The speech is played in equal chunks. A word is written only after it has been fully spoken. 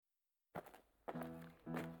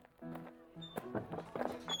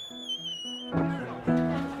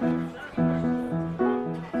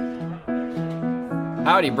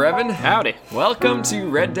Howdy, Brevin. Howdy. Welcome to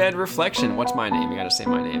Red Dead Reflection. What's my name? You gotta say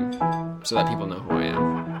my name so that people know who I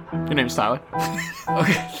am. Your name's Tyler.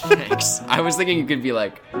 Okay, thanks. I was thinking you could be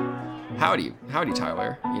like, howdy,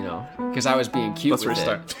 Tyler, you know, because I was being cute Let's with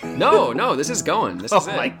restart. it. No, this is going. This is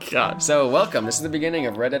Oh it. my god. So, welcome. This is the beginning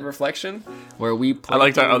of Red Dead Reflection, where we play... I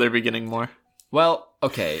liked our other beginning more. Well,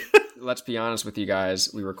 okay, let's be honest with you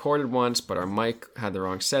guys. We recorded once, but our mic had the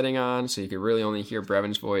wrong setting on, so you could really only hear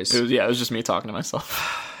Brevin's voice. It was just me talking to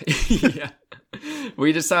myself. Yeah.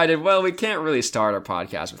 We decided, well, we can't really start our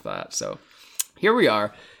podcast with that. So here we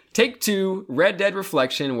are. Take 2, Red Dead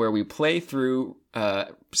Reflection, where we play through,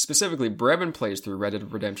 specifically Brevin plays through Red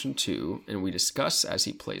Dead Redemption 2, and we discuss as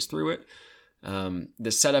he plays through it.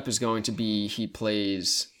 The setup is going to be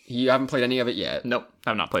you haven't played any of it yet. Nope,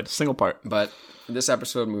 I've not played a single part. But this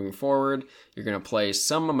episode moving forward, you're going to play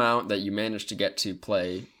some amount that you manage to get to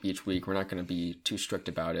play each week. We're not going to be too strict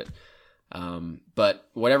about it. But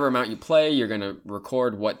whatever amount you play, you're going to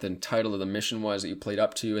record what the title of the mission was that you played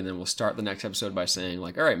up to, and then we'll start the next episode by saying,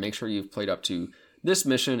 like, all right, make sure you've played up to this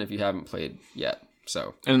mission if you haven't played yet.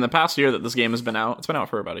 So, And in the past year that this game has been out, it's been out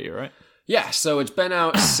for about a year, right? yeah, so it's been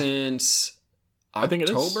out since I think it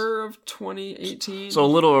is. October of 2018. So a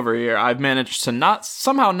little over a year. I've managed to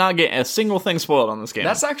somehow not get a single thing spoiled on this game.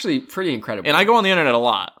 That's actually pretty incredible. And I go on the internet a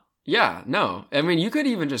lot. Yeah, no. I mean, you could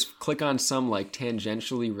even just click on some like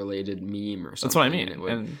tangentially related meme or something. That's what I mean. and it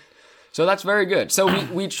would- And So that's very good. So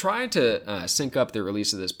we tried to sync up the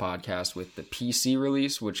release of this podcast with the PC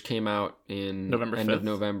release, which came out in November end of 5th.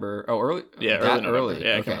 November. Oh, early? Yeah, that early November.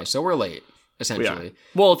 Yeah, it came okay, out. so we're late, we are. essentially.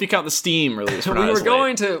 Well, if you count the Steam release, We we're not were as late.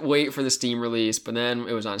 going to wait for the Steam release, but then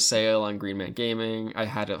it was on sale on Green Man Gaming. I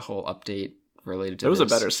had a whole update related to It was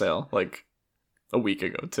this. a better sale, like a week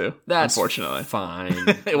ago, too. That's unfortunately. fine.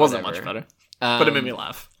 It wasn't Whatever. much better. But it made me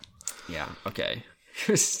laugh. Yeah, okay.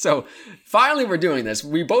 So finally we're doing this.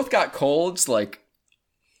 We both got colds, like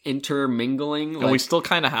intermingling. And we still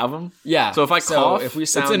kind of have them. Yeah. So if I cough, if we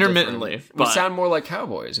it's sound intermittently, different, we but- sound more like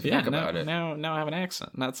cowboys if you Yeah, think about it. now I have an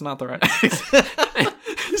accent. That's not the right accent.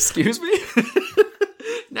 Excuse me?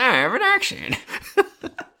 Now I have an accent.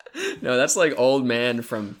 No, that's like old man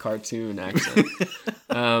from cartoon accent.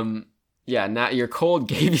 Yeah, now your cold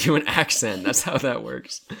gave you an accent. That's how that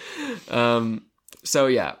works. So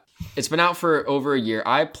yeah, it's been out for over a year.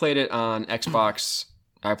 I played it on Xbox.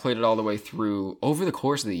 I played it all the way through over the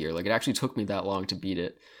course of the year. Like, it actually took me that long to beat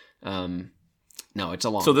it. No, it's a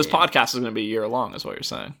long So this game. podcast is going to be a year long, is what you're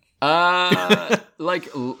saying.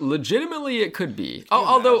 Legitimately it could be.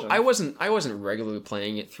 Although imagine? I wasn't regularly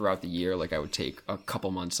playing it throughout the year. Like, I would take a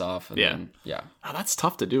couple months off and Yeah. then yeah. Oh, that's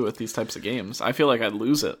tough to do with these types of games. I feel like I'd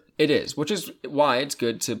lose it. It is, which is why it's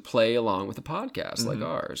good to play along with a podcast like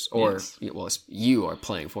ours. Or Yes. well, you are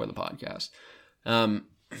playing for the podcast.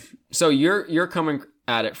 So you're coming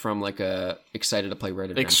at it from like a excited to play Red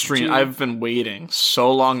Dead Redemption Extreme. 2. I've been waiting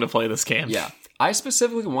so long to play this game. Yeah. I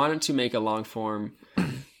specifically wanted to make a long form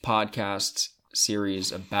podcast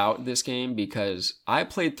series about this game because I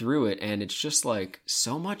played through it and it's just like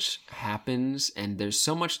so much happens and there's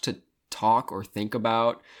so much to talk or think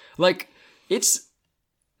about. Like, it's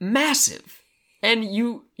massive. And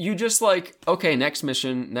you just like, okay, next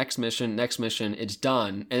mission, it's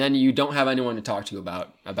done. And then you don't have anyone to talk to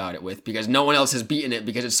about it with because no one else has beaten it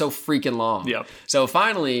because it's so freaking long. Yep. So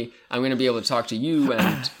finally, I'm going to be able to talk to you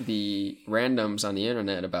and the randoms on the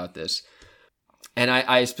internet about this. And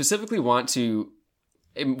I specifically want to,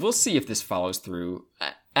 and we'll see if this follows through.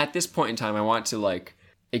 At this point in time, I want to like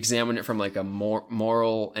examine it from like a more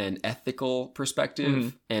moral and ethical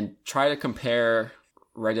perspective and try to compare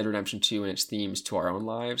Red Dead Redemption 2 and its themes to our own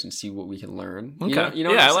lives and see what we can learn. Okay. You know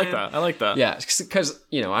what yeah, I'm I like saying? that. I like that. Yeah, because,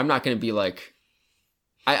 I'm not going to be like...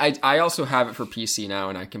 I also have it for PC now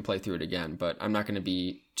and I can play through it again, but I'm not going to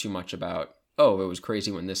be too much about, oh, it was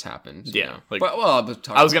crazy when this happened. you Yeah, know? like- But, well, I'll be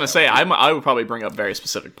talking I was going to about say, that. I would probably bring up very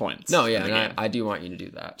specific points. No, yeah, in the and game. I do want you to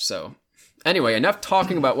do that. So, anyway, enough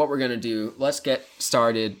talking about what we're going to do. Let's get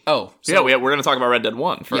started. Oh, so, yeah, we're going to talk about Red Dead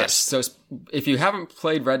 1 first. yes. So, if you haven't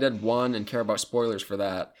played Red Dead 1 and care about spoilers for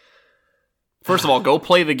that, First of all, go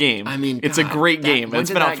play the game. I mean, it's God, a great game. when It's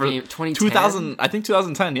did been out that for game- 2010? 2000. I think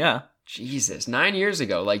 2010. Yeah, Jesus, 9 years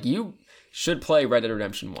ago. Like, you should play Red Dead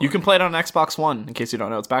Redemption 1. you can play it on Xbox One. In case you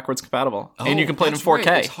don't know, it's backwards compatible, and you can play it in that's 4K.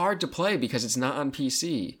 right. It's hard to play because it's not on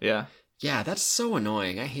PC. Yeah, Yeah, that's so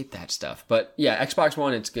annoying. I hate that stuff. But yeah, Xbox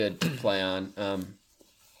One, it's good to play on.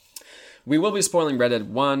 We will be spoiling Red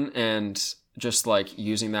Dead 1 and just like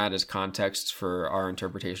using that as context for our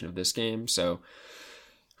interpretation of this game. So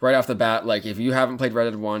right off the bat, like if you haven't played Red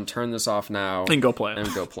Dead 1, turn this off now and go play it.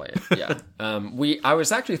 and go play it. Yeah. I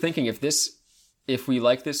was actually thinking if we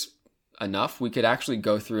like this enough, we could actually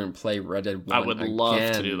go through and play Red Dead 1 I would love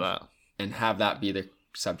to do that. and have that be the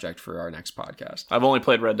subject for our next podcast. I've only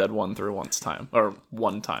played Red Dead 1 through one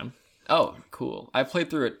time. Oh, cool. I played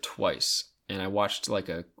through it twice, and I watched like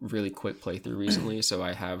a really quick playthrough recently, so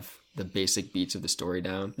I have the basic beats of the story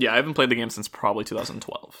down. Yeah, I haven't played the game since probably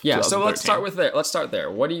 2012. Yeah, so 2013. let's start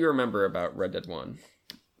there. What do you remember about Red Dead 1?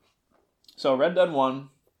 So Red Dead 1,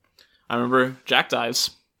 I remember Jack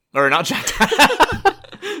dies. Or not Jack dies.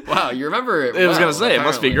 Wow, you remember it. I was well, going to say, apparently. it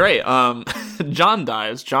must be great. John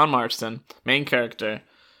dies. John Marston, main character.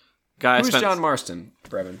 Who's John Marston,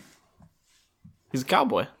 Brevin? He's a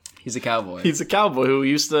cowboy. He's a cowboy. He's a cowboy who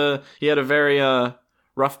he had a very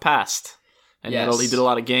rough past. And he did a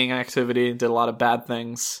lot of gang activity, did a lot of bad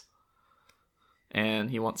things. And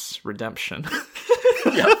he wants redemption.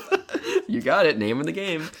 Yep. You got it. Name of the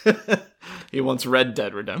game. He wants Red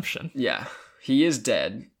Dead Redemption. Yeah. He is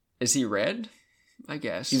dead. Is he red? I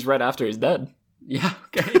guess. He's red after he's dead. Yeah,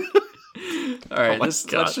 okay. All right, God. let's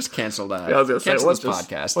just cancel that. Yeah, I was going to say, cancel what's this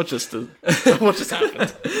podcast. What just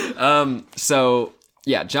happened? So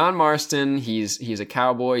yeah, John Marston, he's a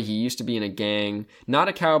cowboy. He used to be in a gang. Not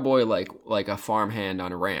a cowboy like a farmhand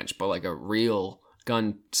on a ranch, but like a real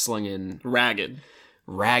gun-slinging...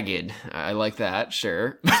 Ragged. I like that,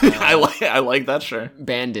 sure. I like that, sure.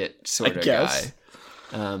 Bandit sort of guess.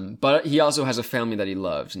 guy. But he also has a family that he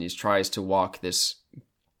loves, and he tries to walk this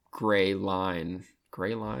gray line,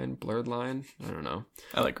 blurred line? I don't know.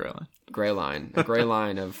 I like gray line. A gray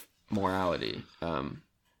line of morality.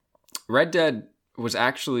 Red Dead was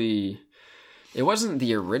actually, it wasn't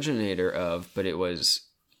the originator of, but it was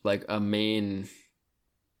like during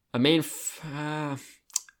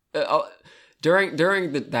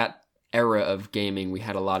that era of gaming, we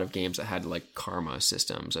had a lot of games that had like karma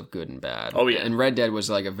systems of good and bad. Oh yeah, and Red Dead was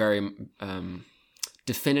like a very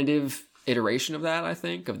definitive iteration of that. I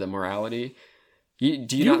think of the morality. Do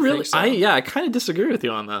you not really? Think so? I kind of disagree with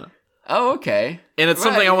you on that. Oh, okay. And it's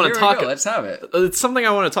something I want to talk about. Let's have it. It's something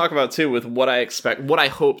I want to talk about too, with what I expect, what I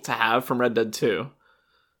hope to have from Red Dead 2.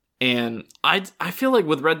 And I feel like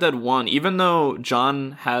with Red Dead 1, even though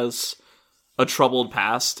John has a troubled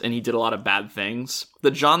past and he did a lot of bad things,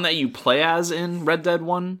 the John that you play as in Red Dead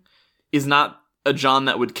 1 is not a John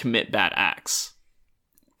that would commit bad acts.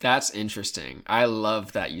 That's interesting. I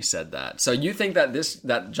love that you said that. So you think that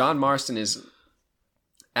that John Marston is,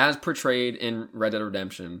 as portrayed in Red Dead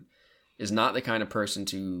Redemption, is not the kind of person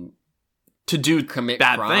to commit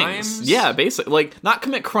bad crimes? things. Yeah, basically. Like, not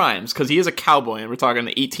commit crimes, because he is a cowboy, and we're talking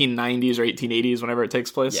the 1890s or 1880s, whenever it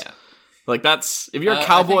takes place. Yeah. Like, that's... If you're a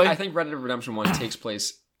cowboy... I think Red Dead Redemption 1 takes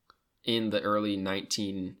place in the early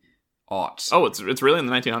 1900s. Oh, it's really in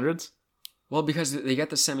the 1900s? Well, because they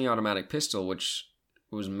get the semi-automatic pistol, which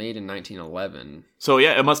was made in 1911. So,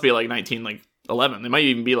 yeah, it must be like 1911. It might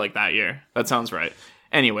even be like that year. That sounds right.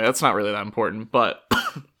 Anyway, that's not really that important, but...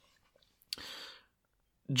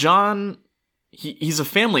 John, he's a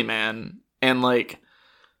family man, and like,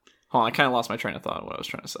 hold on, I kind of lost my train of thought of what I was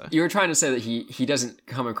trying to say. You were trying to say that he doesn't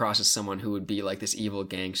come across as someone who would be like this evil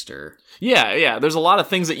gangster. Yeah. There's a lot of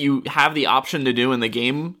things that you have the option to do in the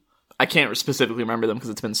game. I can't specifically remember them because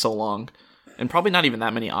it's been so long, and probably not even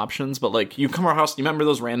that many options. But like, you come across, you remember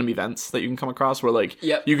those random events that you can come across where like,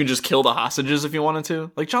 yep, you can just kill the hostages if you wanted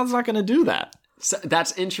to. Like, John's not going to do that. So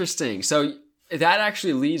that's interesting. So that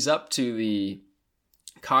actually leads up to the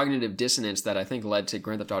cognitive dissonance that I think led to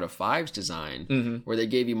Grand Theft Auto 5's design, where they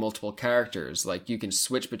gave you multiple characters. Like, you can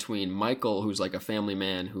switch between Michael, who's like a family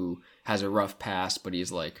man who has a rough past, but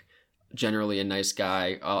he's like generally a nice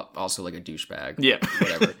guy, also like a douchebag. Yeah.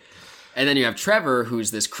 Whatever. And then you have Trevor,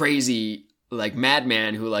 who's this crazy like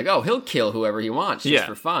madman who like, oh, he'll kill whoever he wants just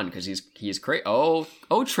for fun because he's crazy. Oh,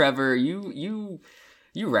 Trevor, you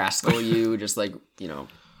rascal, you just like, you know,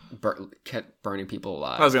 kept burning people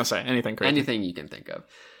alive. I was gonna say anything crazy, anything you can think of.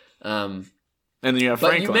 And then you have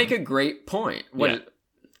Franklin. But you make a great point.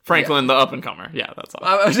 Franklin, the up and comer. Yeah, that's all.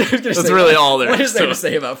 I was just gonna that's say, really all there. What is there to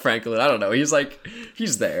say about Franklin? I don't know. He's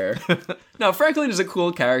there. No, Franklin is a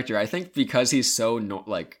cool character. I think because he's so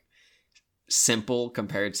simple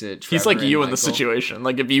compared to Trevor. He's like you and in the Michael. situation.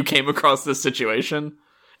 Like if you came across this situation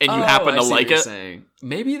and you happen to like it, saying.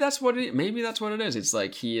 Maybe that's what it is. It's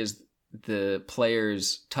like he is the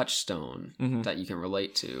player's touchstone that you can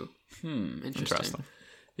relate to. Interesting.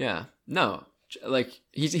 Yeah. No, like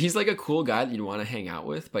he's like a cool guy that you'd want to hang out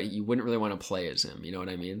with, but you wouldn't really want to play as him. You know what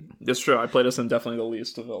I mean? That's true. I played as him definitely the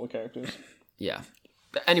least of all the characters. Yeah.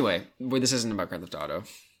 But anyway, this isn't about Grand Theft Auto.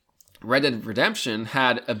 Red Dead Redemption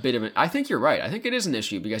had a bit of I think you're right. I think it is an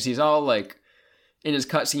issue because he's all like, in his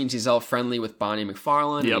cutscenes, he's all friendly with Bonnie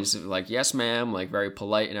McFarlane. Yep. He's like, yes, ma'am, like very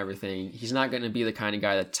polite and everything. He's not going to be the kind of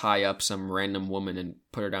guy that tie up some random woman and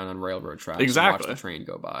put her down on railroad tracks Exactly. and watch the train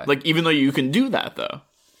go by. Like, even though you can do that, though.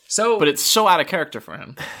 So, But it's so out of character for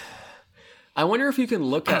him. I wonder if you can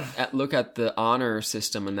look at the honor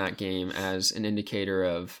system in that game as an indicator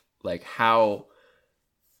of like how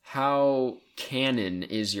canon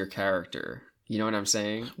is your character. You know what I'm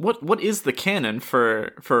saying? What is the canon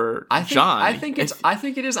for I think, John? I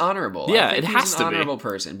think it is honorable. Yeah, I think it he's has an to be. honorable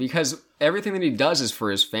person because everything that he does is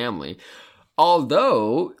for his family.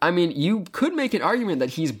 Although, I mean, you could make an argument that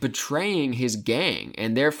he's betraying his gang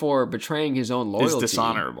and therefore betraying his own loyalty. Is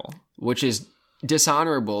dishonorable. Which is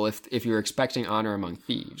dishonorable if you're expecting honor among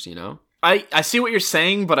thieves, you know? I see what you're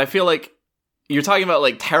saying, but I feel like you're talking about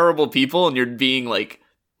like terrible people and you're being like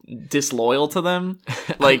disloyal to them.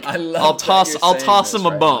 Like I'll toss him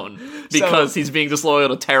a bone because he's being disloyal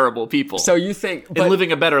to terrible people. So you think and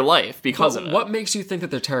living a better life because of it. What makes you think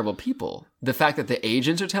that they're terrible people? The fact that the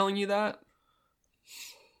agents are telling you that?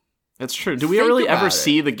 It's true. Do we really ever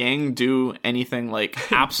see the gang do anything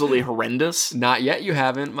like absolutely horrendous? Not yet, you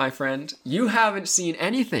haven't, my friend. You haven't seen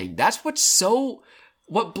anything. That's what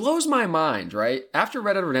blows my mind, right? After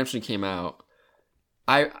Red Dead Redemption came out,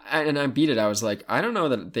 I beat it. I was like, I don't know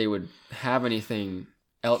that they would have anything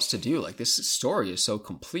else to do. Like, this story is so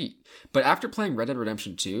complete. But after playing Red Dead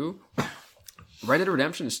Redemption 2, Red Dead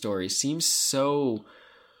Redemption's story seems so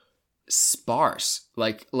sparse.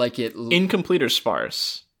 Like it incomplete or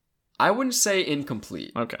sparse. I wouldn't say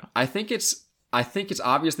incomplete. Okay. I think it's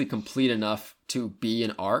obviously complete enough to be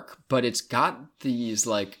an arc, but it's got these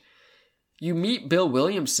like you meet Bill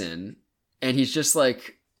Williamson and he's just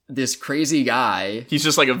like this crazy guy. He's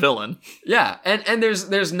just like a villain. Yeah, and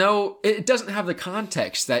there's no it doesn't have the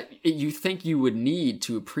context that you think you would need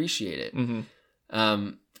to appreciate it. Mm-hmm.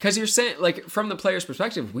 Because you're saying like from the player's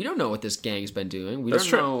perspective, we don't know what this gang's been doing. We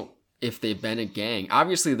don't know if they've been a gang.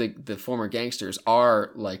 Obviously, the former gangsters are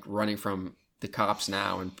like running from the cops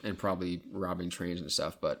now and probably robbing trains and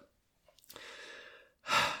stuff. But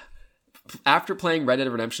after playing Red Dead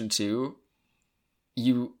Redemption 2,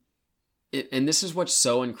 and this is what's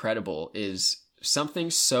so incredible is something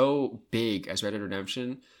so big as Red Dead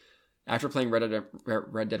Redemption. After playing Red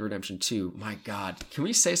Dead Redemption 2, my God, can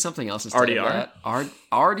we say something else instead RDR? of that?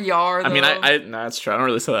 RDR. Though? I mean, no, that's true. I don't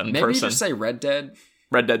really say that in Maybe person. just say Red Dead.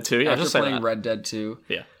 Red Dead 2, yeah. After Just say playing that. Red Dead 2,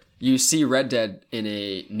 Yeah. you see Red Dead in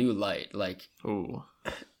a new light. Like, Ooh.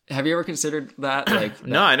 have you ever considered that? Like,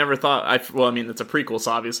 No, I never thought. Well, I mean, it's a prequel,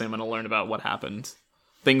 so obviously I'm going to learn about what happened.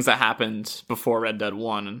 Things that happened before Red Dead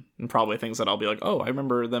 1, and probably things that I'll be like, oh, I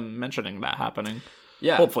remember them mentioning that happening.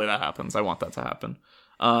 Yeah. Hopefully that happens. I want that to happen.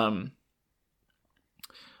 I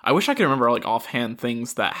wish I could remember, like, offhand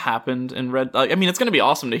things that happened in Red... I mean, it's going to be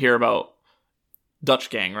awesome to hear about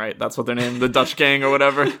Dutch Gang, right? That's what they're named? The Dutch Gang or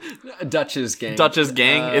whatever? Dutch's Gang. Dutch's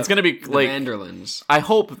Gang. It's going to be, like... Vanderlands. I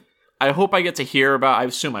hope I get to hear about... I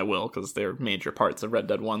assume I will, because they're major parts of Red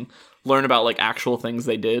Dead 1. Learn about, like, actual things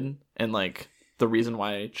they did, and, like, the reason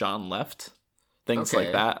why John left. Things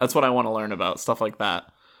like that. That's what I want to learn about. Stuff like that.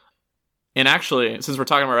 And actually, since we're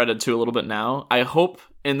talking about Red Dead 2 a little bit now, I hope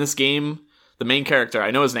in this game, the main character,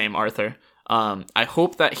 I know his name, Arthur, I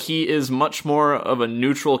hope that he is much more of a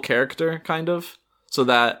neutral character, kind of, so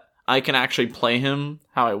that I can actually play him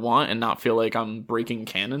how I want and not feel like I'm breaking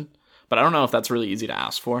canon. But I don't know if that's really easy to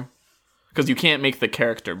ask for. Because you can't make the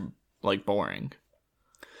character, like, boring.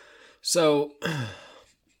 So...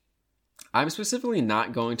 I'm specifically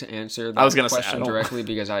not going to answer that question directly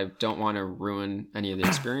because I don't want to ruin any of the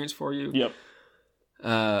experience for you.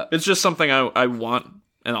 Yep. It's just something I want,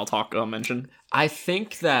 and I'll mention. I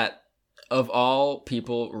think that of all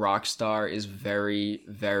people, Rockstar is very,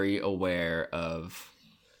 very aware of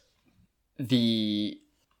the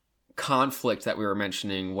conflict that we were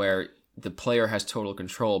mentioning where the player has total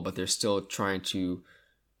control, but they're still trying to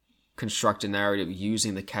construct a narrative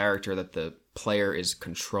using the character that the player is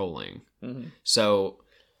controlling. Mm-hmm. So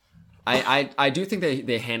I do think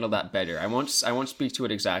they handle that better. I won't speak to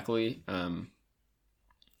it exactly.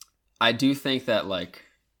 I do think that like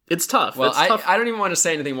it's tough. Well, it's tough. I don't even want to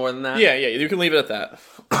say anything more than that. Yeah, you can leave it at that.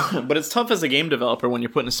 But it's tough as a game developer when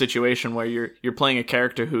you're put in a situation where you're playing a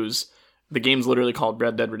character who's the game's literally called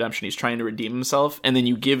Red Dead Redemption. He's trying to redeem himself, and then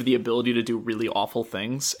you give the ability to do really awful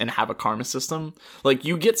things and have a karma system. Like,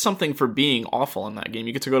 you get something for being awful in that game.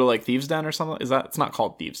 You get to go to, like, Thieves' Den or something. It's not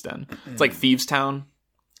called Thieves' Den. It's like Thieves' Town.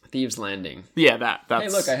 Thieves' Landing. Yeah, that's... Hey,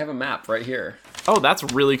 look, I have a map right here. Oh, that's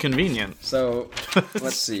really convenient. So,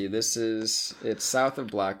 let's see. It's south of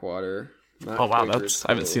Blackwater. Oh, wow, I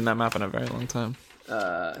haven't seen that map in a very long time.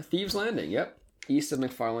 Thieves' Landing, yep. east of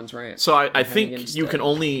McFarland's Ranch. So I Hannigan's think you Steak. can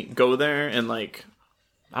only go there and like,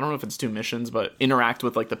 I don't know if it's 2 missions, but interact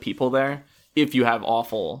with like the people there if you have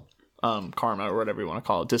awful karma or whatever you want to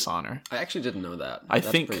call it, dishonor. I actually didn't know that. I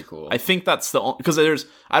That's think pretty cool. I think that's the because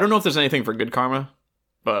I don't know if there's anything for good karma,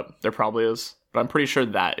 but there probably is. But I'm pretty sure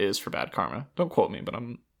that is for bad karma. Don't quote me, but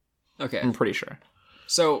I'm pretty sure.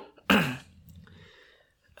 So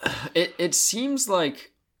it seems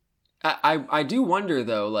like I do wonder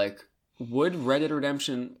though, like, would Red Dead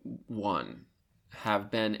Redemption 1 have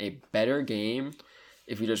been a better game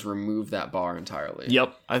if you just remove that bar entirely?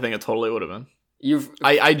 Yep, I think it totally would have been.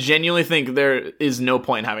 I genuinely think there is no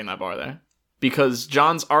point in having that bar there. Because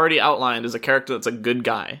John's already outlined as a character that's a good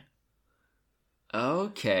guy.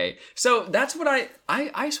 Okay. So that's what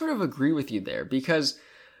I sort of agree with you there, because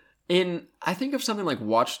I think of something like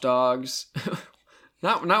Watch Dogs,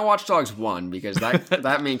 not Watch Dogs 1, because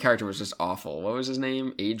that main character was just awful. What was his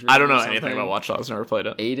name? Adrian? I don't know anything about Watch Dogs, never played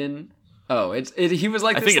it. Aiden? Oh, he was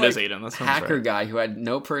like I this think it is like, Aiden. That sounds hacker right. guy who had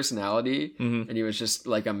no personality, and he was just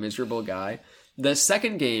like a miserable guy. The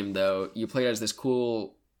second game, though, you played as this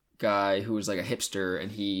cool guy who was like a hipster,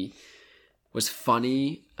 and he was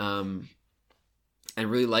funny and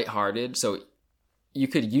really lighthearted. So you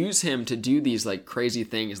could use him to do these like crazy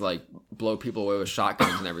things, like blow people away with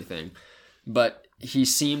shotguns and everything. But he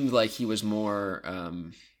seemed like he was more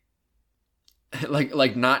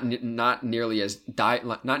like not nearly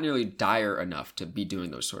not nearly dire enough to be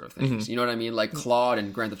doing those sort of things. You know what I mean? Like Claude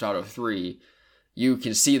in Grand Theft Auto 3, you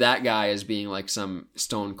can see that guy as being like some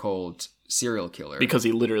stone cold serial killer because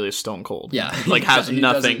he literally is stone cold. Yeah, like has he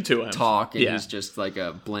nothing doesn't to him. Talk, and he's just like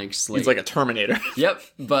a blank slate. He's like a Terminator. Yep,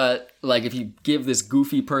 but like if you give this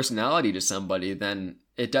goofy personality to somebody, then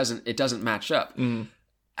it doesn't match up.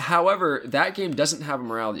 However, that game doesn't have a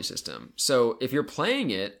morality system. So if you're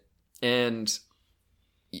playing it and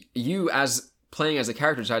you as playing as a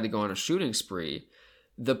character decide to go on a shooting spree,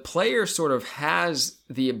 the player sort of has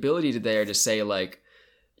the ability to say like,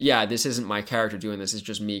 yeah, this isn't my character doing this, it's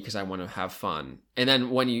just me because I want to have fun. And then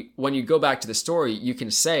when you go back to the story, you can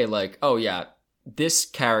say like, oh yeah, this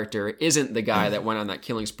character isn't the guy that went on that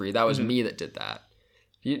killing spree. That was me that did that.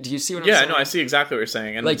 Do you see what I'm saying? Yeah, no, I see exactly what you're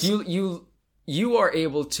saying. And like you are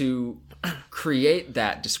able to create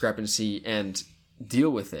that discrepancy and deal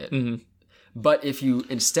with it. But if you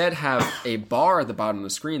instead have a bar at the bottom of the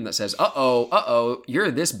screen that says, uh-oh, you're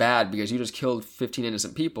this bad because you just killed 15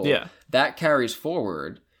 innocent people, that carries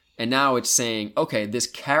forward. And now it's saying, okay, this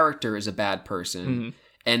character is a bad person.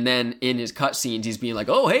 And then in his cutscenes, he's being like,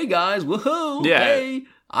 oh, hey, guys, woohoo, hey,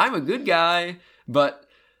 I'm a good guy. But,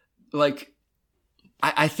 like,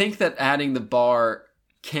 I think that adding the bar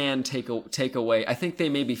can take away. I think they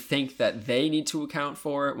maybe think that they need to account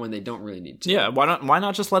for it when they don't really need to. Yeah, why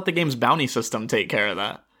not just let the game's bounty system take care of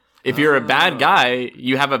that? If you're a bad guy,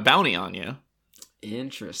 you have a bounty on you.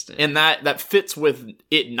 Interesting. And that fits with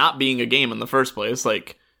it not being a game in the first place.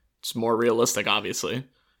 Like, it's more realistic, obviously,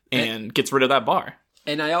 and gets rid of that bar.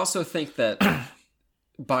 And I also think that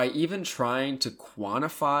by even trying to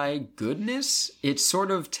quantify goodness, it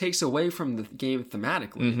sort of takes away from the game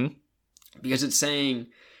thematically. Because it's saying,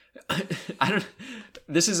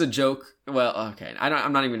 this is a joke. Well, okay.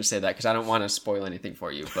 I'm not even going to say that because I don't want to spoil anything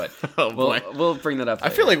for you, but we'll bring that up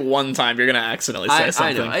later. I feel like one time you're going to accidentally say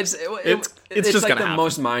something. I know. It's just like the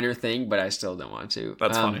most minor thing, but I still don't want to.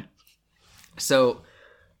 That's funny. So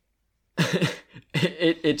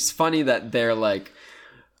it's funny that they're like,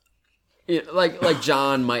 like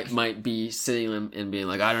John might be sitting and being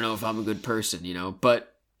like, I don't know if I'm a good person, you know, but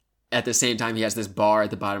at the same time, he has this bar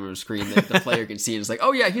at the bottom of the screen that the player can see, and it's like,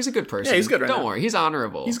 oh yeah, he's a good person. Yeah, he's good right now. Don't worry, he's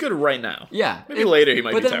honorable. He's good right now. Yeah. Maybe later he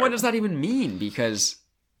might be But then terrible. what does that even mean? Because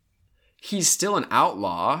he's still an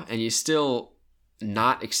outlaw, and he's still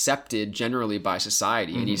not accepted generally by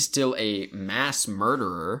society, and he's still a mass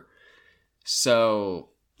murderer.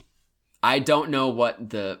 So I don't know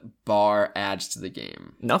what the bar adds to the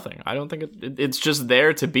game. Nothing. I don't think it's just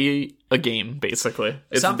there to be a game, basically.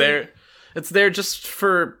 It's there just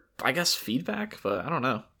for, I guess, feedback, but I don't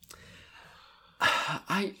know.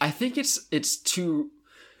 I think it's to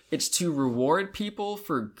reward people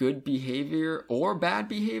for good behavior or bad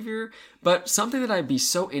behavior, but something that I'd be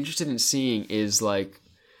so interested in seeing is like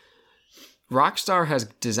Rockstar has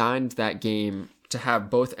designed that game to have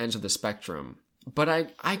both ends of the spectrum, but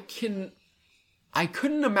I couldn't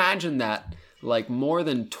imagine that like more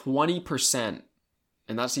than 20%,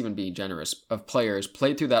 and that's even being generous, of players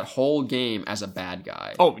played through that whole game as a bad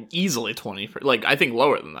guy. Oh, easily 20. Like, I think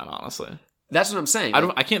lower than that, honestly. That's what I'm saying.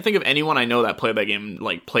 I can't think of anyone I know that played that game,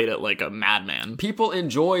 like, played it like a madman. People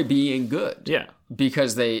enjoy being good. Yeah.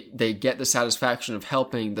 Because they get the satisfaction of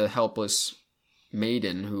helping the helpless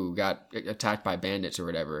maiden who got attacked by bandits or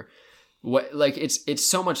whatever. What, like, it's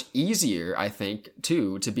so much easier, I think,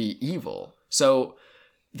 too, to be evil. So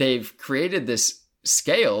they've created this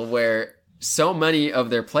scale where so many of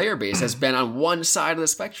their player base has been on one side of the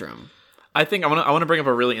spectrum. I think I want to bring up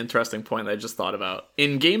a really interesting point that I just thought about.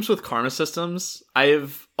 In games with karma systems,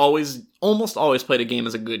 I've almost always played a game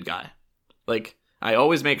as a good guy. Like, I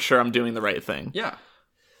always make sure I'm doing the right thing. Yeah.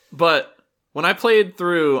 But when I played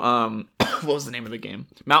through, what was the name of the game?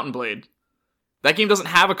 Mountain Blade. That game doesn't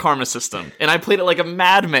have a karma system, and I played it like a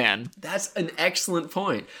madman. That's an excellent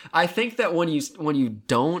point. I think that when you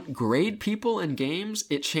don't grade people in games,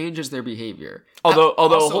 it changes their behavior.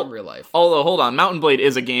 Also in real life. Although, hold on, Mountain Blade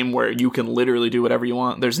is a game where you can literally do whatever you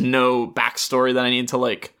want. There's no backstory that I need to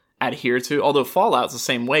like adhere to. Although Fallout's the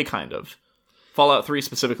same way, kind of. Fallout 3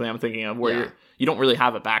 specifically, I'm thinking of, where you don't really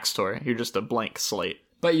have a backstory. You're just a blank slate.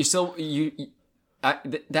 But you still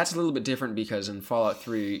that's a little bit different because in Fallout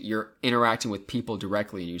 3, you're interacting with people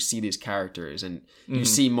directly and you see these characters and you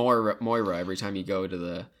see Moira every time you go to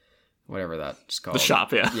the, whatever that's called. The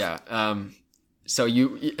shop, yeah. Yeah. So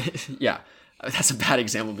that's a bad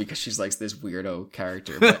example because she's like this weirdo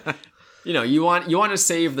character. But, you want to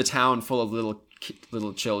save the town full of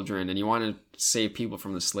little children and you want to save people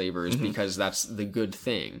from the slavers because that's the good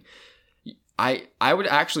thing. I would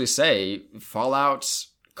actually say Fallout's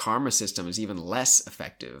karma system is even less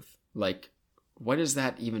effective. Like, what does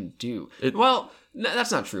that even do? Well, no, that's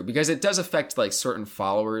not true because it does affect like certain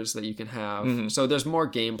followers that you can have. So there's more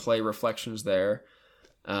gameplay reflections there.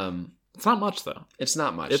 It's not much though. It's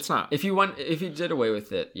not much. It's not. If you did away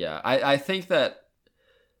with it, yeah, I think that.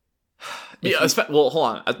 Well,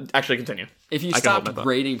 hold on. Actually, continue. If you stopped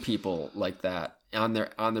grading people like that on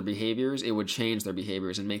their behaviors, it would change their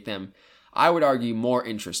behaviors and make them, I would argue, more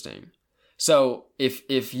interesting. So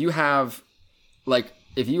if you have Outer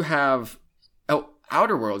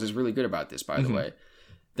Worlds is really good about this, by the way.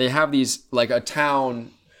 They have these, like, a town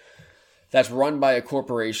that's run by a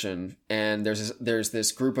corporation, and there's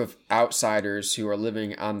this group of outsiders who are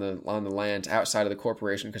living on the land outside of the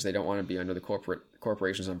corporation because they don't want to be under the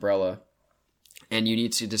corporation's umbrella. And you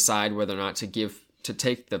need to decide whether or not to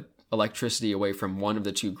take the electricity away from one of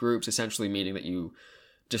the two groups, essentially meaning that you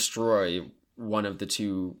destroy one of the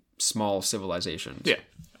two small civilizations. Yeah.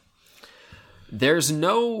 There's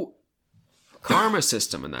no karma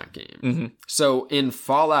system in that game. So in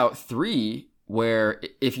Fallout 3, where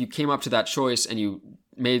if you came up to that choice and you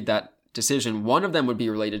made that decision, one of them would be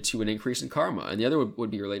related to an increase in karma and the other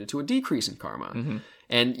would be related to a decrease in karma.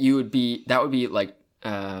 And that would be like,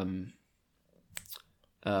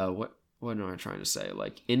 what am I trying to say?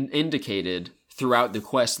 Like indicated throughout the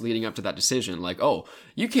quest leading up to that decision, like, oh,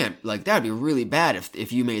 you can't, like, that'd be really bad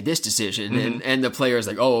if you made this decision. And the player is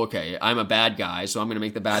like, oh, okay, I'm a bad guy, so I'm going to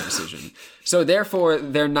make the bad decision. So therefore,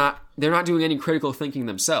 they're not doing any critical thinking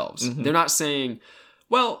themselves. They're not saying,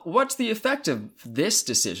 well, what's the effect of this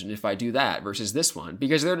decision if I do that versus this one?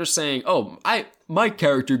 Because they're just saying, oh, my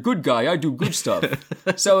character, good guy, I do good stuff.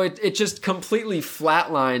 So it just completely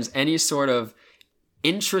flatlines any sort of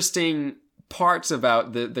interesting parts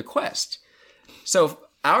about the quest. So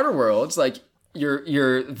Outer Worlds, like,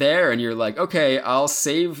 you're there and you're like, okay, I'll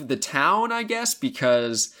save the town, I guess,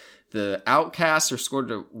 because the outcasts are sort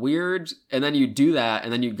of weird. And then you do that,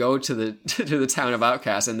 and then you go to the town of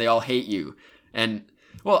outcasts, and they all hate you. And,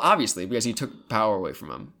 well, obviously, because you took power away from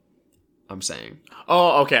them, I'm saying.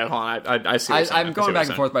 Oh, okay, hold on. I see what you're saying. I'm going back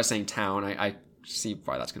and forth by saying town. I see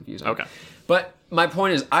why that's confusing. Okay. But my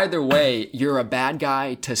point is, either way, you're a bad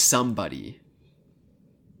guy to somebody.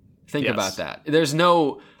 Think about that. There's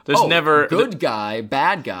never good guy,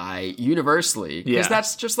 bad guy universally, because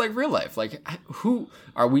that's just like real life. Like, who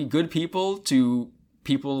are we? Good people to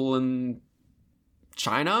people in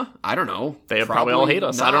China? I don't know. They probably all hate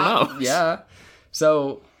us. Not. I don't know. Yeah.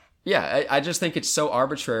 So yeah, I just think it's so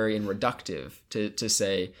arbitrary and reductive to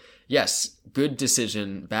say yes, good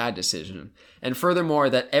decision, bad decision, and furthermore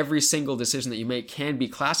that every single decision that you make can be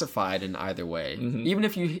classified in either way, even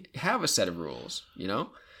if you have a set of rules.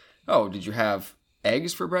 Oh, did you have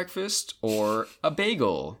eggs for breakfast or a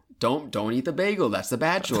bagel? Don't eat the bagel. That's the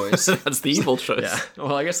bad choice. That's the evil choice. Yeah.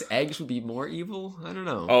 Well, I guess eggs would be more evil. I don't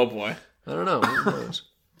know. Oh boy. I don't know. Who knows?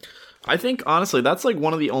 I think honestly, that's like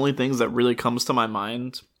one of the only things that really comes to my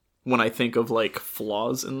mind when I think of like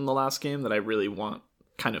flaws in the last game that I really want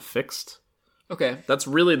kind of fixed. Okay. That's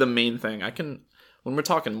really the main thing. When we're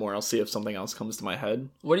talking more, I'll see if something else comes to my head.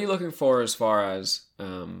 What are you looking for as far as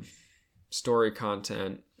story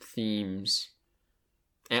content, themes,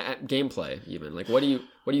 and gameplay even? Like, what are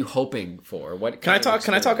you hoping for? What can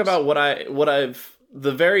I talk about what I've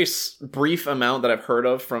the very brief amount that I've heard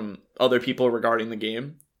of from other people regarding the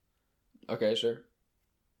game, Okay, sure.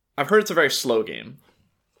 I've heard it's a very slow game.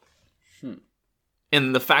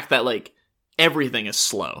 And the fact that, like, everything is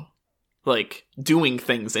slow. Like, doing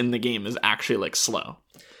things in the game is actually, like, slow.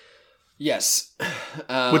 Yes.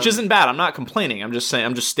 Which isn't bad. I'm not complaining. I'm just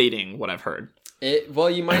stating what I've heard. Well,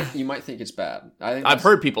 you might think it's bad. I think I've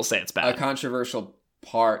heard people say it's bad. a controversial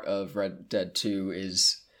part of Red Dead 2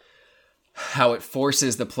 is how it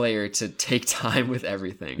forces the player to take time with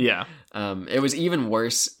everything. Yeah. It was even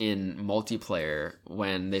worse in multiplayer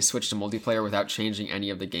when they switched to multiplayer without changing any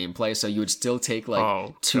of the gameplay. So you would still take like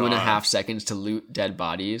 2.5 seconds to loot dead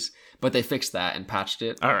bodies, but they fixed that and patched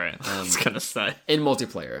it. All right. I was going to say. In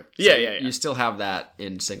multiplayer. Yeah. You still have that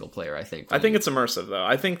in single player, I think. I think it's immersive, though.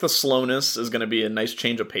 I think the slowness is going to be a nice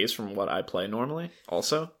change of pace from what I play normally,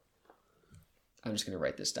 also. I'm just going to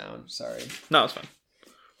write this down. Sorry. No, it's fine.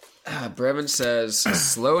 Brevin says,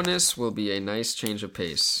 slowness will be a nice change of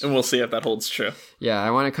pace. And we'll see if that holds true. Yeah,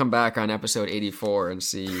 I want to come back on episode 84 and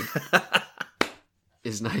see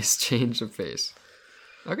is nice change of pace.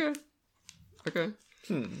 Okay.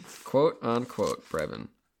 Quote unquote, Brevin.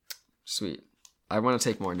 Sweet. I want to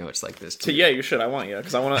take more notes like this too. So yeah, you should. I want you,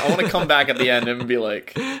 because I want to come back at the end and be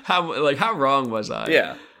like, how wrong was I?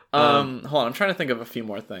 Yeah. Hold on, I'm trying to think of a few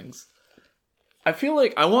more things. I feel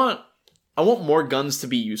like I want more guns to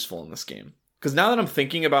be useful in this game. Because now that I'm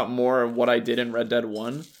thinking about more of what I did in Red Dead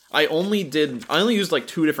 1, I only used like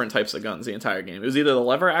 2 different types of guns the entire game. It was either the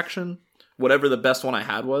lever action, whatever the best one I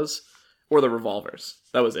had was, or the revolvers.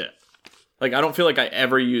 That was it. Like, I don't feel like I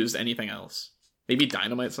ever used anything else. Maybe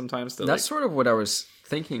dynamite sometimes. That's sort of what I was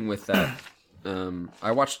thinking with that.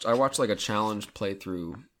 I watched like a challenge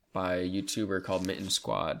playthrough by a YouTuber called Mitten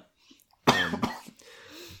Squad.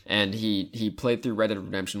 And he played through Red Dead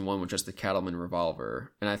Redemption 1 with just the Cattleman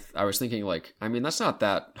revolver. And I was thinking, like, I mean, that's not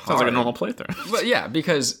that hard. Sounds like a normal playthrough. But yeah,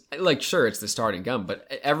 because, like, sure, it's the starting gun,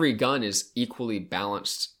 but every gun is equally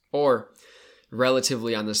balanced or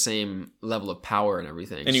relatively on the same level of power and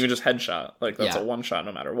everything. And you can just headshot. Like, that's a one-shot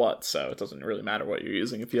no matter what, so it doesn't really matter what you're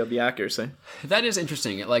using if you have the accuracy. That is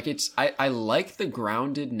interesting. Like, I like the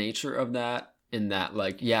grounded nature of that, in that,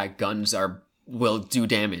 like, yeah, guns will do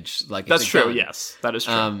damage. Like, that's true. Gun. Yes, that is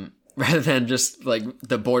true. Rather than just like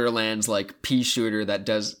the Borderlands like pea shooter that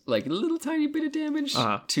does like a little tiny bit of damage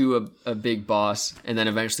to a big boss, and then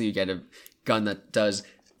eventually you get a gun that does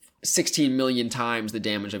 16 million times the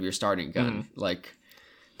damage of your starting gun. Like,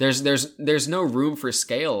 there's no room for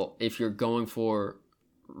scale if you're going for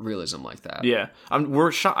realism like that. Yeah, I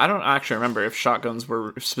don't actually remember if shotguns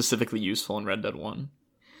were specifically useful in Red Dead 1.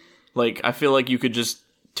 Like, I feel like you could just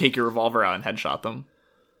take your revolver out and headshot them.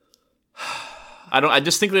 I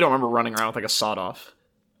distinctly don't remember running around with like a sawed-off.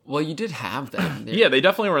 Well, you did have them. Yeah, they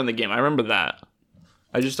definitely were in the game. I remember that.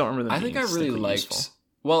 I just don't remember them. I think I really liked. Useful.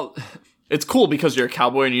 Well, it's cool because you're a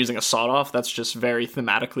cowboy and you're using a sawed-off. That's just very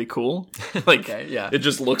thematically cool. Like, okay, yeah, it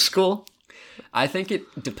just looks cool. I think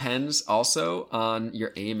it depends also on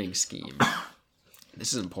your aiming scheme.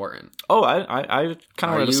 This is important. Oh, I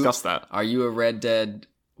kind of want to discuss that. Are you a Red Dead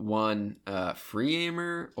 1 free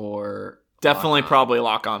aimer or definitely probably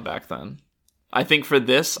lock on back then? I think for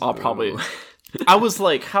this I'll probably I was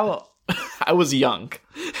like I was young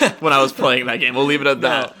when I was playing that game. We'll leave it at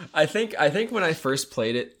that. No, I think when I first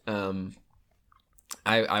played it,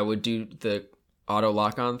 I would do the auto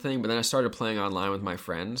lock on thing, but then I started playing online with my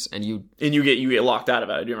friends, and you get locked out of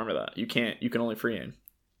it. I do remember that. You can only free aim.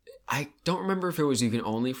 I don't remember if it was you can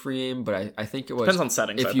only free aim, but I think it was. Depends on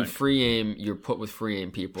settings. If you free aim, you're put with free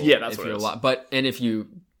aim people. Yeah, that's what it is. And if you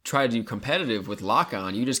try to do competitive with lock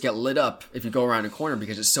on, you just get lit up if you go around a corner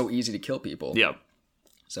because it's so easy to kill people. Yep.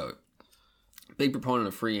 So, big proponent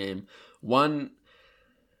of free aim.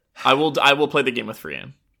 I will play the game with free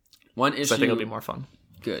aim. One issue. I think it'll be more fun.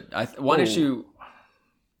 Good. Issue.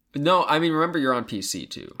 No, I mean, remember you're on PC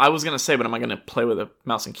too. I was going to say, but am I going to play with a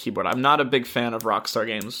mouse and keyboard? I'm not a big fan of Rockstar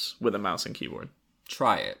games with a mouse and keyboard.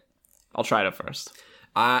 Try it. I'll try it first.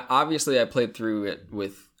 Obviously, I played through it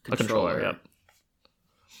with controller. A controller, yep.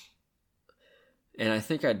 And I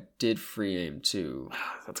think I did free aim too.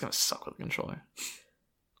 That's going to suck with a controller.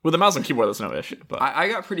 With a mouse and keyboard, that's no issue. But I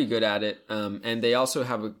got pretty good at it. And they also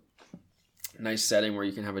have a nice setting where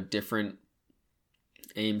you can have a different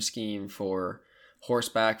aim scheme for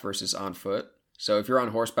horseback versus on foot. So if you're on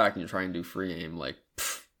horseback and you're trying to do free aim, like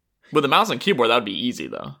with a mouse and keyboard, that would be easy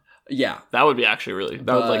though. Yeah, that would be actually would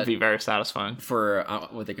like be very satisfying. For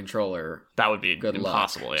with a controller, that would be good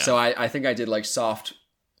impossible. Luck. Yeah. So I think I did like soft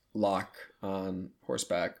lock on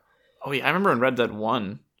horseback. Oh yeah, I remember in Red Dead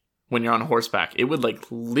 1 when you're on horseback, it would like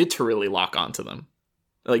literally lock onto them.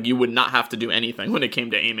 Like, you would not have to do anything when it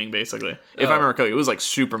came to aiming, basically. If I remember correctly, it was, like,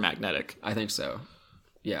 super magnetic. I think so.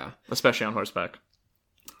 Yeah. Especially on horseback.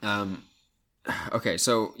 Okay,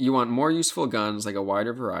 so you want more useful guns, like a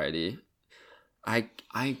wider variety. I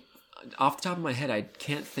off the top of my head, I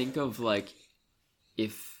can't think of, like,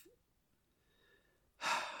 if...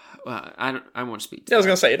 Well, I won't speak to I was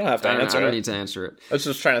going to say, you don't have to answer I it. don't need to answer it. I was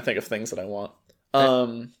just trying to think of things that I want.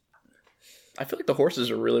 I feel like the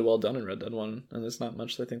horses are really well done in Red Dead 1, and there's not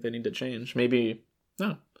much I think they need to change. Maybe,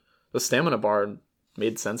 no. The stamina bar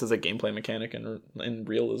made sense as a gameplay mechanic in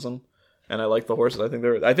realism, and I like the horses. I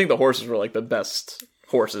think the horses were like the best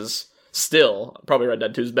horses. Still, probably Red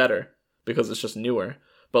Dead 2 is better, because it's just newer.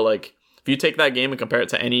 But like, if you take that game and compare it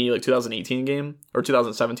to any like 2018 game, or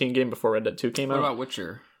 2017 game before Red Dead 2 came out. What about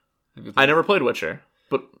Witcher? I never played Witcher,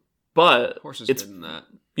 but Horses it's good in that.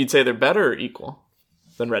 You'd say they're better or equal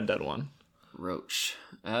than Red Dead 1? Roach.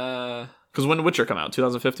 Because when did Witcher come out?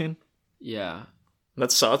 2015? Yeah.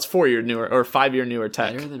 That's 4-year newer or 5-year newer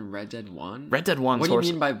tech. Better than Red Dead 1? Red Dead 1's What do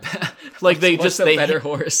you mean by like they what's just a they better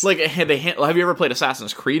horse? Like have you ever played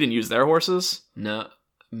Assassin's Creed and used their horses? No,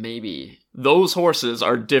 maybe. Those horses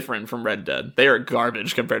are different from Red Dead. They are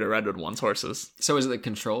garbage compared to Red Dead 1's horses. So is it the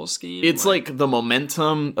control scheme? It's like the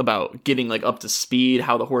momentum about getting like up to speed,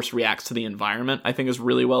 how the horse reacts to the environment, I think is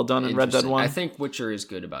really well done in Red Dead 1. I think Witcher is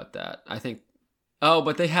good about that. I think. Oh,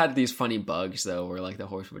 but they had these funny bugs though, where like the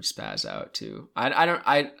horse would spaz out too. I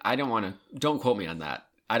don't want to. Don't quote me on that.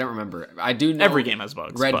 I don't remember. I do know every game has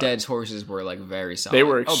bugs. Red Dead's horses were like very solid. They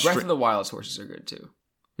were. Breath of the Wild's horses are good too.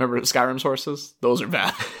 Remember Skyrim's horses? Those are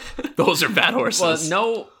bad. Those are bad horses.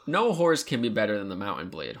 Well, no horse can be better than the Mountain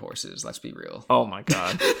Blade horses. Let's be real. Oh my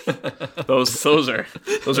god, those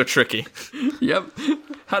are tricky. Yep.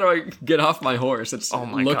 How do I get off my horse? It's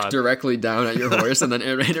look directly down at your horse and then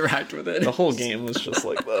interact with it. The whole game was just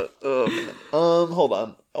like that. Oh man. Hold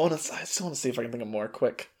on. I still want to see if I can think of more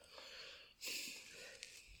quick.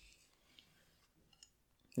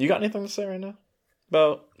 You got anything to say right now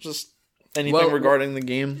about just anything regarding the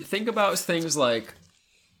game? Think about things like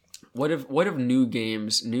what if new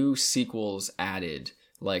games, new sequels added?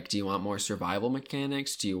 Like, do you want more survival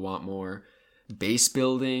mechanics? Do you want more base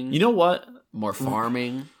building? You know what? More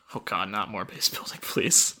farming? Oh god, not more base building,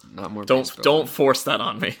 please. Not more base building. Don't force that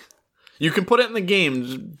on me. You can put it in the game.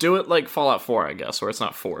 Just do it like Fallout 4, I guess, where it's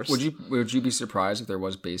not forced. Would you be surprised if there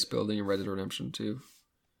was base building in Red Dead Redemption 2?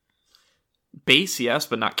 Base, yes,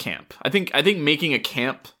 but not camp. I think making a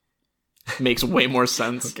camp makes way more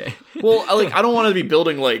sense. Okay. Well, I don't want to be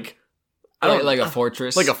building like a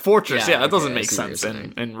fortress. Like a fortress, yeah. That okay, doesn't make sense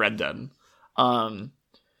in Red Dead.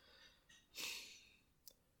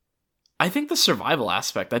 I think the survival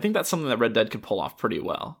aspect, I think that's something that Red Dead could pull off pretty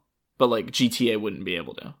well. But like GTA wouldn't be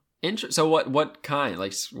able to. So what kind?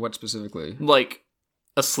 Like what specifically? Like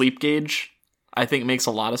a sleep gauge, I think makes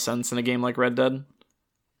a lot of sense in a game like Red Dead.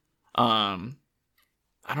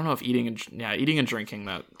 I don't know if eating and drinking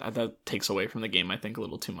that takes away from the game, I think, a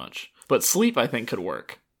little too much. But sleep, I think, could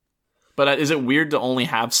work. But is it weird to only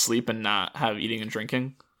have sleep and not have eating and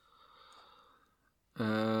drinking?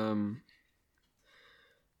 I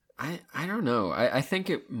don't know. I think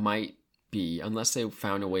it might be, unless they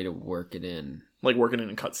found a way to work it in. Like working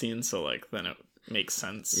in cutscenes, so like then it makes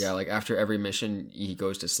sense. Yeah, like after every mission, he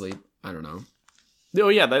goes to sleep. I don't know. Oh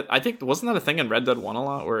yeah, I think wasn't that a thing in Red Dead 1 a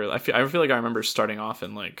lot? Where I feel like I remember starting off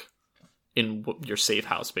in your safe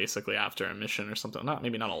house basically after a mission or something.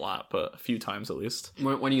 Maybe not a lot, but a few times at least.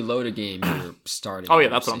 When you load a game, you're starting. Oh yeah,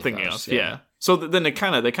 that's what I'm thinking of. Yeah. So then they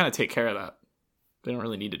kind of take care of that. They don't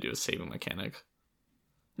really need to do a saving mechanic.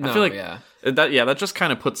 No, I feel like that just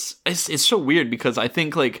kind of puts it's so weird because I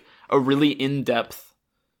think like a really in-depth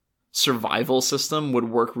survival system would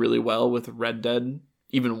work really well with Red Dead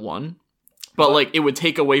even 1. But like it would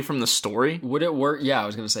take away from the story. Would it work? Yeah, I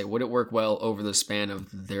was gonna say, would it work well over the span of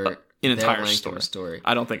their entire story?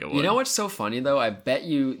 I don't think it would. You know what's so funny though? I bet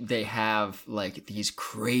you they have like these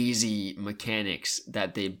crazy mechanics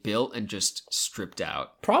that they built and just stripped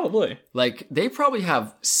out. Probably. Like they probably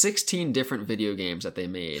have 16 different video games that they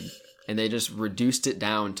made, and they just reduced it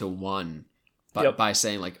down to one. By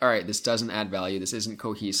saying like, all right, this doesn't add value. This isn't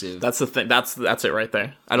cohesive. That's the thing. That's it right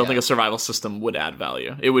there. I don't think a survival system would add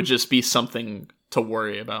value. It would just be something to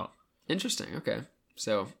worry about. Interesting. Okay.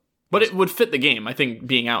 So, but it would fit the game. I think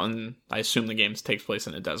being out in, I assume the game takes place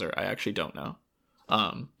in a desert. I actually don't know.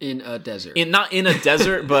 In a desert. Not in a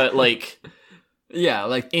desert, but like, yeah,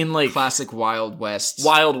 like in like classic Wild West.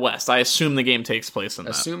 Wild West. I assume the game takes place in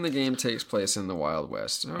that. Assume the game takes place in the Wild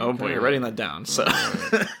West. Okay. Oh boy, you're writing that down. So.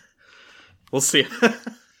 We'll see.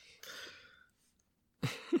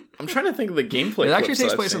 I'm trying to think of the gameplay. It actually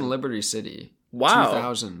takes place in Liberty City. Wow.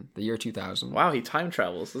 2000, the year 2000. Wow, he time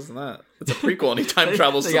travels, isn't that? It's a prequel and he time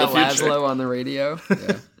travels They to the got future. Laszlo on the radio.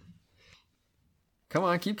 Yeah. Come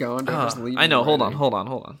on, keep going. Don't just leave I know, me hold waiting.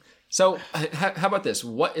 on. So, how about this?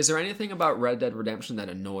 Is there anything about Red Dead Redemption that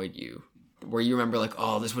annoyed you? Where you remember like,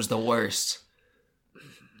 oh, this was the worst?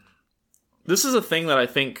 This is a thing that I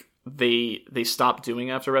think they stopped doing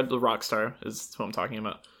after Rockstar is who I'm talking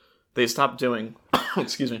about. They stopped doing,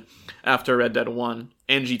 excuse me, after Red Dead 1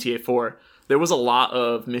 and GTA 4. There was a lot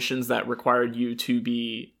of missions that required you to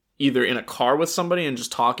be either in a car with somebody and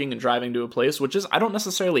just talking and driving to a place, which is, I don't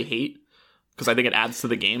necessarily hate, because I think it adds to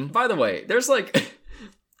the game. By the way, there's like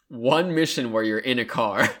one mission where you're in a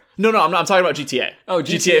car. No, I'm talking about GTA. Oh,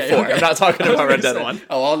 GTA 4. Okay. I'm not talking about Red Dead 1.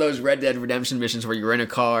 Oh, all those Red Dead Redemption missions where you're in a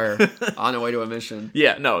car on the way to a mission.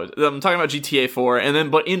 Yeah, no, I'm talking about GTA 4, and then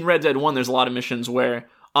but in Red Dead 1, there's a lot of missions where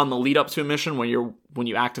on the lead up to a mission, when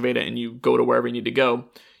you activate it and you go to wherever you need to go,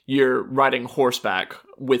 you're riding horseback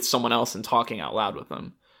with someone else and talking out loud with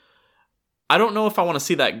them. I don't know if I want to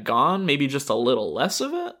see that gone. Maybe just a little less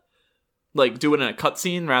of it, like do it in a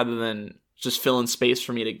cutscene rather than just fill in space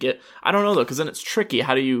for me to get. I don't know though, because then it's tricky.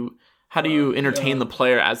 How do you entertain the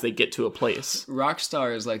player as they get to a place?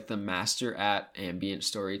 Rockstar is like the master at ambient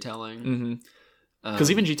storytelling. Because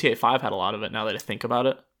even GTA 5 had a lot of it. Now that I think about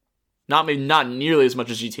it, not nearly as much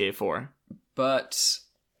as GTA 4. But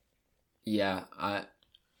yeah,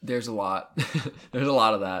 there's a lot. There's a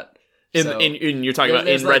lot of that. In you're talking about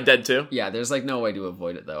in Red Dead 2? Yeah, there's like no way to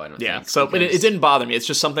avoid it though. I don't think. Yeah, so but it didn't bother me. It's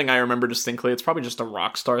just something I remember distinctly. It's probably just a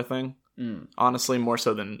Rockstar thing, honestly, more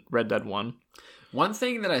so than Red Dead 1. One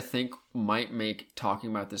thing that I think might make talking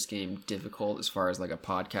about this game difficult as far as like a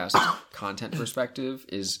podcast content perspective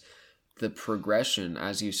is the progression,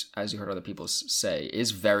 as you heard other people say,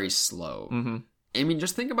 is very slow. I mean,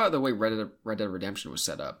 just think about the way Red Dead Redemption was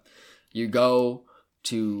set up. You go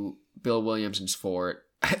to Bill Williamson's fort.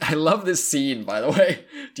 I love this scene, by the way.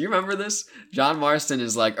 Do you remember this? John Marston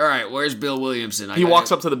is like, all right, where's Bill Williamson? He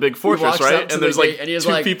walks up to the big fortress, right? And there's like and he's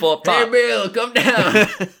two like, people up top. Hey, Bill, come down.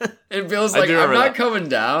 And Bill's like, I'm not that. coming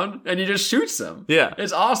down. And he just shoots him. Yeah.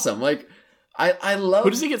 It's awesome. Like, I love...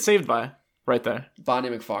 Who does he get saved by right there? Bonnie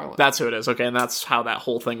McFarlane. That's who it is. Okay, and that's how that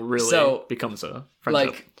whole thing really becomes a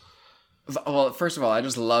friendship. Like, well, first of all, I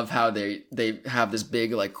just love how they have this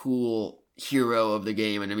big, like, cool hero of the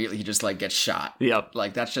game and immediately he just like gets shot. Yep.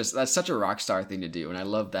 Like that's such a Rockstar thing to do, and I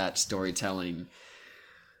love that storytelling.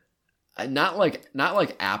 Not like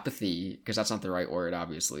apathy, because that's not the right word,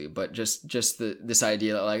 obviously, but just this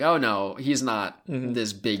idea that like, oh no, he's not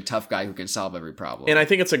this big tough guy who can solve every problem. And I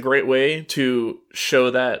think it's a great way to show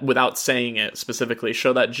that, without saying it specifically,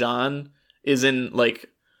 show that John is in like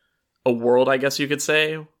a world, I guess you could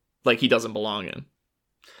say, like he doesn't belong in,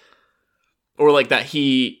 or like that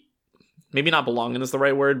he. Maybe not belonging is the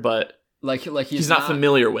right word, but like he's not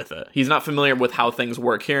familiar with it. He's not familiar with how things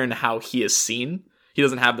work here and how he is seen. He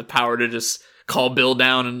doesn't have the power to just call Bill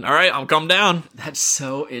down and, all right, I'll come down. That's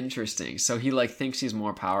so interesting. So he like thinks he's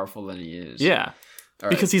more powerful than he is. Yeah.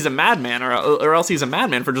 Because he's a madman, or else he's a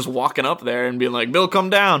madman for just walking up there and being like, Bill, come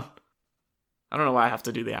down. I don't know why I have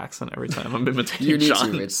to do the accent every time I'm imitating you need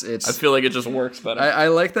John. to. It's. I feel like it just works better. I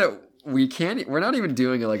like that. We're not even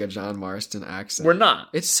doing like a John Marston accent. We're not.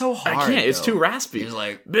 It's so hard. I can't. It's though. too raspy. He's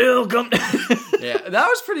like, Bill, come down. Yeah, that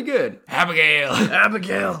was pretty good.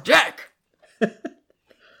 Abigail. Jack.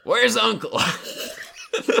 Where's Uncle?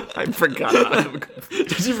 I forgot about him.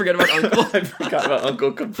 Did you forget about Uncle? I forgot about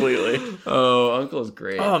Uncle completely. Oh, Uncle's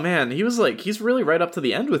great. Oh man, he's really right up to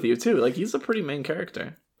the end with you too. Like he's a pretty main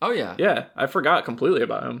character. Oh yeah. Yeah, I forgot completely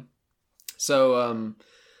about him.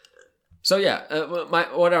 So yeah,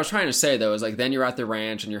 what I was trying to say though is like then you're at the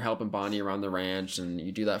ranch and you're helping Bonnie around the ranch, and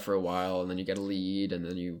you do that for a while, and then you get a lead, and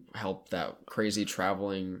then you help that crazy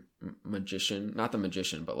traveling magician, not the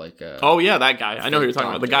magician, but like oh yeah, that guy. I know who you're talking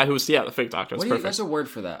about. The guy who's the fake doctor. There's a word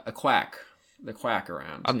for that. A quack. The quack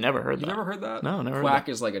around. I've never heard that. You never heard that? No, never. Quack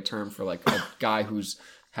is like a term for like a guy who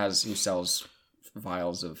sells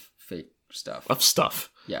vials of fake stuff.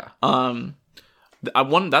 Yeah.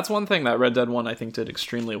 That's one thing that Red Dead 1 I think did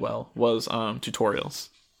extremely well was tutorials,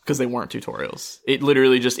 because they weren't tutorials. It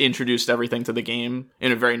literally just introduced everything to the game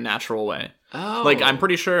in a very natural way. Oh. Like I'm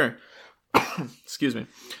pretty sure excuse me,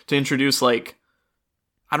 to introduce like,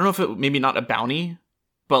 I don't know if it maybe not a bounty,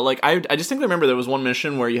 but like I just think I remember there was one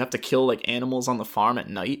mission where you have to kill like animals on the farm at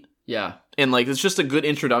night. Yeah. And like it's just a good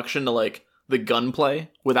introduction to like the gunplay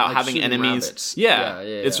without like having enemies. Rabbits. Yeah. Yeah.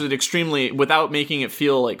 It's an extremely, without making it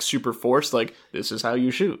feel like super forced, like this is how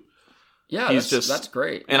you shoot. Yeah, that's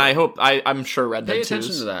great. And I'm sure Red Dead 2 pay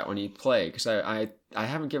attention to that when you play, because I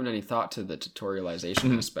haven't given any thought to the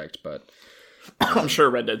tutorialization aspect, but I'm sure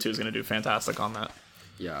Red Dead 2 is going to do fantastic on that.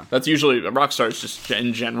 Yeah. That's usually Rockstar's just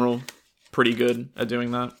in general pretty good at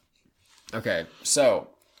doing that. Okay, so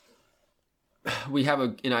we have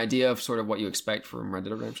an idea of sort of what you expect from Red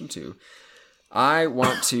Dead Redemption 2. I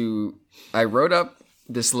wrote up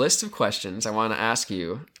this list of questions I want to ask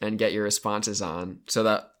you and get your responses on, so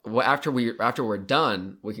that after we're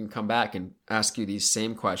done, we can come back and ask you these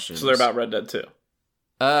same questions. So they're about Red Dead 2?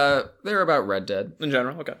 They're about Red Dead. In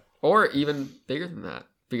general? Okay. Or even bigger than that.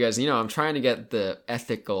 Because, I'm trying to get the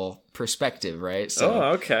ethical perspective, right? So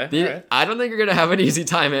okay. All right. I don't think you're going to have an easy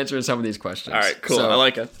time answering some of these questions. All right, cool. So, I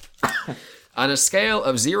like it. On a scale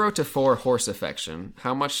of 0 to 4 horse affection,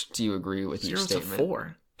 how much do you agree with each 0 statement? to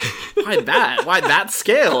 4? Why that? Why that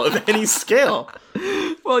scale of any scale?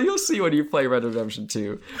 Well, you'll see when you play Red Dead Redemption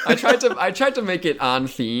 2. I tried to make it on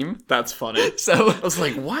theme. That's funny. So I was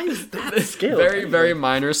like, why is that scale? Very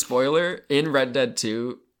minor spoiler. In Red Dead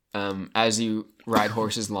 2, as you ride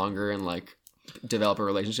horses longer and like develop a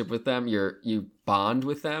relationship with them, you bond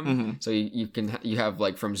with them. Mm-hmm. So you have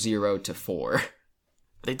like from 0 to 4.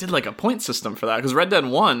 They did like a point system for that because Red Dead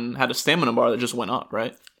 1 had a stamina bar that just went up,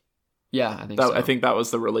 right? Yeah, I think so. I think that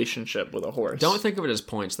was the relationship with a horse. Don't think of it as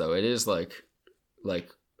points though. It is like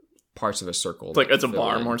parts of a circle. It's a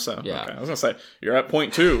bar more so. Yeah. Okay. I was gonna say you're at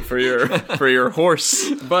point 2 for your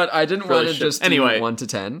horse. But I didn't want to just do 1 to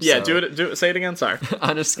 10. Yeah, so. do it. Say it again. Sorry.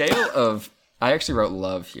 On a scale of, I actually wrote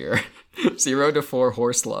love here. 0 to 4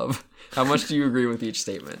 horse love. How much do you agree with each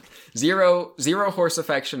statement? 0 horse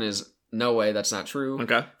affection is no way, that's not true.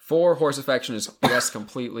 Okay. 4 horse affection is yes,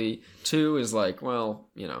 completely. 2 is like, well,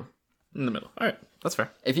 in the middle. All right, that's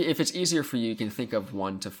fair. If it's easier for you, you can think of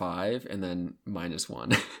 1 to 5 and then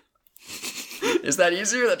 -1. Is that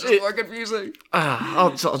easier? That's just more confusing.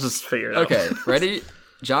 I'll just figure it out. Okay, ready?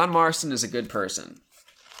 John Marston is a good person.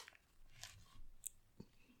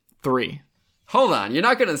 3. Hold on, you're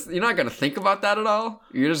not gonna think about that at all.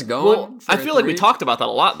 You're just going. Well, I feel like we 3? talked about that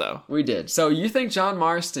a lot, though. We did. So you think John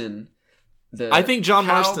Marston, I think John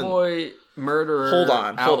Marston, cowboy murderer, hold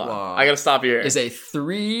on. I gotta stop you here. Is a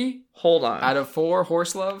 3 hold on out of 4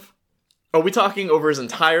 horse love? Are we talking over his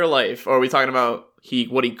entire life, or are we talking about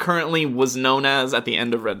what he currently was known as at the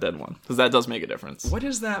end of Red Dead 1? Because that does make a difference. What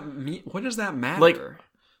does that mean? What does that matter? Like,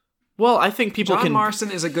 well, I think people John can. Marston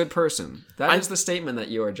is a good person. That is the statement that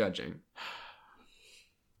you are judging.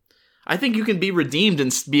 I think you can be redeemed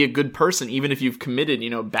and be a good person even if you've committed,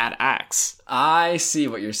 bad acts. I see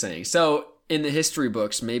what you're saying. So in the history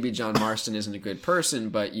books, maybe John Marston isn't a good person,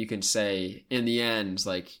 but you can say in the end,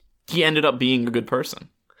 like, he ended up being a good person.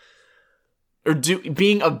 Or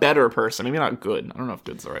being a better person. Maybe not good. I don't know if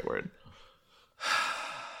good's the right word.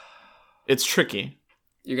 It's tricky.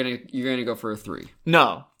 You're gonna go for a 3.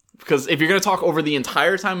 No. Because if you're going to talk over the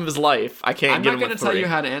entire time of his life, I can't give him a 3. I'm not going to tell you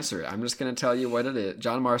how to answer it. I'm just going to tell you what it is.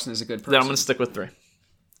 John Marston is a good person. Then I'm going to stick with 3.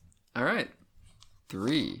 All right.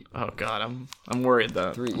 3. Oh, God. I'm worried,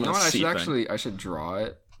 though. 3. You know what? I should draw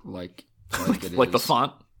it like it is. Like the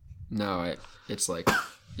font? No, it's like,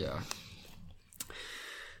 yeah.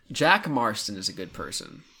 Jack Marston is a good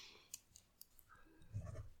person.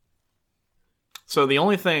 So the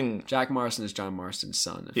only thing... Jack Marston is John Marston's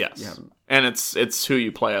son. Yes. You haven't... And it's who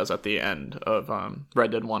you play as at the end of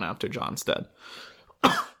Red Dead 1 after John's dead.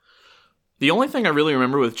 The only thing I really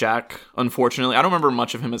remember with Jack, unfortunately, I don't remember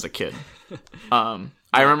much of him as a kid. I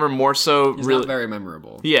remember more so... He's not very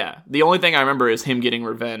memorable. Yeah. The only thing I remember is him getting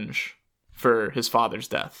revenge for his father's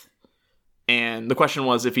death. And the question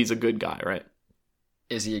was if he's a good guy, right?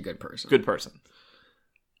 Is he a good person? Good person.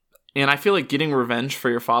 And I feel like getting revenge for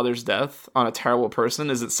your father's death on a terrible person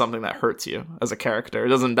is something that hurts you as a character.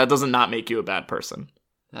 That doesn't not make you a bad person.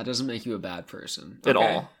 That doesn't make you a bad person. At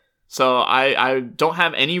all. So I don't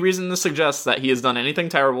have any reason to suggest that he has done anything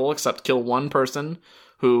terrible except kill one person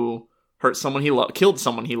who hurt someone he loved, killed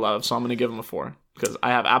someone he loved, so I'm going to give him a 4. Because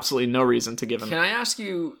I have absolutely no reason to give him... Can I ask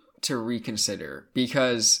you to reconsider?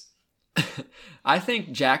 Because I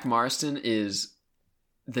think Jack Marston is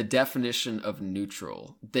the definition of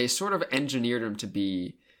neutral. They sort of engineered him to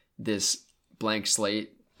be this blank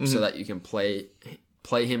slate so that you can play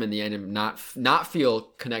him in the end and not feel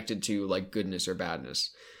connected to like goodness or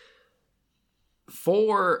badness.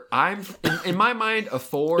 4, in my mind, a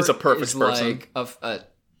 4 is a perfect is person. Like a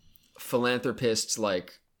philanthropist,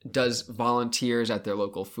 like does volunteers at their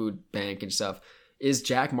local food bank and stuff. Is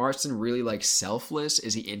Jack Marston really like selfless?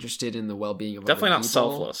 Is he interested in the well-being of Definitely other not people?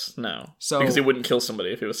 selfless, no. So, because he wouldn't kill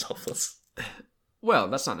somebody if he was selfless. Well,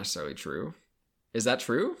 that's not necessarily true. Is that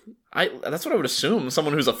true? That's what I would assume.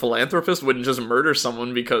 Someone who's a philanthropist wouldn't just murder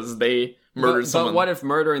someone because they murdered someone. But what if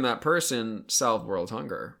murdering that person solved world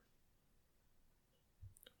hunger?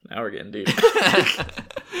 Now we're getting deep.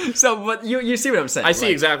 So, but you see what I'm saying? I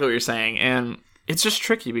see exactly what you're saying, and it's just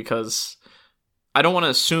tricky because I don't want to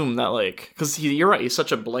assume that, like, because you're right, he's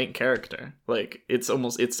such a blank character. Like, I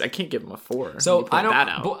can't give him a 4. So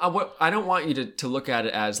I don't want you to look at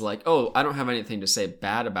it as like, oh, I don't have anything to say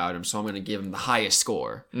bad about him, so I'm going to give him the highest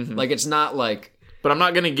score. Mm-hmm. Like, it's not like. But I'm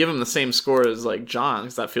not going to give him the same score as like John,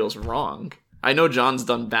 because that feels wrong. I know John's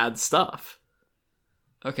done bad stuff.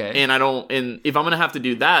 Okay. And if I'm going to have to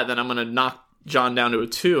do that, then I'm going to knock John down to a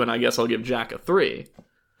 2, and I guess I'll give Jack a 3.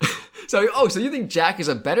 So you think Jack is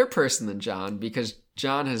a better person than John because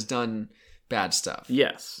John has done bad stuff?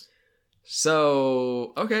 Yes.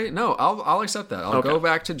 So, okay, no, I'll accept that. I'll go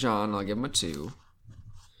back to John, and I'll give him a 2.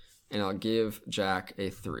 And I'll give Jack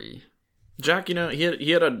a 3. Jack,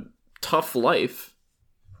 he had a tough life.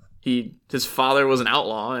 His father was an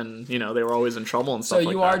outlaw, and they were always in trouble and stuff like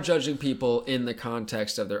that. So you are judging people in the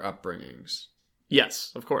context of their upbringings.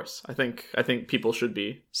 Yes, of course. I think people should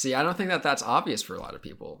be. See, I don't think that's obvious for a lot of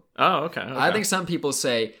people. Oh, okay. I think some people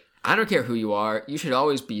say, I don't care who you are. You should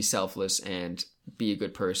always be selfless and be a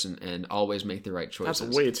good person and always make the right choices.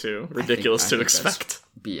 That's way too ridiculous to expect.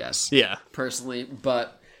 BS. Yeah. Personally,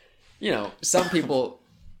 but some people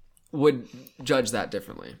would judge that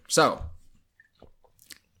differently. So,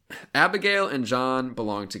 Abigail and John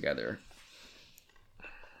belong together.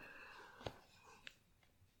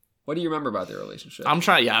 What do you remember about their relationship?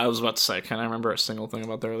 I was about to say, can I remember a single thing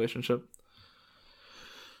about their relationship?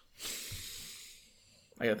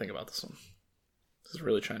 I gotta think about this one. This is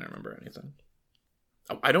really trying to remember anything.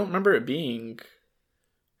 I don't remember it being...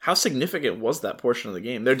 How significant was that portion of the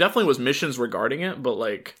game? There definitely was missions regarding it, but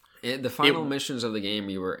like... The final missions of the game,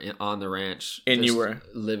 you were on the ranch. And you were...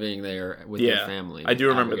 living there with your family. I do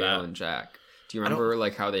remember Abigail that. And Jack. Do you remember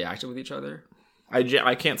like how they acted with each other?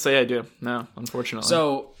 I can't say I do. No, unfortunately.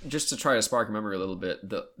 So, just to try to spark memory a little bit,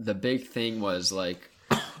 the big thing was like...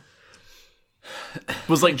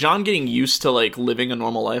 was like John getting used to like living a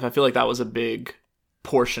normal life. I feel like that was a big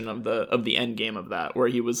portion of the end game of that, where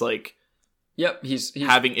he was like... Yep, he's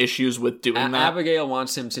having issues with doing that. Abigail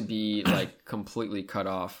wants him to be like completely cut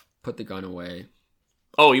off, put the gun away.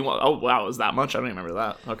 Oh, wow, is that much? I don't remember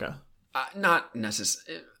that. Okay. Not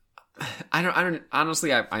necessarily. I don't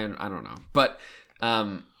honestly, I don't know. But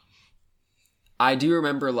I do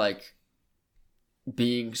remember like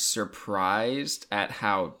being surprised at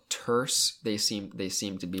how terse they seem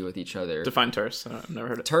to be with each other. Define terse. I've never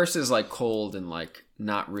heard it. Terse is like cold and like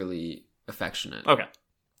not really affectionate. Okay.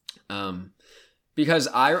 Because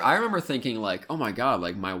I remember thinking like, oh my god,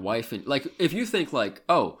 like my wife and like if you think like,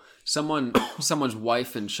 oh, someone's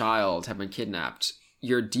wife and child have been kidnapped,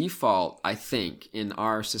 your default, I think, in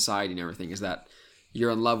our society and everything is that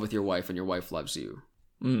you're in love with your wife and your wife loves you.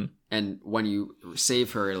 Mm. And when you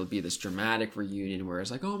save her, it'll be this dramatic reunion where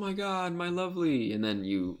it's like, oh my god, my lovely, and then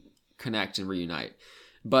you connect and reunite.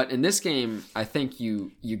 But in this game, I think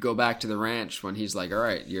you go back to the ranch when he's like, all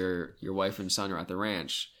right, your wife and son are at the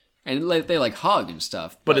ranch. And they like hug and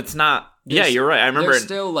stuff. But it's not... Yeah, you're right. I remember... They're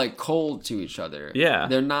still like cold to each other. Yeah.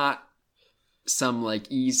 They're not some like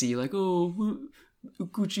easy, like, oh,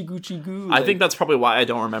 Gucci goo. I think that's probably why I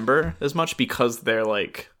don't remember as much, because they're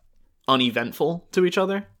like uneventful to each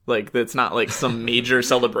other. Like, it's not like some major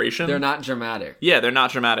celebration. They're not dramatic. Yeah, they're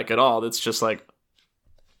not dramatic at all. It's just like,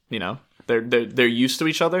 they're used to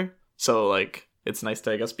each other. So like, it's nice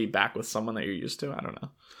to, I guess, be back with someone that you're used to. I don't know.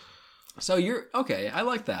 So you're okay. I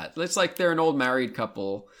like that. It's like they're an old married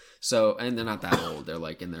couple. So, and they're not that old. They're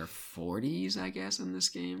like in their 40s, I guess, in this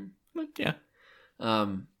game. Yeah.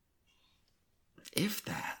 If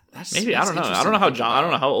that. That's maybe. I don't know. I don't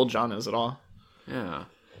know how old John is at all. Yeah.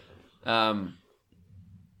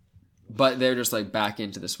 But they're just like back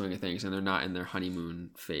into the swing of things, and they're not in their honeymoon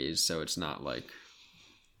phase. So it's not like.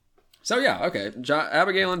 So yeah, okay.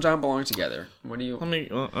 Abigail and John belong together. What do you? Let me.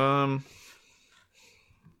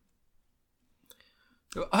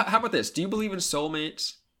 How about this? Do you believe in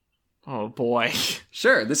soulmates? Oh boy.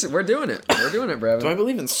 Sure. We're doing it. We're doing it, Brevin. Do I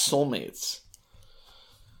believe in soulmates?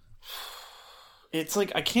 It's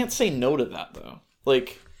like I can't say no to that though.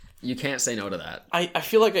 Like you can't say no to that. I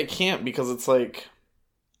feel like I can't, because it's like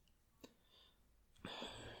I'm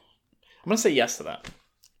gonna say yes to that.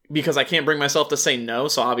 Because I can't bring myself to say no,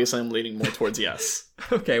 so obviously I'm leaning more towards yes.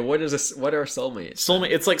 Okay, what are soulmates?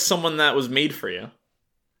 Soulmate, it's like someone that was made for you.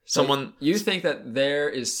 So you think that there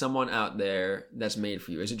is someone out there that's made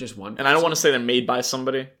for you? Is it just one person? And I don't want to say they're made by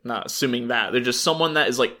somebody, not assuming that. They're just someone that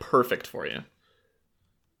is like perfect for you.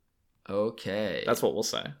 Okay. That's what we'll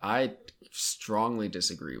say. I strongly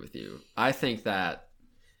disagree with you. I think that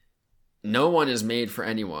no one is made for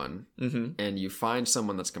anyone, Mm-hmm. and you find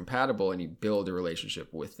someone that's compatible and you build a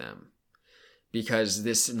relationship with them. Because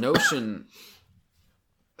this notion,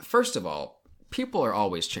 first of all, people are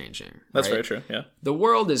always changing. That's right? very true. Yeah. The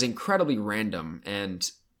world is incredibly random and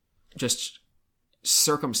just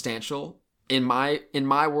circumstantial in my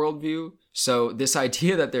worldview. So this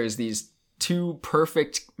idea that there's these two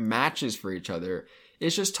perfect matches for each other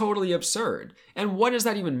is just totally absurd. And what does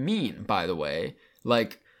that even mean, by the way?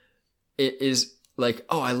 Like, it is like,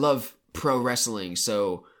 oh, I love pro wrestling,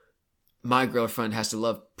 so my girlfriend has to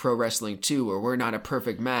love pro wrestling too, or we're not a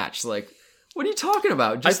perfect match. Like, what are you talking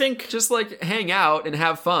about? I think just like hang out and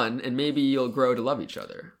have fun, and maybe you'll grow to love each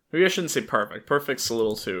other. maybe I shouldn't say perfect. Perfect's a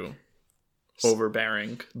little too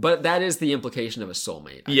overbearing. But that is the implication of a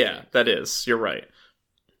soulmate. I Yeah, think. that is. You're right.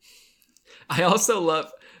 I also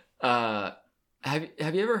love.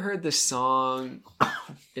 Have you ever heard this song?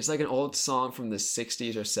 It's like an old song from the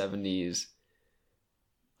 60s or 70s.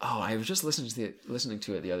 Oh, I was just listening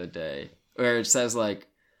to it the other day, where it says like,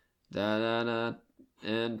 da da da,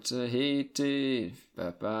 in Tahiti,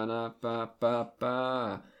 ba ba da ba ba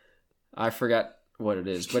ba. I forgot what it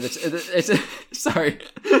is, but it's sorry.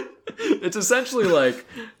 It's essentially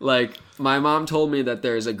like my mom told me that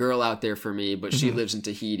there's a girl out there for me, but she lives in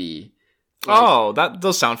Tahiti. Like, Oh, that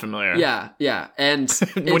does sound familiar. yeah, and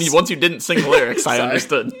Once you didn't sing the lyrics, I Sorry.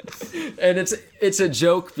 understood. and it's a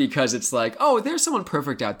joke because it's like, oh, there's someone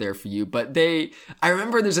perfect out there for you, but I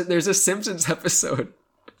remember there's a Simpsons episode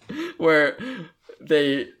where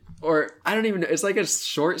I don't even know, it's like a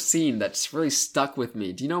short scene that's really stuck with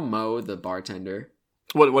me. Do you know Mo, the bartender?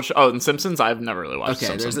 In Simpsons? I've never really watched Okay,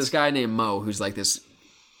 Simpsons. there's this guy named Mo who's like this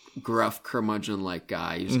gruff curmudgeon like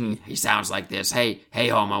guy. He sounds like this. Hey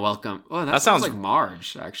homo, welcome. Oh, that sounds sounds- like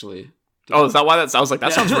Marge, actually. Oh, is that why I was like,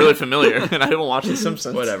 that sounds really familiar, and I didn't watch The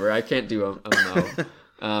Simpsons. Whatever, I can't do a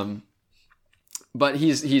Mo. But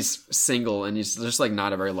he's single and he's just like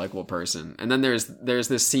not a very likable person. And then there's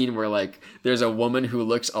this scene where like there's a woman who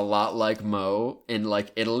looks a lot like Mo in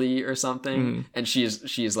like Italy or something, and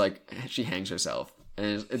she's like she hangs herself.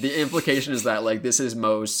 And the implication is that like this is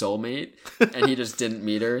Mo's soulmate, and he just didn't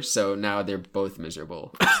meet her, so now they're both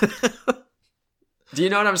miserable. Do you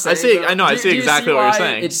know what I'm saying? I see exactly what you're why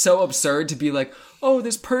saying. It's so absurd to be like, oh,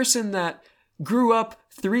 this person that grew up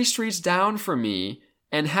 3 streets down from me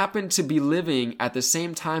and happened to be living at the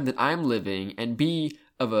same time that I'm living and be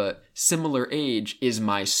of a similar age is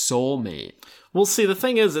my soulmate. Well, see, the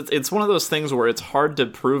thing is, it's one of those things where it's hard to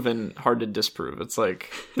prove and hard to disprove. It's like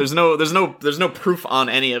there's no proof on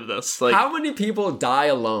any of this. Like, How many people die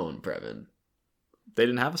alone, Brevin? they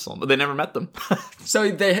didn't have a soulmate. They never met them. So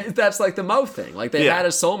that's like the Mo thing. Like they Yeah. had a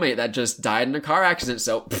soulmate that just died in a car accident,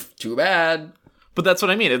 so too bad. But that's what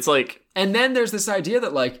I mean. It's like, And then there's this idea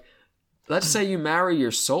that like, let's say you marry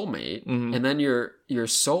your soulmate, and then your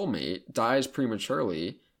soulmate dies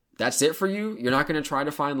prematurely. That's it for you? You're not going to try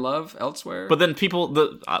to find love elsewhere? but then people,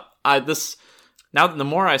 now the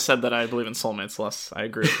more I said that I believe in soulmates, less I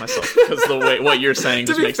agree with myself because the way what you're saying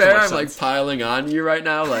to just be makes fair, too much I'm sense. like piling on you right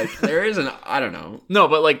now. Like there is I don't know. No,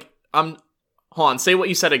 but like hold on, say what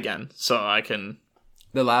you said again, so I can.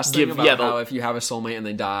 The last thing Give- about yeah, how if you have a soulmate and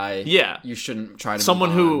they die, Yeah. you shouldn't try to Someone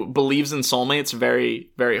move who on. believes in soulmates very,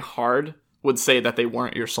 very hard would say that they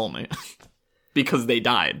weren't your soulmate because they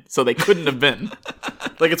died, so they couldn't have been.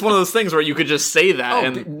 Like it's one of those things where you could just say that,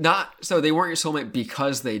 and so they weren't your soulmate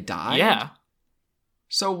because they died? yeah,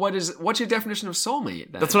 So what's your definition of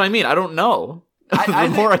soulmate then? that's what I mean. I don't know. I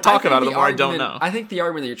The more I talk about it, think the more I don't know. I think the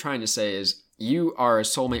argument that you're trying to say is you are a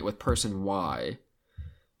soulmate with person Y.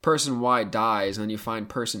 Person Y dies, and then you find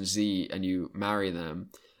person Z and you marry them.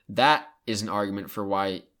 That is an argument for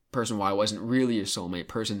why person Y wasn't really your soulmate.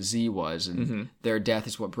 Person Z was, and their death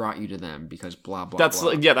is what brought you to them because blah blah. That's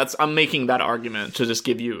blah. like, yeah. I'm making that argument to just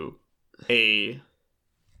give you a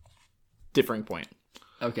differing point,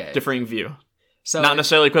 Okay. differing view. So Not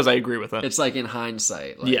necessarily because I agree with it. it's like in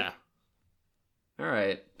hindsight. Like, Yeah. All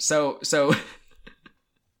right. So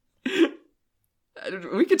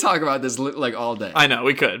we could talk about this like all day. I know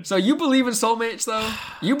we could. So you believe in soulmates, though?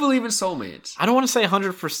 You believe in soulmates. I don't want to say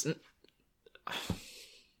 100%.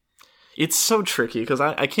 It's so tricky because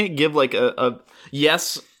I can't give like a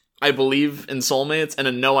yes, I believe in soulmates, and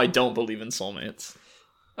a no, I don't believe in soulmates.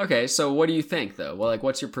 Okay, so what do you think, though? Well, like,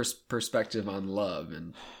 what's your perspective on love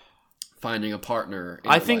and finding a partner?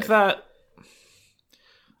 I think that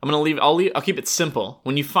I'm gonna leave. I'll keep it simple.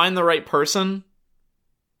 When you find the right person,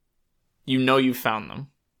 you know you've found them.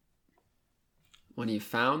 when you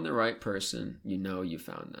found the right person, you know you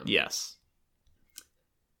found them. Yes.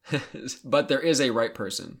 But there is a right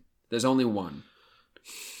person. There's only one.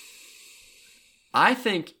 I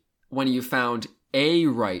think when you found a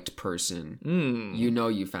right person, you know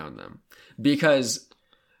you found them. Because,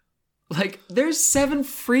 like, there's 7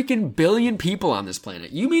 freaking billion people on this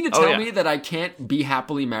planet. You mean to tell me that I can't be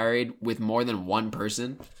happily married with more than one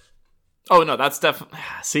person? Oh, no, that's definitely...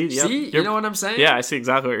 See? Yep. See? You know what I'm saying? Yeah, I see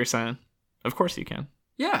exactly what you're saying. Of course you can.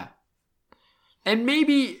 Yeah. And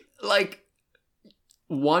maybe, like,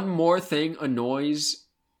 one more thing annoys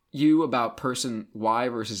you about person Y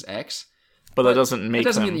versus X. But that doesn't make It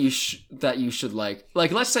doesn't them... mean that you should, like,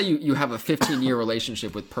 let's say you have a 15-year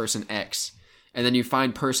relationship with person X, and then you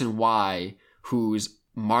find person Y who's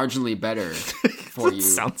marginally better for you.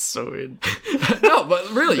 Sounds so weird. No,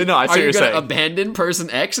 but really, no, I see are what you you're gonna saying. abandon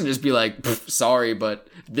person X and just be like, sorry, but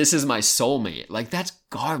this is my soulmate? Like, that's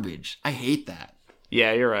garbage. I hate that.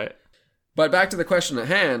 Yeah, you're right. But back to the question at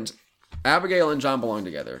hand, Abigail and John belong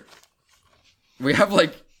together. We have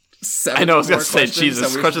like 7 I know, I was more gonna say, questions,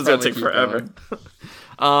 Jesus, so we questions should gonna take probably keep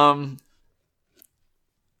forever.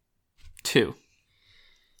 2.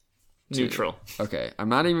 2. Neutral. Okay, I'm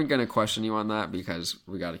not even going to question you on that because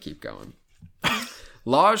we got to keep going.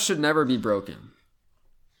 Laws should never be broken. Man,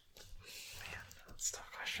 that's a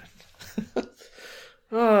tough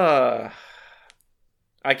question.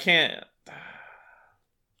 I can't...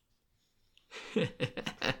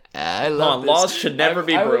 I love this. Laws should never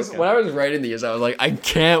be broken. When I was writing these, I was like, I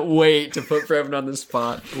can't wait to put Brevin on the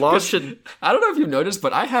spot. Laws should... I don't know if you've noticed,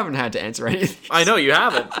 but I haven't had to answer any of these. I know, you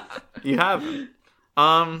haven't. You haven't.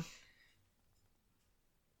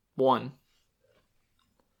 1.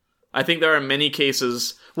 I think there are many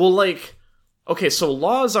cases... Well, like... Okay, so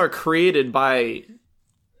laws are created by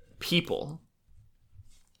people.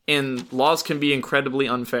 And laws can be incredibly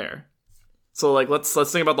unfair. So, like, let's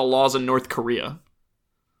think about the laws in North Korea.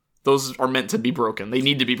 Those are meant to be broken. They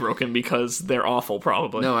need to be broken because they're awful,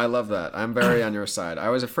 probably. No, I love that. I'm very on your side. I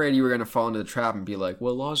was afraid you were going to fall into the trap and be like,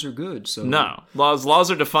 well, laws are good, so... No.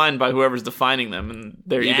 Laws are defined by whoever's defining them, and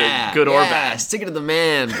they're either good or bad. Stick it to the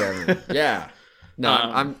man, Brevin. Yeah. No,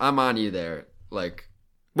 I'm on you there. Like...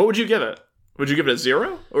 What would you give it? Would you give it a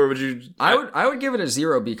 0? Or would you... I would give it a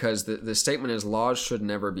 0 because the statement is laws should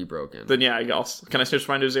never be broken. Then yeah, can I switch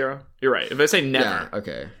mine to 0? You're right. If I say never... Yeah,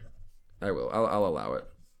 okay. I will. I'll allow it.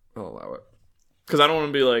 I'll allow it. Because I don't want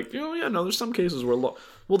to be like, yeah, no, there's some cases where...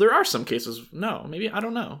 Well, there are some cases. No, maybe, I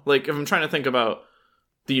don't know. Like, if I'm trying to think about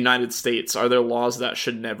the United States, are there laws that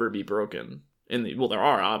should never be broken? Well, there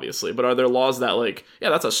are, obviously. But are there laws that, like, yeah,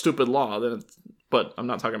 that's a stupid law, but I'm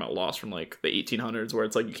not talking about laws from, like, the 1800s where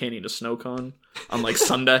it's like you can't eat a snow cone on, like,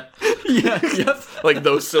 Sunday. Yep. Like,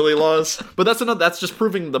 those silly laws. But that's just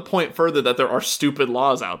proving the point further that there are stupid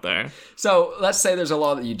laws out there. So, let's say there's a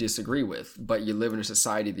law that you disagree with, but you live in a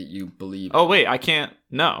society that you believe... Oh, wait, I can't...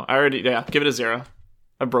 No, give it a 0.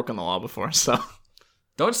 I've broken the law before, so...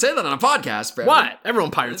 Don't say that on a podcast, Brevin. What?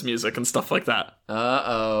 Everyone pirates music and stuff like that.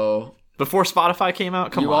 Uh-oh. Before Spotify came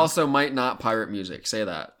out? Come on. You also might not pirate music. Say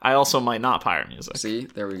that. I also might not pirate music. See?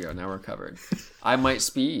 There we go. Now we're covered. I might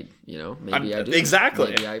speed, Maybe I do.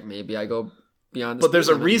 Exactly. Maybe I go beyond the But there's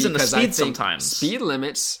a reason to because I speed think sometimes. Speed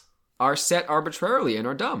limits are set arbitrarily and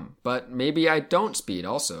are dumb. But maybe I don't speed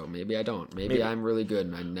also. Maybe I don't. Maybe I'm really good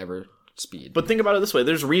and I never speed. But think about it this way.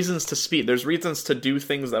 There's reasons to speed. There's reasons to do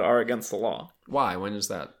things that are against the law. Why? When is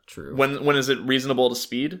that true? When is it reasonable to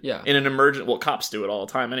speed? Yeah. In an emergent... Well, cops do it all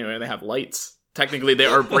the time anyway. They have lights. Technically, they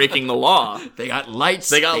are breaking the law. They got lights.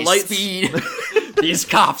 They lights. Speed. These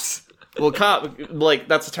cops. Well,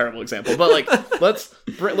 that's a terrible example. But, like,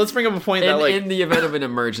 let's bring up a point that, like... In the event of an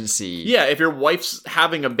emergency. Yeah, if your wife's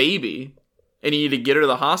having a baby and you need to get her to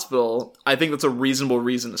the hospital, I think that's a reasonable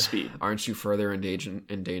reason to speed. Aren't you further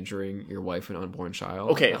endangering your wife and unborn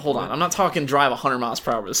child? Okay, hold on. I'm not talking drive 100 miles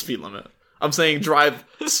per hour with the speed limit. I'm saying drive...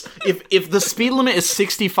 if the speed limit is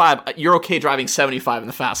 65, you're okay driving 75 in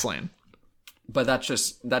the fast lane. But that's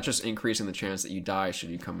just increasing the chance that you die should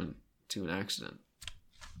you come into an accident.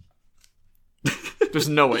 There's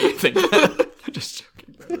no way you think that. I'm just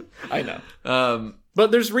joking. I know.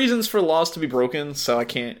 But there's reasons for laws to be broken, so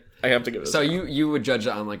I have to give it a So 0. you would judge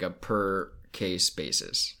it on like a per case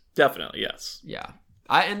basis. Definitely, yes. Yeah.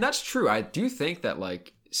 And that's true. I do think that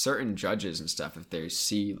like certain judges and stuff, if they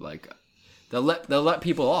see like they'll let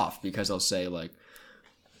people off because they'll say like,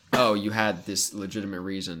 oh, you had this legitimate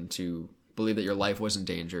reason to believe that your life was in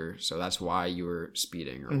danger, so that's why you were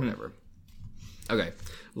speeding or whatever. Okay.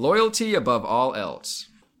 Loyalty above all else.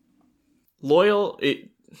 Hold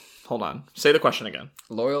on. Say the question again.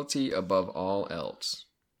 Loyalty above all else.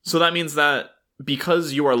 So that means that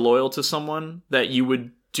because you are loyal to someone, that you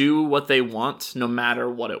would do what they want no matter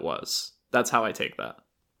what it was. That's how I take that.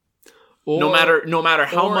 Or, no matter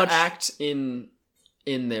how much act in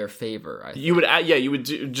in their favor. I think. You would,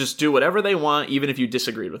 just do whatever they want, even if you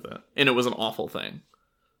disagreed with it, and it was an awful thing.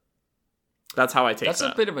 That's how I take that. That's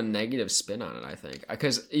a bit of a negative spin on it, I think,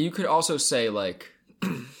 because you could also say like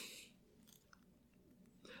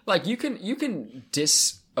you can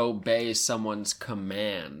disobey someone's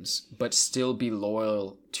commands, but still be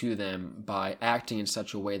loyal to them by acting in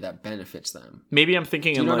such a way that benefits them. Maybe I'm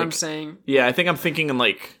thinking. Do you know what I'm saying? Yeah, I think I'm thinking in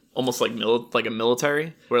like almost like like a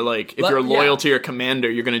military, where like if you're loyal to your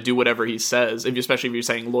commander, you're going to do whatever he says. Especially if you're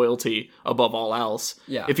saying loyalty above all else.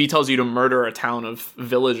 Yeah. If he tells you to murder a town of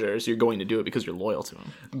villagers, you're going to do it because you're loyal to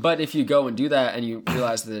him. But if you go and do that and you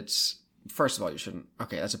realize that it's, first of all, you shouldn't.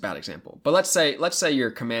 Okay, that's a bad example. But let's say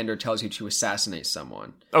your commander tells you to assassinate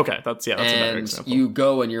someone. Okay, that's a better example. You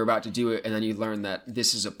go and you're about to do it, and then you learn that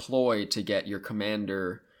this is a ploy to get your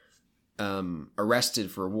commander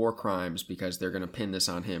arrested for war crimes because they're going to pin this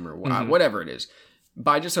on him or whatever it is.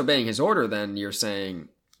 By disobeying his order, then you're saying,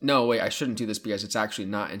 no, wait, I shouldn't do this because it's actually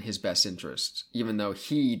not in his best interest, even though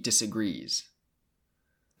he disagrees.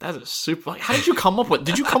 That is super. How did you come up with?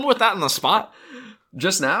 Did you come up with that on the spot?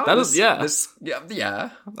 Just now? Yeah.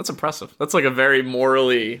 That's impressive. That's like a very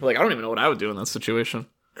morally, like, I don't even know what I would do in that situation.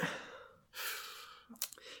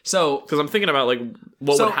 So, because I'm thinking about like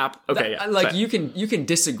what would happen. Okay, you can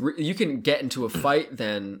disagree. You can get into a fight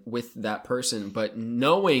then with that person, but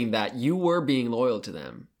knowing that you were being loyal to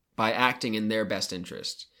them by acting in their best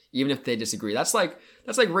interest, even if they disagree. That's like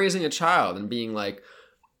raising a child and being like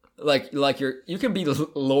you can be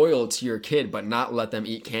loyal to your kid, but not let them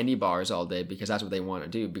eat candy bars all day because that's what they want to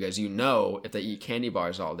do. Because you know if they eat candy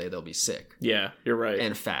bars all day, they'll be sick. Yeah, you're right,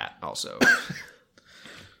 and fat also.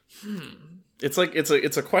 It's like it's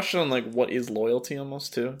a question on like what is loyalty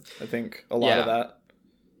almost too. I think a lot of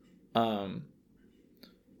that.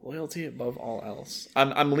 Loyalty above all else.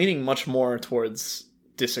 I'm leaning much more towards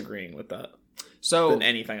disagreeing with that than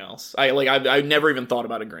anything else. I've never even thought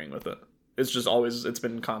about agreeing with it. It's just always it's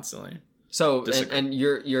been constantly. So and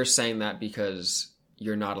you're saying that because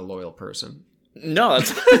you're not a loyal person. No,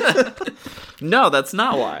 that's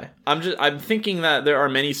not why. I'm thinking that there are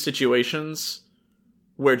many situations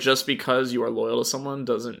where just because you are loyal to someone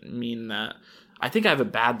doesn't mean that. I think I have a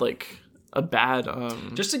bad.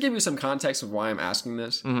 Just to give you some context of why I'm asking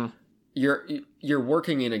this, you're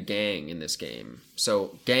working in a gang in this game,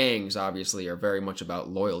 so gangs obviously are very much about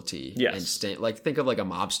loyalty. Yes, and think of like a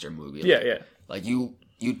mobster movie. Yeah. Like you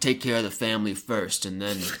take care of the family first, and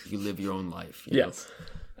then you live your own life. Yes.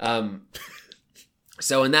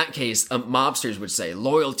 So in that case, mobsters would say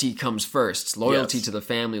loyalty comes first. Loyalty to the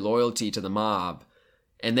family, loyalty to the mob.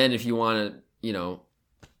 And then if you want to,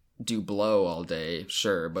 do blow all day,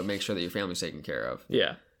 sure, but make sure that your family's taken care of.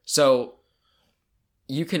 Yeah. So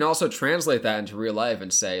you can also translate that into real life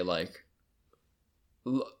and say, like,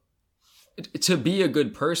 to be a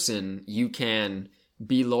good person, you can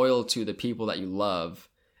be loyal to the people that you love.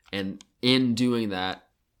 And in doing that,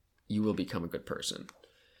 you will become a good person.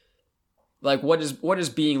 Like, what is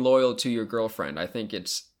being loyal to your girlfriend? I think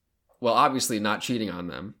it's, well, obviously not cheating on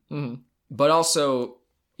them, but also,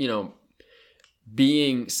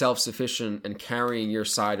 being self-sufficient and carrying your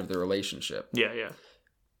side of the relationship. Yeah.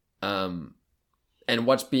 And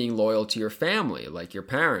what's being loyal to your family, like your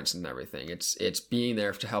parents and everything. It's being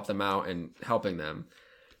there to help them out and helping them.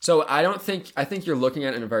 So I think you're looking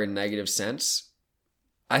at it in a very negative sense.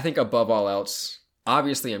 I think above all else,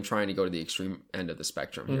 obviously I'm trying to go to the extreme end of the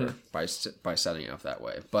spectrum here by setting it up that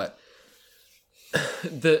way. But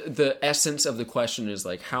the essence of the question is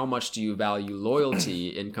like, how much do you value loyalty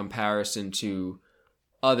in comparison to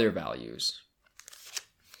other values?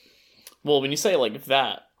 Well, when you say it like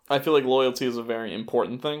that, I feel like loyalty is a very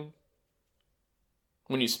important thing.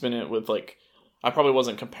 When you spin it with like, I probably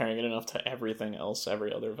wasn't comparing it enough to everything else,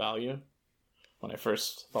 every other value, when I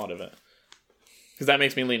first thought of it. Because that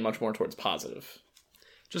makes me lean much more towards positive.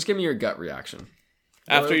 Just give me your gut reaction.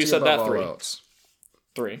 After you said that, 3. Else.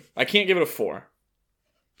 3. I can't give it a 4.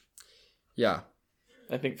 Yeah.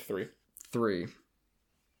 I think 3. 3.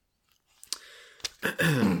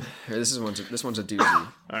 Here, this one's a doozy.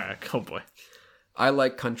 All right, oh boy. I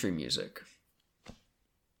like country music.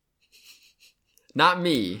 Not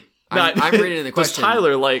me. I'm reading in the question. Does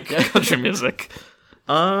Tyler like country music?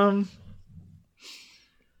 1.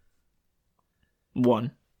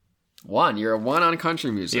 1. You're a 1 on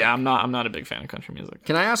country music. Yeah, I'm not a big fan of country music.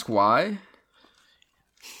 Can I ask why?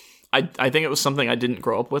 I think it was something I didn't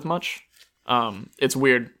grow up with much. It's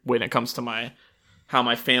weird when it comes to how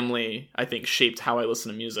my family, I think, shaped how I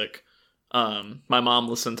listen to music. My mom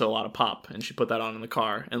listened to a lot of pop, and she put that on in the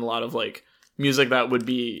car, and a lot of like music that would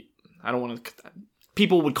be,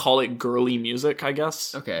 people would call it girly music, I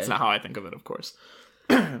guess. Okay. It's not how I think of it, of course.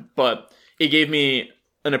 but it gave me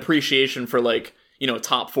an appreciation for like, you know,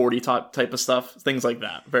 top 40 type of stuff, things like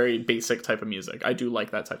that. Very basic type of music. I do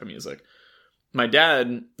like that type of music. My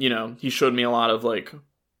dad, you know, he showed me a lot of like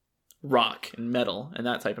rock and metal and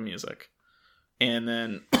that type of music. And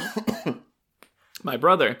then my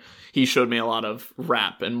brother, he showed me a lot of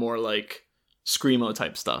rap and more like screamo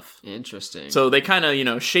type stuff. Interesting. So they kind of, you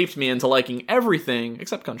know, shaped me into liking everything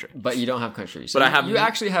except country. But you don't have country. So But I have- you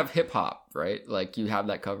actually have hip hop, right? Like you have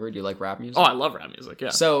that covered. You like rap music? Oh, I love rap music, yeah.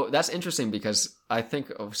 So that's interesting because I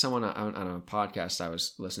think of someone on a podcast I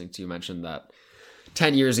was listening to mentioned that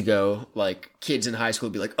 10 years ago, like kids in high school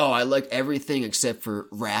would be like, oh, I like everything except for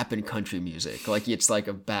rap and country music. Like it's like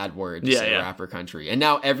a bad word to say rap or country. And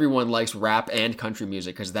now everyone likes rap and country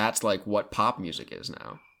music because that's like what pop music is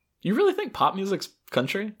now. You really think pop music's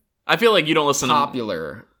country? I feel like you don't listen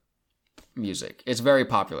Popular music. It's very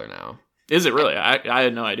popular now. Is it really? I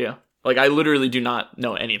had no idea. Like, I literally do not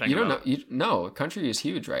know anything You don't about. know? No, country is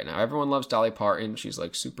huge right now. Everyone loves Dolly Parton. She's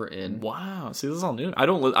like super in. Wow. See, this is all new. I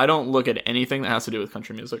don't look at anything that has to do with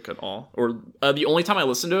country music at all. Or the only time I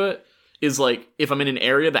listen to it is like if I'm in an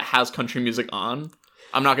area that has country music on.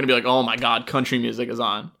 I'm not going to be like, oh my God, country music is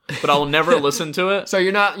on. But I will never listen to it. So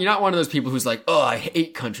you're not one of those people who's like, oh, I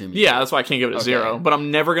hate country music. Yeah, that's why I can't give it a 0. But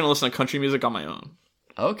I'm never going to listen to country music on my own.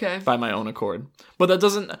 Okay. By my own accord. But that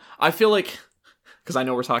doesn't... I feel like... Because I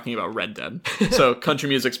know we're talking about Red Dead. So country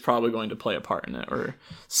music's probably going to play a part in it. Or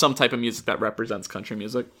some type of music that represents country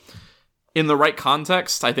music. In the right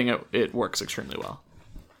context, I think it works extremely well.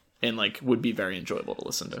 And, like, would be very enjoyable to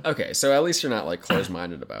listen to. Okay, so at least you're not, like,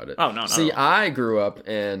 closed-minded about it. Oh, no. See, I grew up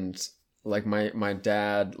and, like, my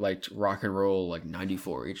dad liked rock and roll, like,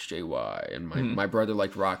 94 HJY. And my brother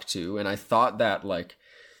liked rock, too. And I thought that, like,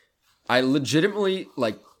 I legitimately,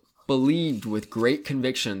 like, believed with great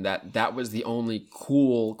conviction that that was the only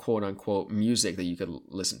cool, quote-unquote, music that you could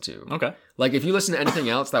listen to. Okay. Like, if you listen to anything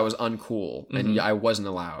else, that was uncool. And I wasn't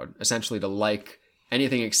allowed, essentially, to like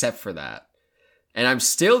anything except for that. And I'm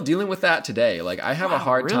still dealing with that today. Like, I have a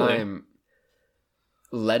hard time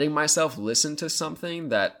letting myself listen to something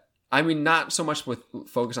that, I mean, not so much with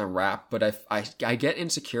focus on rap, but I get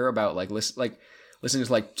insecure about, like, listening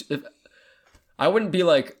to, like, I wouldn't be,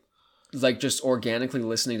 like, just organically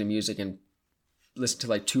listening to music and listen to,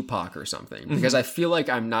 like, Tupac or something. Because I feel like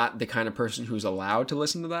I'm not the kind of person who's allowed to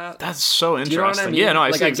listen to that. That's so interesting. Do you know what I mean? Yeah, no, I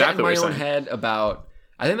like, see exactly what I get you're in my own saying. head about...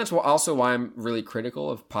 I think that's also why I'm really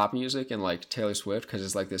critical of pop music and, like, Taylor Swift, because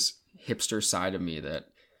it's, like, this hipster side of me that,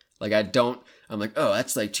 like, I'm like, oh,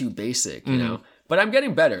 that's, like, too basic, you know? But I'm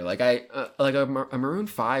getting better. Like, a Maroon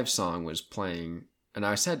 5 song was playing, and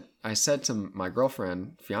I said to my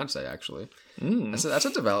girlfriend, fiance, actually, that's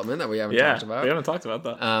a development that we haven't talked about. We haven't talked about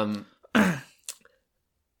that.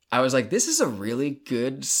 I was like, this is a really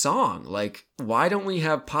good song. Like, why don't we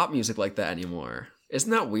have pop music like that anymore?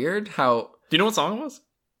 Isn't that weird how... Do you know what song it was?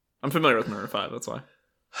 I'm familiar with Maroon 5, that's why. Do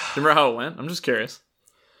you remember how it went? I'm just curious.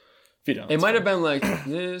 If you don't. It might have been like,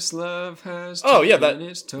 this love has... Oh, yeah,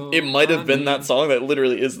 it might have been that song that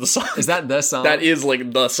literally is the song. Is that the song? That is,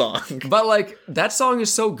 like, the song. But, like, that song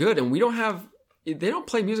is so good, and we don't have... They don't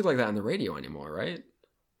play music like that on the radio anymore, right?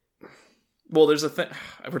 Well, there's a thing...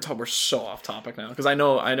 We're so off topic now, because I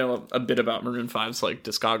know a bit about Maroon 5's, like,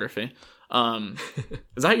 discography.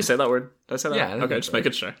 Is that how you say that word? Did I say that? Yeah. Okay, just make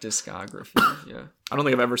it sure. Discography, yeah. I don't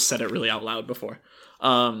think I've ever said it really out loud before.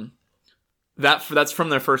 That's from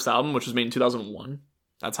their first album, which was made in 2001.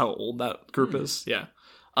 That's how old that group is. Yeah.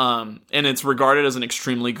 And it's regarded as an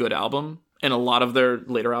extremely good album. And a lot of their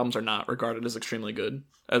later albums are not regarded as extremely good.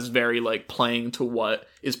 As very, like, playing to what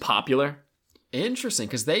is popular. Interesting,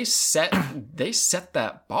 because they set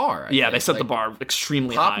that bar. I Yeah, think. they set like, the bar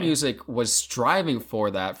extremely pop high. music was striving for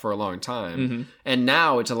that for a long time. And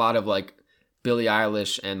now it's a lot of, like, Billie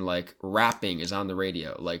Eilish and, like, rapping is on the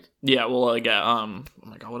radio. Like, Yeah, well, like, oh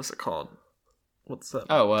my god, what is it called? What's that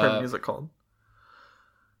type of music called?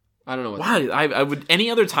 I don't know what. Why? I would,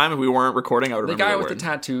 any other time if we weren't recording, I would The remember guy the with word. the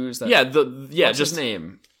tattoos. That, What's just his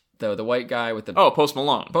name. The white guy with the... Oh, Post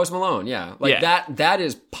Malone. Post Malone, yeah. Like, Yeah. that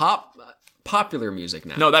is popular music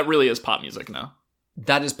now. No, that really is pop music now.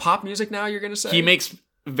 That is pop music now, you're going to say? He makes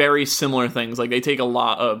very similar things. Like, they take a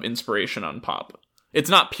lot of inspiration on pop. It's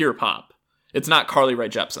not pure pop. It's not Carly Rae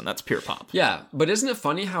Jepsen. That's pure pop. Yeah, but isn't it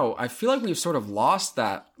funny how I feel like we've sort of lost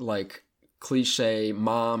that, like, cliche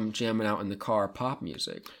mom jamming out in the car pop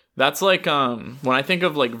music? That's like, when I think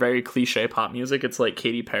of, like, very cliche pop music, it's like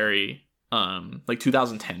Katy Perry, like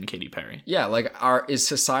 2010 Katy Perry. Yeah, like, is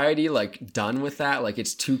society, like, done with that? Like,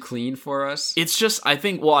 it's too clean for us? It's just, I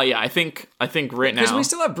think right now... Because we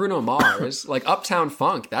still have Bruno Mars, like, Uptown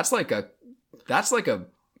Funk. That's like a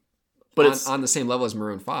but it's on the same level as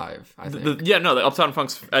Maroon 5, I think. the Uptown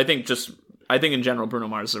Funk's. I think in general, Bruno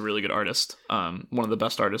Mars is a really good artist. One of the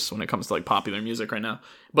best artists when it comes to like popular music right now.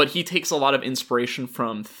 But he takes a lot of inspiration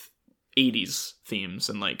from 80s themes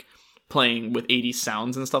and like playing with 80s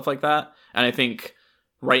sounds and stuff like that. And I think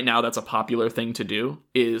right now that's a popular thing to do,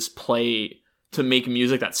 is to make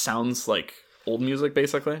music that sounds like old music,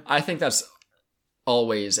 basically. I think that's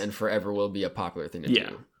always and forever will be a popular thing to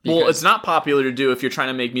do. Well, it's not popular to do if you're trying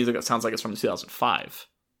to make music that sounds like it's from 2005.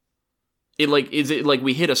 Is it like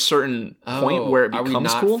we hit a certain point where it becomes cool? Are we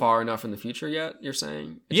not cool? Far enough in the future yet, you're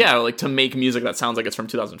saying? Like to make music that sounds like it's from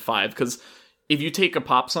 2005. Because if you take a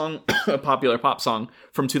pop song, a popular pop song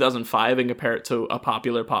from 2005 and compare it to a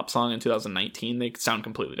popular pop song in 2019, they sound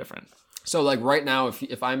completely different. So like right now,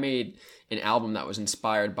 if I made an album that was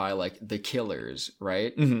inspired by like The Killers,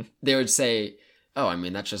 right? Mm-hmm. They would say, oh, I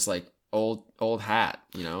mean, that's just like old hat,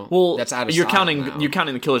 you know? Well, that's out of you're counting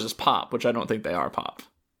The Killers as pop, which I don't think they are pop.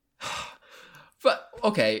 But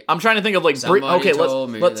okay, I'm trying to think of like somebody told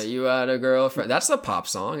me that you had a girlfriend. That's a pop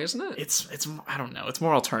song, isn't it? It's I don't know. It's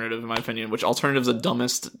more alternative in my opinion, which alternative's the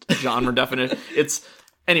dumbest genre definition.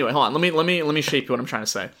 Anyway, hold on. Let me shape you what I'm trying to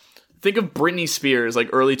say. Think of Britney Spears, like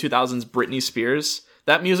early 2000s Britney Spears.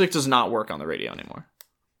 That music does not work on the radio anymore.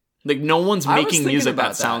 Like no one's making music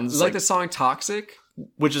that sounds like the song "Toxic."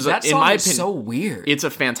 Which is, that in song my is opinion, so weird. It's a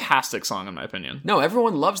fantastic song, in my opinion. No,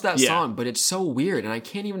 everyone loves that song, but it's so weird, and I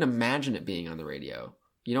can't even imagine it being on the radio.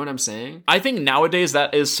 You know what I'm saying? I think nowadays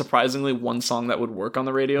that is surprisingly one song that would work on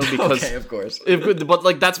the radio because, okay, of course. But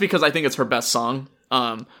like that's because I think it's her best song.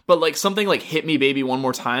 But like something like "Hit Me, Baby, One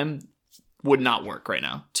More Time" would not work right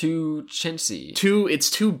now. Too chintzy. It's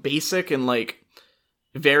too basic and like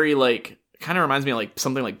very like kind of reminds me of like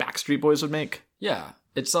something like Backstreet Boys would make. Yeah.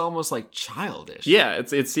 It's almost like childish. Yeah,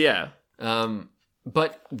 it's yeah.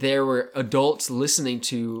 But there were adults listening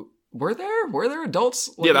to. Were there adults?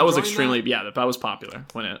 Yeah, that was extremely. Yeah, that was popular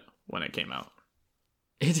when it came out.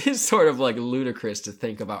 It is sort of like ludicrous to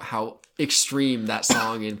think about how extreme that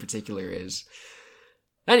song in particular is.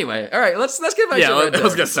 Anyway, all right, let's get back to Red Dead. I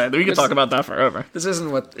was gonna say we can talk about that forever. This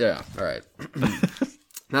isn't what. Yeah, all right.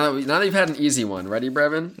 Now that you've had an easy one, ready,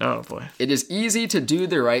 Brevin? Oh boy! It is easy to do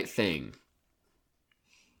the right thing.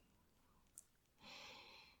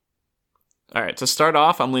 All right, to start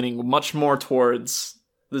off, I'm leaning much more towards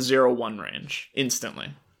the 0-1 range instantly.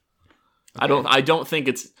 Okay. I don't think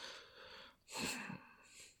it's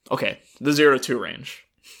okay. The 0-2 range,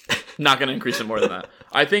 not going to increase it more than that.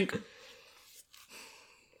 I think.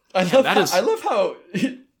 I love how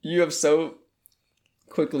you have so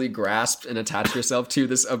quickly grasped and attached yourself to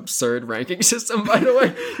this absurd ranking system. By the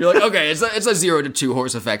way, you're like, okay, it's a 0-2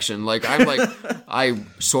 horse affection. Like I'm like, I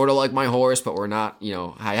sort of like my horse, but we're not. You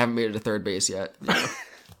know, I haven't made it to third base yet. You know?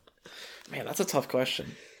 Man, that's a tough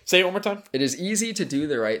question. Say it one more time. It is easy to do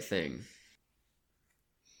the right thing.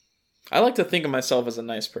 I like to think of myself as a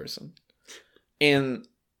nice person, and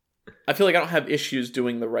I feel like I don't have issues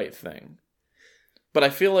doing the right thing. But I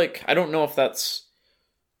feel like I don't know if that's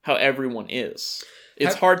how everyone is.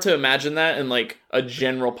 It's hard to imagine that in like a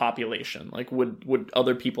general population. Like would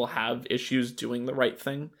other people have issues doing the right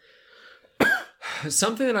thing?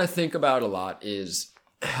 Something that I think about a lot is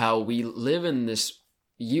how we live in this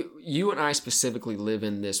you and I specifically live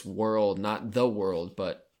in this world, not the world,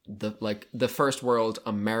 but the first world,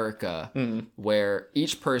 America, where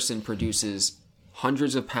each person produces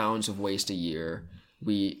hundreds of pounds of waste a year.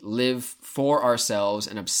 We live for ourselves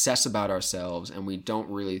and obsess about ourselves, and we don't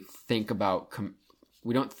really think about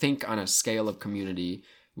we don't think on a scale of community.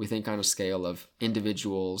 We think on a scale of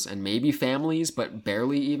individuals and maybe families, but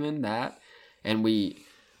barely even that. And we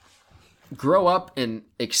grow up and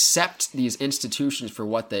accept these institutions for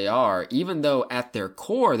what they are, even though at their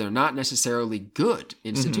core, they're not necessarily good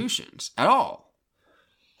institutions at all.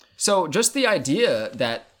 So just the idea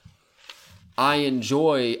that I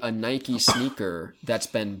enjoy a Nike sneaker that's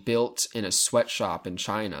been built in a sweatshop in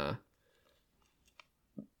China,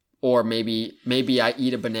 or maybe I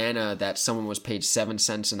eat a banana that someone was paid 7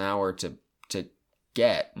 cents an hour to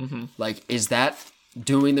get. Like, is that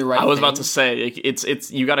doing the right thing? I was about to say,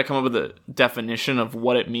 it's you got to come up with a definition of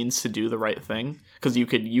what it means to do the right thing, because you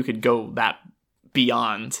could go that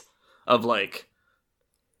beyond of like,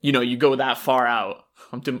 you know, you go that far out.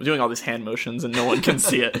 I'm doing all these hand motions and no one can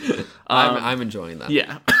see it. I'm enjoying that.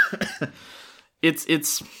 Yeah.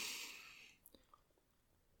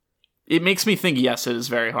 It makes me think, yes, it is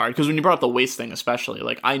very hard. Because when you brought up the waste thing especially,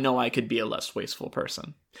 like, I know I could be a less wasteful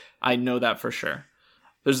person. I know that for sure.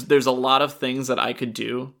 There's a lot of things that I could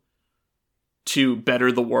do to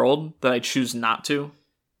better the world that I choose not to,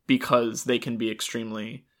 because they can be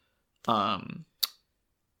extremely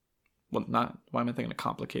well, not, why am I thinking of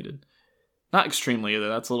complicated? Not extremely either.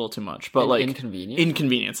 That's a little too much, but like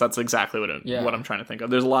inconvenience. That's exactly what I'm trying to think of.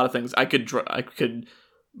 There's a lot of things I could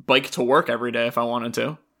bike to work every day if I wanted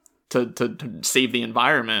to save the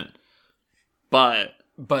environment, but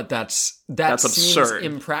that seems absurd,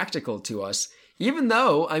 impractical to us. Even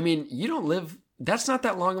though, I mean, you don't live. That's not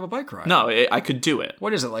that long of a bike ride. No, I could do it.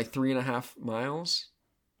 What is it, like 3.5 miles?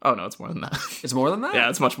 Oh no, it's more than that. It's more than that? Yeah,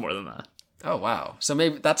 it's much more than that. Oh, wow. So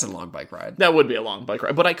maybe that's a long bike ride. That would be a long bike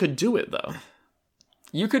ride, but I could do it, though.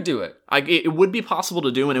 You could do it. It would be possible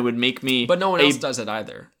to do, and it would make me... But no one else does it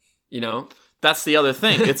either, you know? That's the other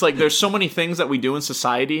thing. It's like there's so many things that we do in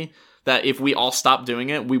society that if we all stopped doing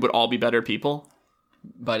it, we would all be better people.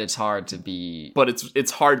 But it's hard to be... But it's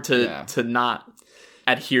hard to not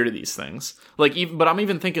adhere to these things. But I'm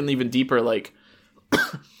even thinking even deeper, like...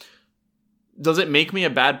 Does it make me a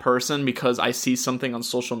bad person because I see something on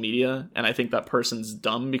social media and I think that person's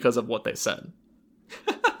dumb because of what they said?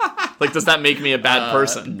 Like, does that make me a bad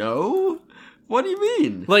person? No. What do you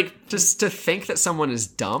mean? Like, just to think that someone is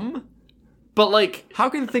dumb? But like, how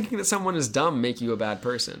can thinking that someone is dumb make you a bad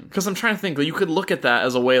person? Because I'm trying to think, you could look at that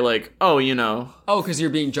as a way like, oh, you know. Oh, because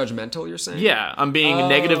you're being judgmental, you're saying? Yeah, I'm being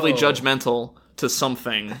negatively judgmental to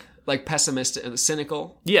something. Like pessimistic and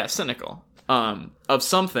cynical? Yeah, cynical. Of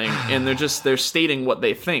something, and they're stating what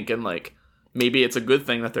they think, and like maybe it's a good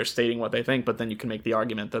thing that they're stating what they think, but then you can make the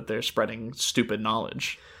argument that they're spreading stupid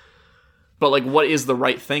knowledge. But like, what is the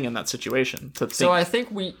right thing in that situation to think? So I think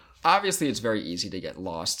obviously it's very easy to get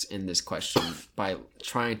lost in this question by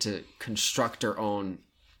trying to construct our own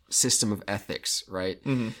system of ethics, right?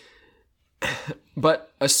 Mm-hmm.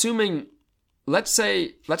 But assuming, let's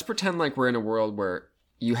pretend like we're in a world where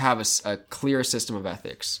you have a clear system of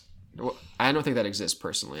ethics. I don't think that exists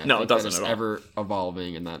personally. I think it doesn't that it's at all. Ever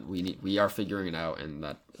evolving, and that we are figuring it out, and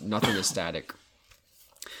that nothing is static.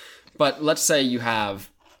 But let's say you have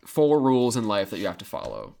 4 rules in life that you have to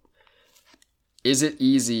follow. Is it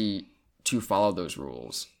easy to follow those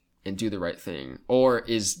rules and do the right thing, or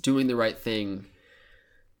is doing the right thing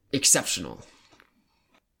exceptional?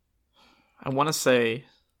 I want to say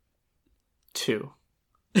 2.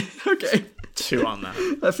 Okay. 2 on that.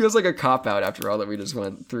 That feels like a cop-out after all that we just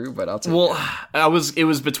went through, but I'll take it. It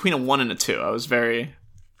was between a 1 and a 2.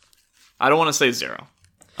 I don't want to say 0.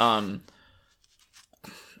 The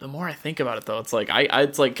more I think about it, though, it's like,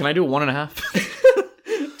 it's like, can I do a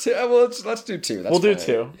 1.5? 2, well, let's do 2. We'll do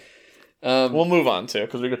 2. We'll move on, too,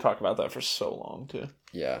 because we could talk about that for so long, too.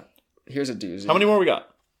 Yeah. Here's a doozy. How many more we got?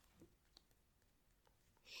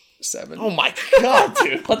 7. Oh my god,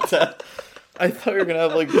 dude. What the... I thought we were gonna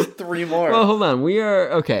have like 3 more. Well, hold on. We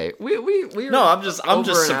are okay. We No, I'm just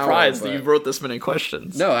surprised that you wrote this many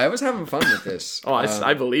questions. No, I was having fun with this. Oh,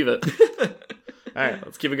 I believe it. All right,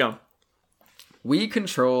 let's keep it going. We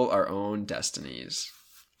control our own destinies.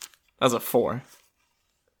 That's a 4.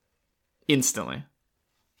 Instantly.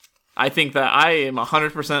 I think that I am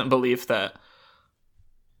 100% belief that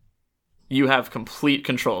you have complete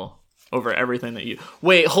control over everything that you...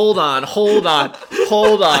 Wait, hold on. I'm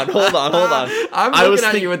looking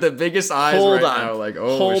at you with the biggest eyes now, like,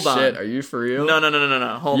 oh shit, are you for real? No.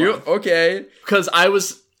 Hold on. Okay. Because I'm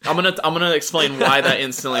gonna explain why that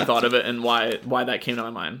instantly thought of it and why that came to my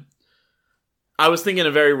mind. I was thinking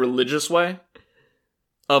a very religious way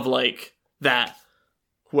of like that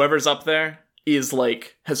whoever's up there is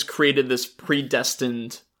like has created this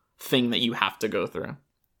predestined thing that you have to go through.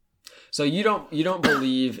 So you don't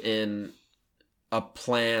believe in a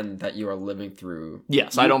plan that you are living through.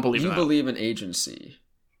 Yes, I don't believe in that. You believe in agency.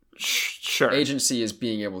 Sure. Agency is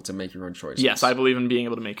being able to make your own choices. Yes, I believe in being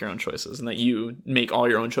able to make your own choices and that you make all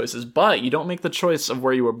your own choices, but you don't make the choice of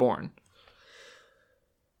where you were born.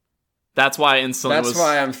 That's why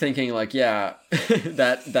why I'm thinking like, yeah,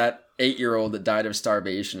 that 8-year-old that died of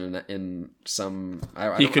starvation in some...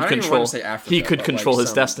 He could control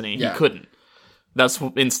his destiny. Yeah. He couldn't. That's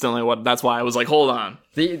why I was like, hold on.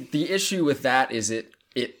 The issue with that is it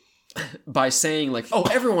by saying like, oh,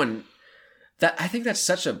 everyone, that I think that's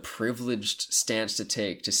such a privileged stance to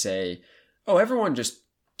take, to say, oh, everyone just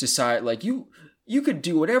decide like you could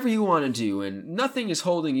do whatever you want to do and nothing is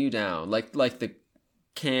holding you down. Like the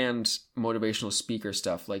canned motivational speaker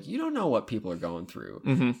stuff. Like, you don't know what people are going through.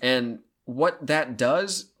 Mm-hmm. And what that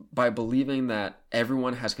does by believing that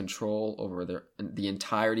everyone has control over the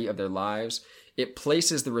entirety of their lives, it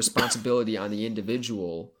places the responsibility on the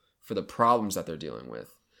individual for the problems that they're dealing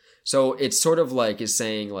with. So it's sort of like is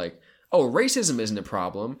saying like, oh, racism isn't a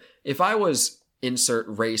problem. If I was insert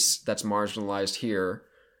race that's marginalized here,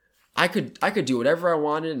 I could do whatever I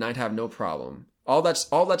wanted and I'd have no problem. All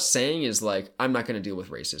that's saying is like, I'm not going to deal with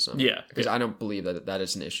racism. Yeah. Because I don't believe that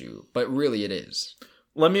is an issue. But really it is.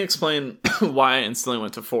 Let me explain why I instantly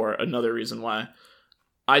went to 4. Another reason why.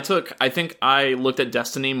 I think I looked at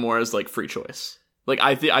Destiny more as like free choice. Like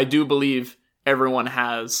I do believe everyone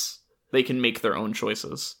they can make their own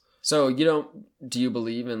choices. So do you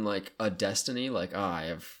believe in like a destiny? Like, I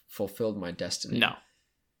have fulfilled my destiny. No.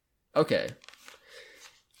 Okay.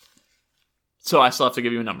 So I still have to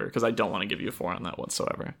give you a number because I don't want to give you a 4 on that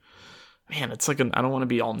whatsoever. Man, it's like I don't want to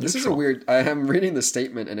be all neutral. This is a weird. I am reading the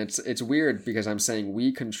statement, and it's weird because I'm saying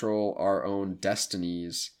we control our own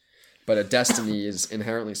destinies, but a destiny is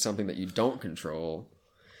inherently something that you don't control.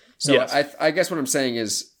 So yes. I guess what I'm saying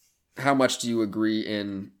is, how much do you agree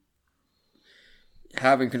in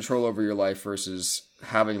having control over your life versus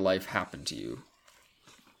having life happen to you?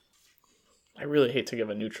 I really hate to give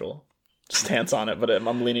a neutral stance on it, but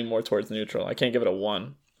I'm leaning more towards neutral. I can't give it a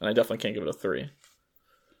 1, and I definitely can't give it a 3.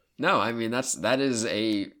 No, I mean that is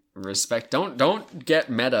a respect. Don't get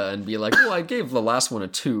meta and be like, well, I gave the last one a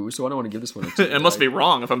 2, so I don't want to give this one a 2. It must be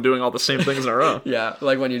wrong if I'm doing all the same things in a row. Yeah,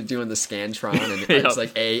 like when you're doing the Scantron and it's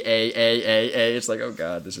like A. It's like, oh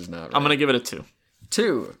god, this is not right. I'm gonna give it a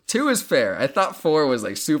 2. 2 is fair. I thought 4 was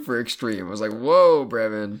like super extreme. I was like, whoa,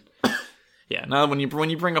 Brevin. Yeah, now when you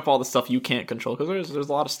bring up all the stuff you can't control, because there's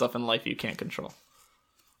a lot of stuff in life you can't control.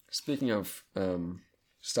 Speaking of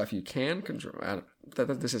stuff you can control,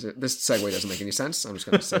 this segue doesn't make any sense. I'm just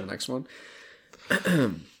going to say the next one.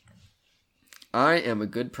 I am a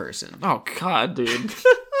good person. Oh God, dude.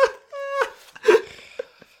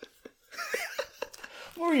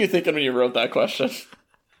 What were you thinking when you wrote that question?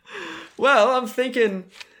 Well, I'm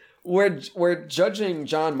thinking we're judging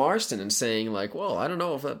John Marston and saying like, well, I don't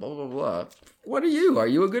know if that blah blah blah. What are you? Are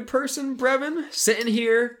you a good person, Brevin? Sitting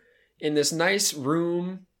here in this nice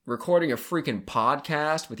room recording a freaking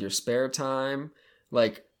podcast with your spare time?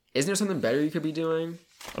 Like, isn't there something better you could be doing?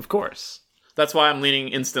 Of course. That's why I'm leaning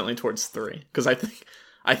instantly towards 3, because I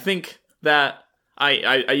think that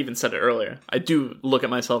I even said it earlier. I do look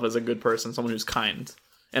at myself as a good person, someone who's kind,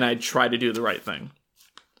 and I try to do the right thing.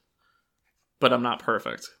 But I'm not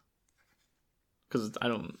perfect. Because I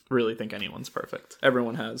don't really think anyone's perfect.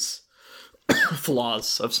 Everyone has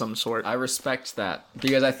flaws of some sort. I respect that.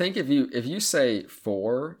 Because I think if you say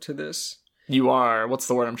 4 to this... You are... What's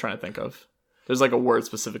the word I'm trying to think of? There's like a word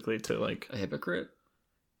specifically to like... A hypocrite?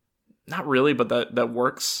 Not really, but that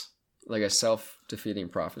works. Like a self-defeating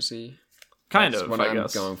prophecy? Kind That's of, what I I'm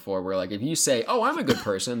guess. going for. Where like if you say, oh, I'm a good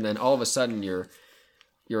person, then all of a sudden you're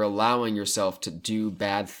allowing yourself to do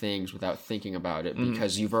bad things without thinking about it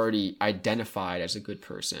because you've already identified as a good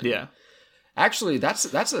person. Yeah. Actually, that's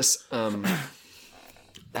a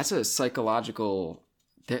psychological.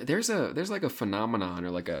 There's like a phenomenon or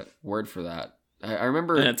like a word for that. I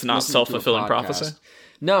remember. And it's not self-fulfilling prophecy.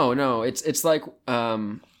 No. It's like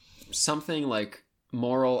something like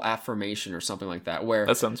moral affirmation or something like that. Where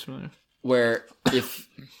that sounds familiar. Where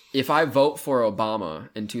if I vote for Obama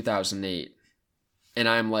in 2008. And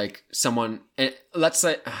I'm like someone. Let's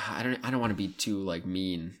say I don't want to be too like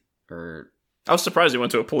mean or. I was surprised you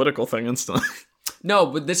went to a political thing instantly. No,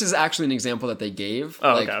 but this is actually an example that they gave.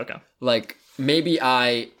 Oh, like, okay. Like maybe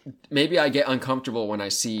I get uncomfortable when I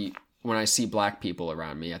see black people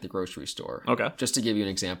around me at the grocery store. Okay. Just to give you an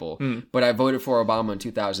example. But I voted for Obama in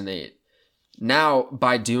 2008. Now,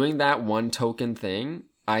 by doing that one token thing,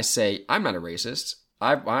 I say I'm not a racist.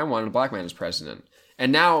 I wanted a black man as president.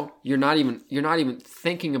 And now you're not even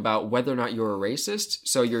thinking about whether or not you're a racist,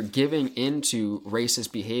 so you're giving into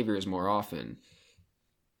racist behaviors more often.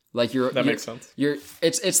 Like that makes sense.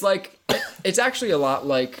 It's like it's actually a lot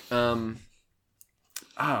like what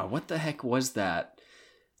the heck was that?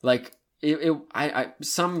 Like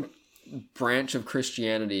some branch of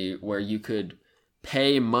Christianity where you could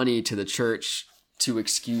pay money to the church to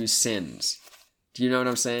excuse sins. Do you know what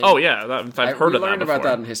I'm saying? Oh yeah, I've heard of that before. We learned about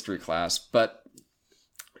that in history class, but.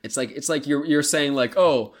 It's like you're saying like,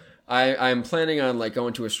 oh, I'm planning on like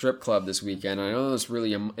going to a strip club this weekend. I know that's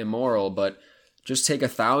really immoral, but just take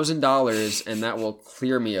 $1,000 and that will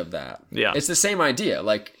clear me of that. Yeah, it's the same idea.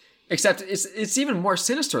 Like, except it's even more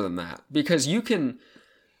sinister than that because you can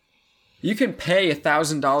pay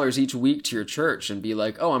 $1,000 each week to your church and be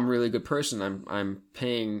like, oh, I'm a really good person. I'm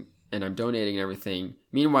paying and I'm donating and everything.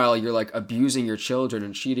 Meanwhile, you're like abusing your children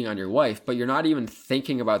and cheating on your wife, but you're not even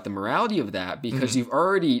thinking about the morality of that because you've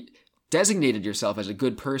already designated yourself as a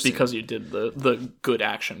good person. Because you did the good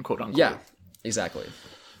action, quote unquote. Yeah, exactly.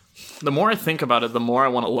 The more I think about it, the more I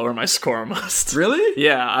want to lower my score almost. Really?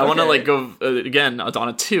 Yeah, I want to like go again on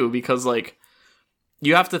a 2 because like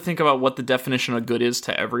you have to think about what the definition of good is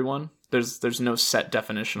to everyone. There's no set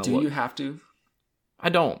definition of Do you have to? I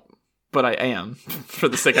don't, but I am, for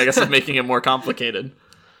the sake, I guess, of making it more complicated.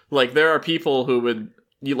 Like, there are people who would,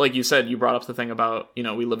 like you said, you brought up the thing about,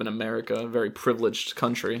 we live in America, a very privileged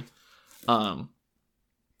country.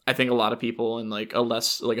 I think a lot of people in, like,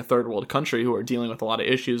 a third world country who are dealing with a lot of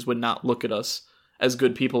issues would not look at us as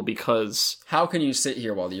good people because... How can you sit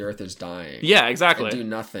here while the earth is dying? Yeah, exactly. And do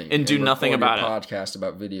nothing. And do nothing about it. Podcast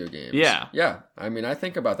about video games. Yeah. Yeah. I mean, I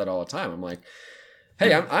think about that all the time. I'm like,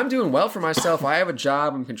 hey, I'm doing well for myself. I have a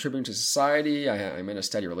job. I'm contributing to society. I'm in a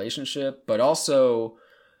steady relationship. But also,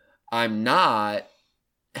 I'm not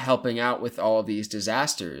helping out with all of these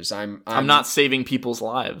disasters. I'm not saving people's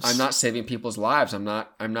lives. I'm not saving people's lives. I'm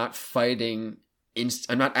not fighting...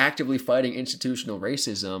 I'm not actively fighting institutional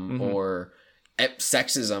racism or...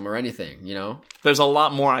 sexism or anything, There's a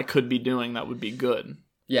lot more I could be doing that would be good.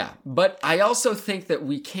 Yeah, but I also think that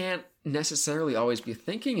we can't necessarily always be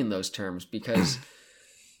thinking in those terms because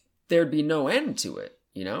there'd be no end to it,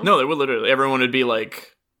 No, there would literally. Everyone would be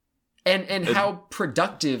like... And how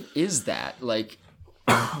productive is that? Like,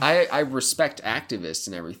 I respect activists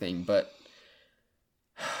and everything, but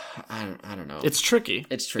I don't know. It's tricky.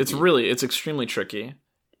 It's extremely tricky.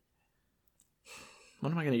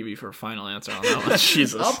 What am I going to give you for a final answer on that one?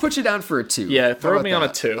 Jesus. I'll put you down for a 2. Yeah, throw me on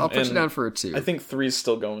a 2. I'll put you down for a 2. I think 3's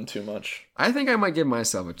still going too much. I think I might give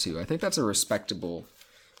myself a 2. I think that's a respectable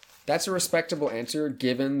answer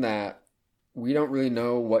given that we don't really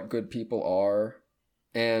know what good people are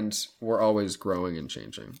and we're always growing and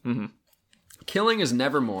changing. Mm-hmm. Killing is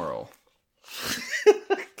never moral.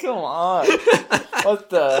 Come on. What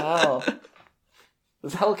the hell?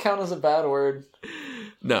 Does hell count as a bad word?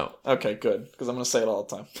 No. Okay, good. Because I'm going to say it all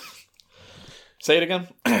the time. Say it again.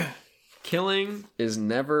 Killing is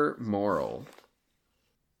never moral.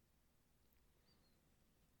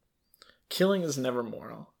 Killing is never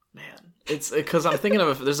moral. Man. It's because I'm thinking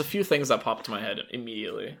of... There's a few things that pop to my head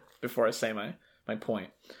immediately before I say my point.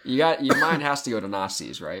 Your mind has to go to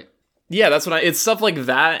Nazis, right? Yeah, that's what it's stuff like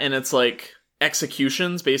that, and it's like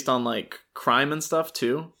executions based on like crime and stuff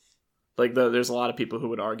too. Like there's a lot of people who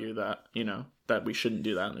would argue that, that we shouldn't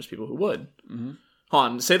do that, and there's people who would. Mm-hmm. Hold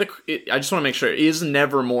on, I just want to make sure. It is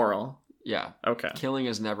never moral. Yeah. Okay. Killing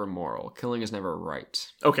is never moral. Killing is never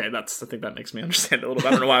right. Okay, I think that makes me understand it a little bit.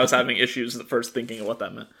 I don't know why I was having issues at first thinking of what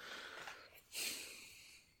that meant.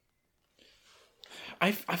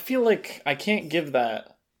 I feel like I can't give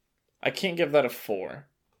that a 4.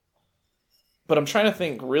 But I'm trying to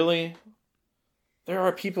think, really? There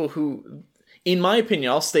are people who... In my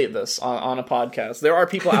opinion, I'll state this on a podcast. There are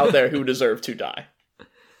people out there who deserve to die.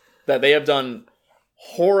 That they have done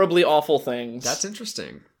horribly awful things. That's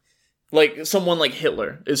interesting. Like, someone like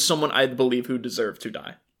Hitler is someone I believe who deserved to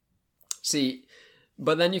die. See,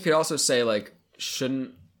 but then you could also say, like,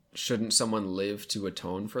 shouldn't someone live to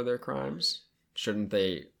atone for their crimes? Shouldn't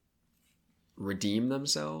they redeem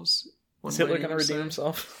themselves? Is Hitler going to redeem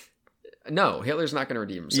himself? No, Hitler's not going to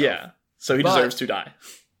redeem himself. Yeah, so he deserves to die.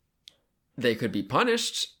 They could be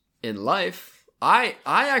punished in life. I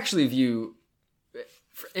actually view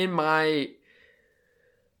in my...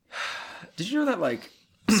 Did you know that like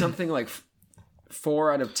something like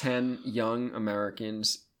 4 out of 10 young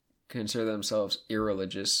Americans consider themselves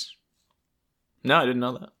irreligious? No, I didn't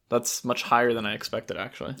know that. That's much higher than I expected,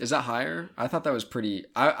 actually. Is that higher? I thought that was pretty...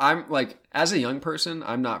 I'm like, as a young person,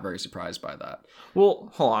 I'm not very surprised by that. Well,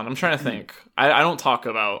 hold on. I'm trying to think. I don't talk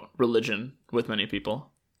about religion with many people.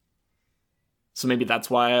 So maybe that's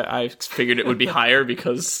why I figured it would be higher,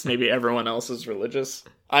 because maybe everyone else is religious.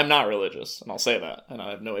 I'm not religious, and I'll say that, and I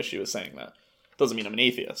have no issue with saying that. Doesn't mean I'm an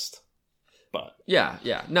atheist, but... Yeah,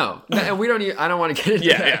 no. And we don't I don't want to get into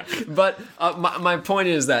that. Yeah. But my point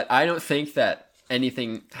is that I don't think that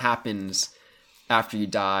anything happens after you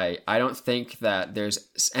die. I don't think that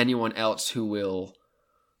there's anyone else who will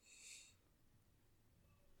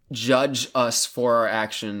judge us for our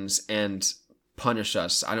actions and punish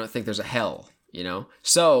us. I don't think there's a hell.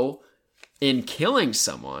 So in killing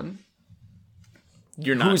someone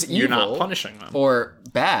you're not punishing them or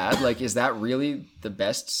bad, like, is that really the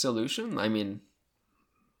best solution? I mean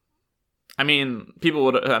people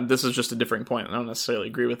would this is just a differing point. I don't necessarily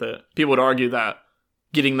agree with it. People would argue that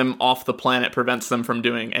getting them off the planet prevents them from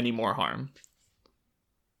doing any more harm.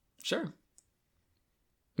 Sure.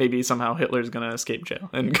 Maybe somehow Hitler's gonna escape jail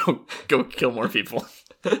and go kill more people.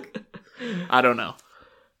 I don't know.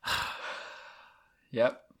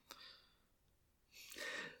 Yep. I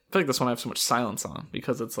feel like this one I have so much silence on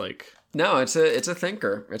because it's like... No, it's a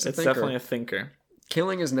thinker. It's a thinker. Definitely a thinker.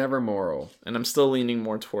 Killing is never moral. And I'm still leaning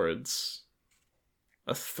more towards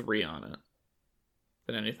a 3 on it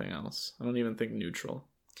than anything else. I don't even think neutral.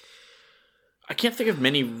 I can't think of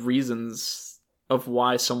many reasons of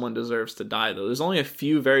why someone deserves to die, though. There's only a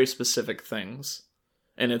few very specific things.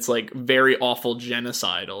 And it's like very awful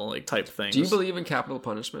genocidal like type things. Do you believe in capital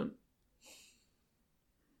punishment?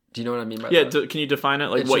 Do you know what I mean by yeah, that? Can you define it?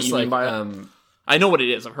 Like It's what just you mean by it? I know what it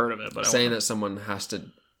is. I've heard of it, but saying that someone has to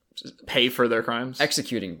pay for their crimes.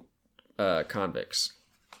 executing convicts.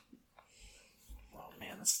 Oh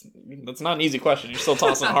man, that's not an easy question. You're still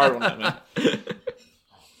tossing a hard one at me.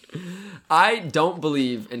 I don't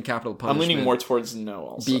believe in capital punishment. I'm leaning more towards no,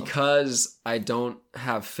 also because I don't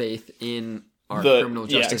have faith in our The- criminal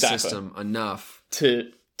yeah, justice exactly. system enough.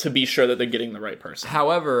 to be sure that they're getting the right person.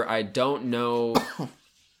 However, I don't know.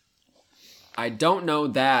 I don't know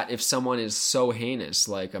that if someone is so heinous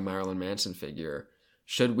like a Marilyn Manson figure,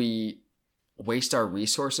 should we waste our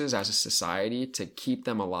resources as a society to keep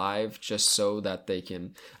them alive just so that they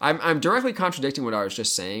can... I'm directly contradicting what I was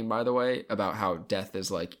just saying, by the way, about how death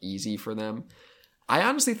is like easy for them. I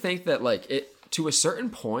honestly think that like it to a certain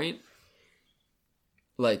point,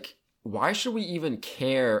 like why should we even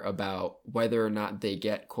care about whether or not they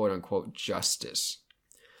get quote unquote justice?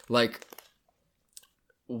 Like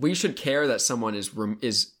we should care that someone is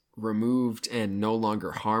removed and no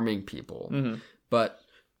longer harming people. Mm-hmm. But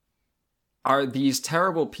are these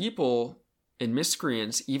terrible people and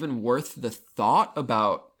miscreants even worth the thought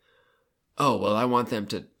about, oh, well, I want them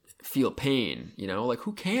to feel pain, you know? Like,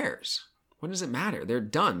 who cares? What does it matter? They're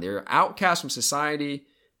done. They're outcast from society.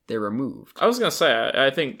 They're removed. I was going to say, I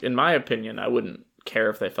think, in my opinion, I wouldn't care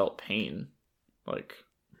if they felt pain. Like,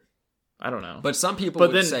 I don't know. But some people But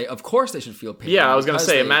would then- say, of course they should feel pain. Yeah, I was going to because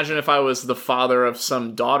say, they- imagine if I was the father of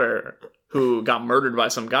some daughter who got murdered by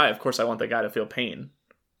some guy. Of course, I want the guy to feel pain.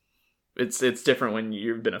 It's different when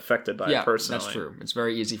you've been affected by it personally. that's true. It's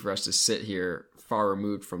very easy for us to sit here far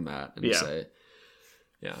removed from that and Yeah. say,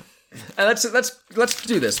 yeah. Let's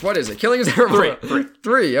do this. What is it? Killing is terrible.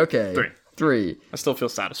 Three. Okay. Three. I still feel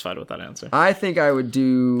satisfied with that answer. I think I would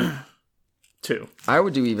do 2. I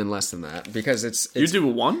would do even less than that because it's You do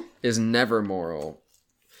 1? is never moral.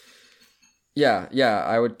 Yeah,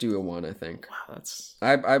 I would do a 1, I think. Wow, that's...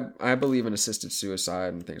 I believe in assisted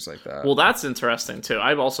suicide and things like that. Well, that's interesting, too.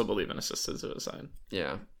 I also believe in assisted suicide.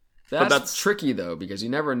 Yeah. But That's tricky though because you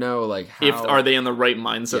never know like how If are they in the right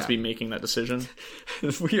mindset Yeah. to be making that decision?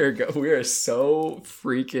 we are so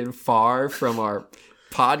freaking far from our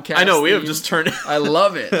podcast. I know, we have theme. just turned... I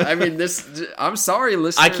love it. I mean, I'm sorry,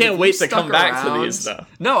 listeners. I can't if wait you to stuck come back to around. these, though.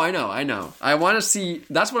 No, I know. I want to see.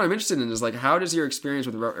 That's what I'm interested in. Is like, how does your experience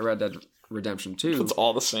with Red Dead Redemption 2 It's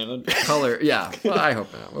all the same. color? Yeah. Well, I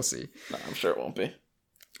hope not. We'll see. No, I'm sure it won't be.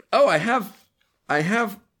 Oh, I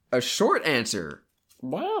have a short answer.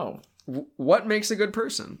 Wow. What makes a good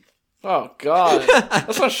person? Oh, God.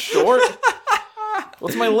 That's not short.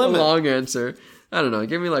 What's my A limit? long answer. I don't know.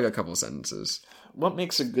 Give me like a couple sentences, What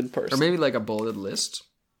makes a good person? or maybe like a bulleted list.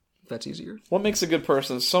 If that's easier. What makes a good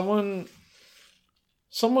person? Someone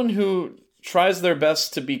who tries their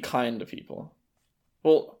best to be kind to people.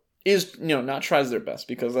 Well, not tries their best,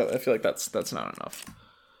 because I feel like that's not enough.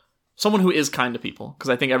 Someone who is kind to people, because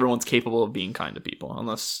I think everyone's capable of being kind to people,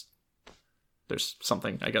 unless there's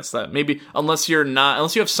something, I guess, that maybe unless you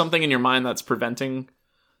have something in your mind that's preventing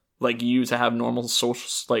like you to have normal social,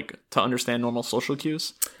 like to understand normal social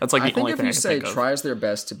cues. That's like the only thing I can say think of. tries their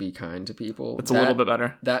best to be kind to people, It's a little bit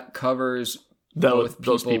better. That covers Those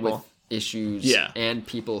both people people. with issues Yeah. and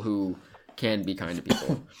people who can be kind to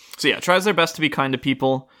people. So yeah, tries their best to be kind to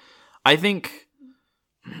people. I think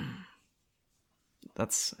that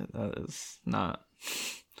is not.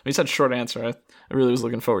 When you said short answer, I really was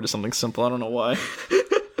looking forward to something simple. I don't know why.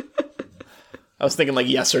 I was thinking like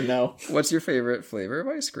yes or no. What's your favorite flavor of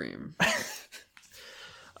ice cream?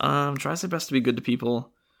 Tries their best to be good to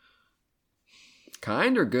people.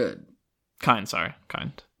 Kind or good? Kind.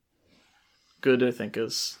 Good, I think,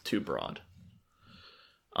 is too broad.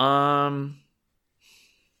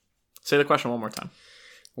 Say the question one more time.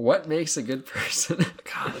 What makes a good person?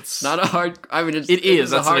 God, it's Not a hard. I mean, It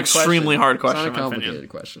is. a That's an hard extremely hard question, It's not a in my opinion. complicated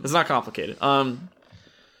question. It's not complicated.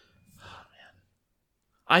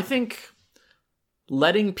 I think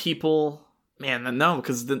letting people, no,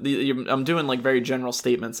 because I'm doing like very general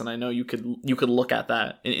statements, and I know you could look at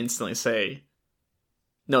that and instantly say,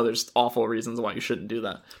 no, there's awful reasons why you shouldn't do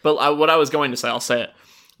that. But what I was going to say, I'll say it: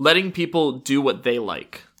 letting people do what they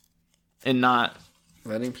like, and not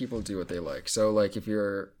Letting people do what they like. So, like, if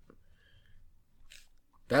you're...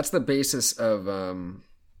 That's the basis of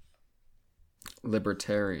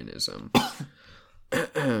libertarianism.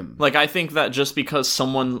 like. I think that just because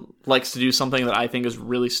someone likes to do something that I think is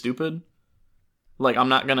really stupid, like I'm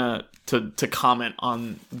not gonna to comment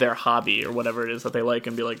on their hobby or whatever it is that they like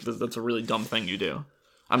and be like, that's a really dumb thing you do.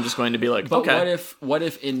 I'm just going to be like, But okay. what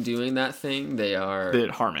if in doing that thing they are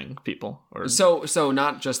They're harming people. Or so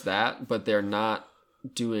not just that, but they're not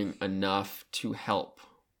doing enough to help.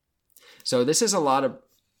 So this is a lot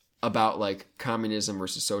about like communism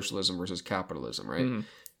versus socialism versus capitalism, right? Mm-hmm.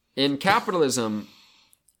 In capitalism,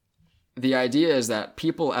 the idea is that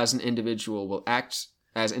people as individuals will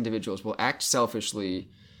act selfishly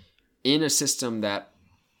in a system that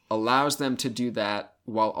allows them to do that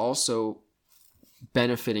while also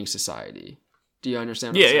benefiting society. Do you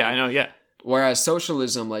understand what I'm saying? Yeah, I know, yeah. Whereas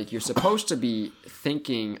socialism, like, you're supposed to be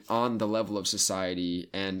thinking on the level of society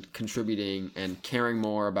and contributing and caring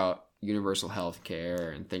more about universal health care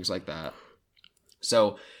and things like that.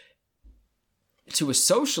 So to a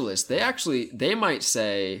socialist, they might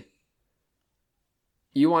say,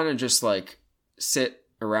 you want to just like sit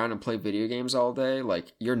around and play video games all day?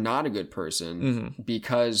 Like, you're not a good person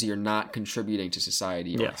because you're not contributing to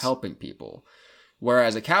society or helping people.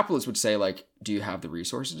 Whereas a capitalist would say, like, do you have the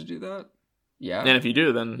resources to do that? Yeah. And if you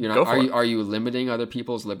do, then You're not, go for it. Are you limiting other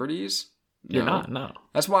people's liberties? You're not, no.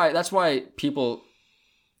 That's why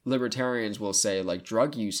libertarians will say, like,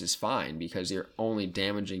 drug use is fine because you're only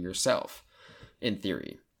damaging yourself, in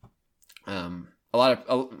theory. I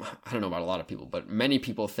don't know about a lot of people, but many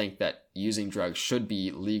people think that using drugs should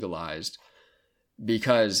be legalized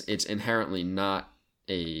because it's inherently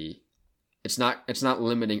it's not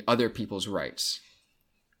limiting other people's rights.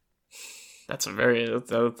 That's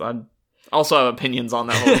I also have opinions on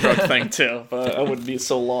that whole drug thing too, but I wouldn't be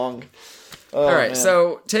so long. Oh, all right, man.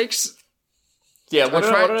 so what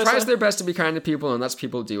tries their best to be kind to people and lets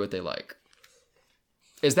people do what they like.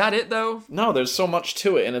 Is that it though? No, there's so much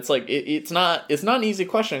to it, and it's like it's not an easy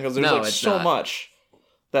question because there's so much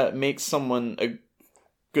that makes someone a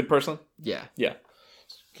good person. Yeah.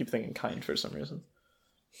 Keep thinking kind for some reason.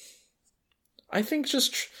 I think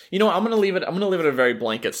just I'm gonna leave it a very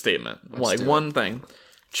blanket statement. One thing,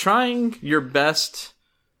 trying your best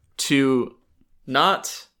to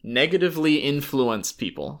not negatively influence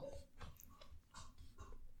people.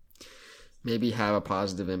 Maybe have a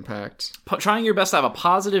positive impact. Trying your best to have a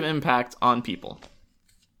positive impact on people.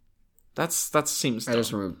 That seems dumb. I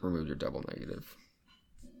just removed your double negative.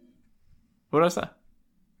 What did I say?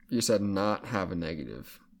 You said not have a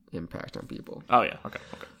negative impact on people. Oh yeah, okay.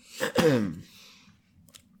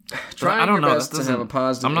 Trying your best to have a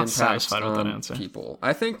positive I'm not impact satisfied with that on answer. people.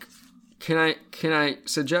 I think. Can I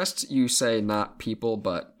suggest you say not people,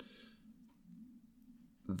 but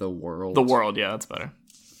the world? The world, yeah, that's better.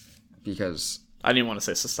 Because I didn't want to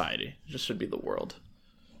say society. It just should be the world.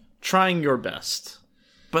 Trying your best.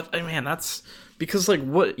 But, man, that's... Because, like,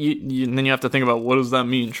 what... then you have to think about, what does that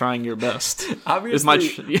mean, trying your best?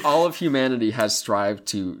 Obviously, all of humanity has strived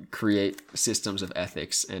to create systems of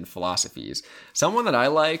ethics and philosophies. Someone that I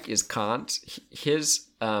like is Kant. His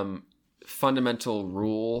fundamental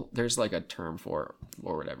rule... There's, like, a term for it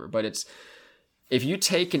or whatever. But it's... If you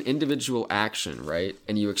take an individual action, right,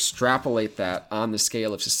 and you extrapolate that on the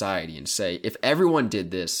scale of society and say, if everyone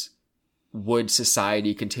did this, would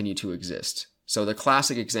society continue to exist? So the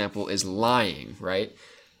classic example is lying, right?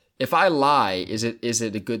 If I lie, is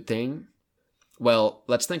it a good thing? Well,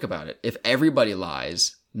 let's think about it. If everybody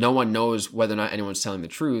lies, no one knows whether or not anyone's telling the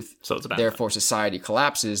truth. So it's a bad Therefore, society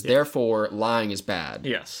collapses. Yeah. Therefore, lying is bad.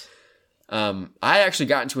 Yes. I actually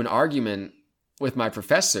got into an argument with my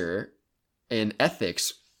professor in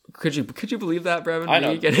ethics. Could you believe that, Brevin? I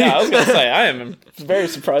know. Yeah, I was going to say, I am very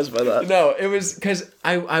surprised by that. No, it was because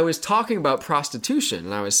I was talking about prostitution,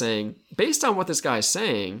 and I was saying, based on what this guy's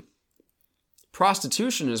saying,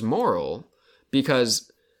 prostitution is moral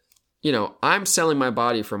because, I'm selling my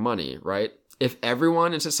body for money, right? If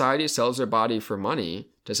everyone in society sells their body for money,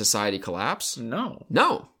 does society collapse? No.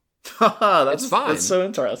 It's fine. That's so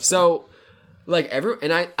interesting. So, like,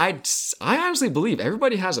 I honestly believe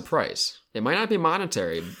everybody has a price. It might not be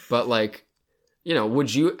monetary, but like,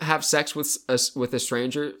 would you have sex with a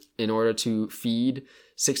stranger in order to feed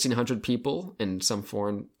 1,600 people in some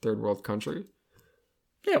foreign third world country?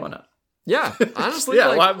 Yeah, why not? Yeah, honestly,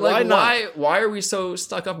 yeah, why not? Why are we so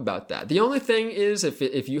stuck up about that? The only thing is,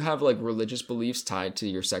 if you have like religious beliefs tied to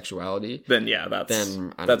your sexuality, then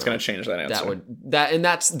that's going to change that answer.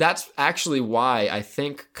 That's actually why I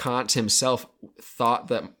think Kant himself thought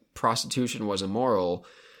that prostitution was immoral,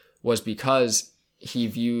 was because he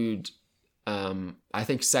viewed, I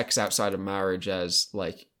think, sex outside of marriage as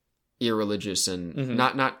like irreligious and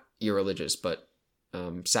not irreligious, but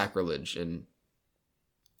sacrilege. And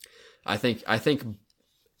I think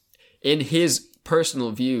in his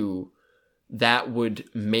personal view, that would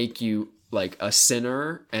make you like a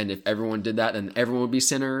sinner. And if everyone did that, then everyone would be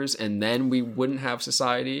sinners, and then we wouldn't have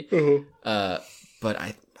society. but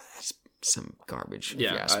that's some garbage. Yeah,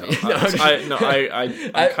 if you ask I me. know.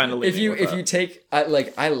 I'm kind of if you take I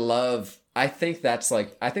think that's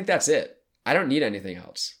it. I don't need anything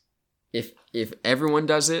else. If everyone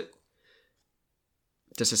does it,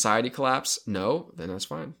 does society collapse? No, then that's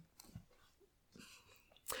fine.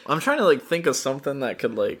 I'm trying to think of something that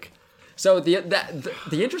could So the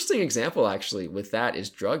interesting example actually with that is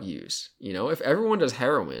drug use. If everyone does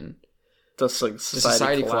heroin, does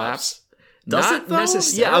society collapse? Does not it though?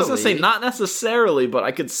 necessarily. Yeah, I was gonna say not necessarily, but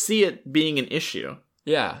I could see it being an issue.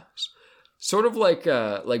 Yeah, sort of like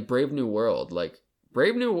Brave New World. Like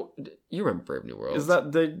you remember Brave New World? Is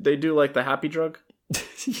that they do the happy drug?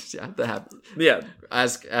 Yeah, the happy. Yeah,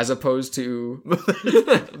 as opposed to.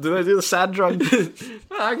 Do they do the sad drug?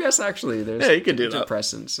 Well, I guess actually there's you could do that.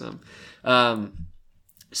 Depressants.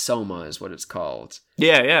 Soma is what it's called.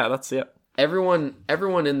 Yeah, that's it. Everyone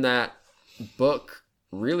in that book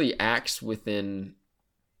really acts within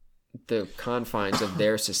the confines of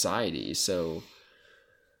their society. So,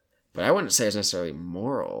 but I wouldn't say it's necessarily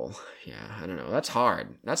moral. Yeah, I don't know. That's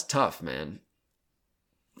hard. That's tough, man.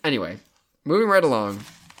 Anyway, moving right along.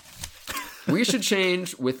 We should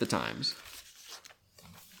change with the times.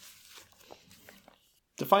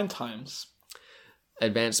 Define times.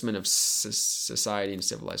 Advancement of society and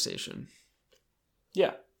civilization.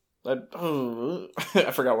 Yeah. I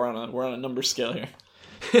forgot we're on a number scale here.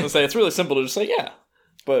 I was say it's really simple to just say yeah,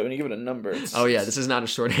 but when you give it a number, it's... Oh yeah, this is not a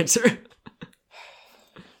short answer.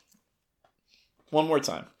 One more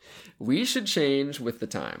time. We should change with the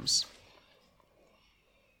times.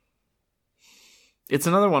 It's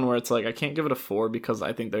another one where it's I can't give it a 4 because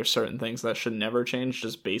I think there's certain things that should never change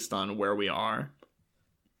just based on where we are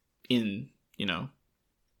in,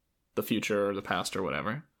 the future or the past or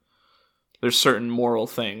whatever. There's certain moral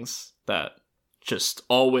things that just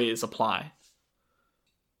always apply.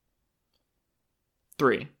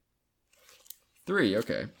 3. 3,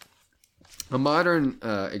 okay. A modern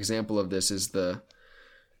example of this is the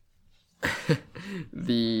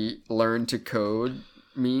learn to code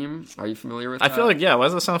meme. Are you familiar with that? I feel why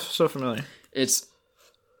does that sound so familiar? It's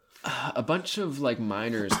a bunch of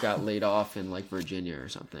miners got laid off in Virginia or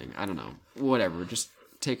something. I don't know. Whatever. Just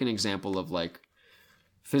take an example of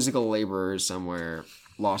physical laborers somewhere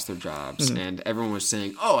lost their jobs, and everyone was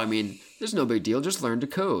saying, "Oh, I mean, there's no big deal. Just learn to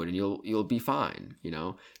code, and you'll be fine."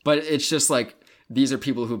 But it's just these are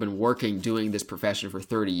people who've been doing this profession for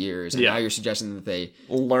 30 years, and now you're suggesting that they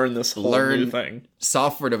learn this whole new thing,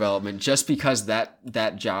 software development, just because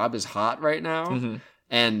that job is hot right now,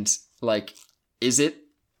 and is it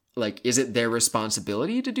their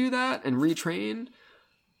responsibility to do that and retrain,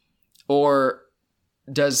 or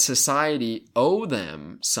does society owe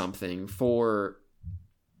them something for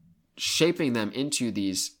shaping them into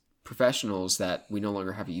these professionals that we no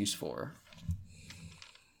longer have a use for?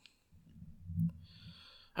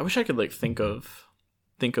 I wish I could think of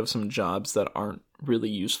some jobs that aren't really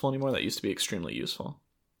useful anymore that used to be extremely useful.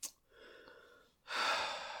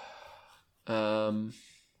 Journalism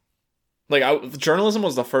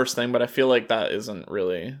was the first thing, but I feel that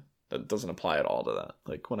doesn't apply at all to that.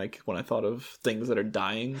 When I thought of things that are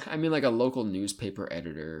dying, I mean, a local newspaper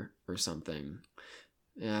editor or something.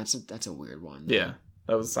 Yeah, that's a weird one. Yeah,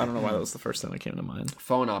 I don't know why that was the first thing that came to mind.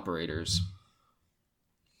 Phone operators.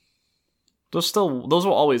 Those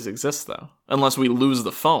will always exist though, unless we lose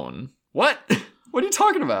the phone. What? What are you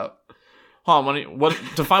talking about? Define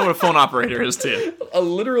what a phone operator is to you? A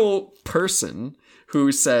literal person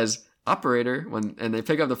who says operator and they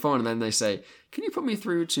pick up the phone and then they say, "Can you put me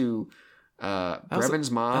through to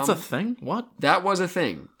Brevin's mom?" That's a thing? What? That was a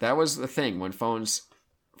thing. That was the thing when phones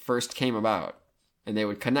first came about, and they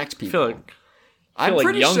would connect people. I'm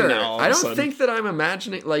pretty sure. Now, I don't think that I'm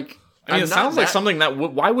imagining it sounds like something that.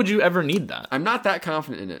 Why would you ever need that? I'm not that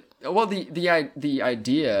confident in it. Well, the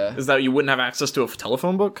idea is that you wouldn't have access to a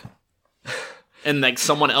telephone book, and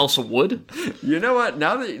someone else would. You know what?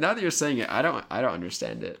 Now that you're saying it, I don't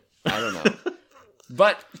understand it. I don't know.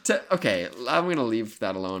 But okay, I'm gonna leave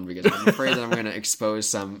that alone because I'm afraid that I'm gonna expose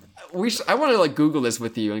some. I want to Google this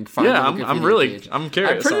with you and find. Yeah, I'm curious. I'm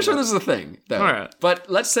pretty sure this is a thing, though. All right. But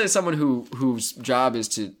let's say someone whose job is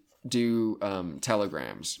to do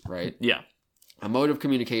telegrams, right? Yeah. A mode of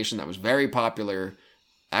communication that was very popular,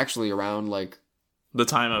 actually around the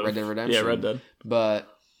time of Red Dead Redemption. Yeah, Red Dead. But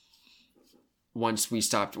once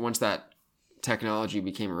that technology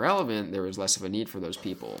became irrelevant, there was less of a need for those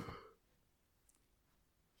people.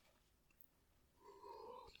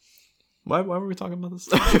 Why were we talking about this?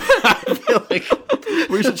 I feel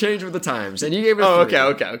we should change with the times. And you gave it a 3.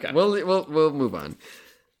 Okay. We'll move on.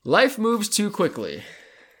 Life moves too quickly.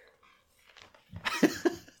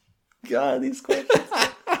 God, these questions.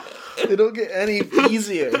 They don't get any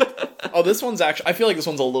easier. Oh, this one's actually... I feel like this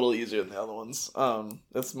one's a little easier than the other ones.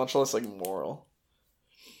 It's much less, like, moral.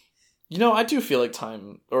 You know, I do feel like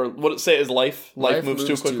time... Or what it say is life? Life moves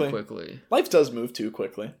too quickly. Life does move too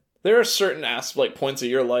quickly. There are certain points of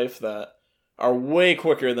your life that are way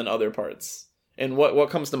quicker than other parts. And what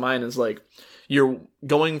comes to mind is, like, you're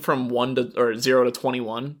going from 0 to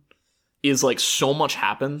 21 is, like, so much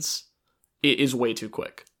happens. It is way too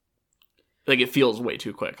quick. Like, it feels way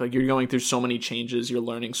too quick. Like, you're going through so many changes. You're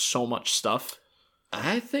learning so much stuff.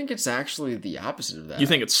 I think it's actually the opposite of that. You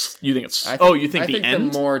think the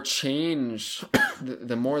end? The more change,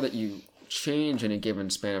 the more that you change in a given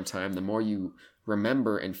span of time, the more you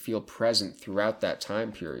remember and feel present throughout that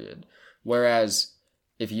time period. Whereas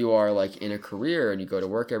if you are, like, in a career and you go to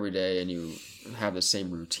work every day and you have the same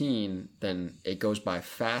routine, then it goes by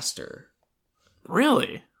faster.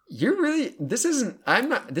 Really? This isn't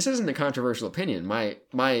a controversial opinion.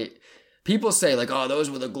 My people say, like, oh,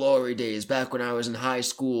 those were the glory days back when I was in high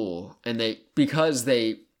school. And because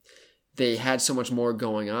they had so much more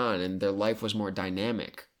going on and their life was more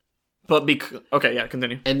dynamic. But okay, yeah,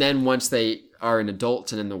 continue. And then once they are an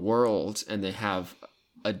adult and in the world and they have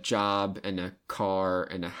a job and a car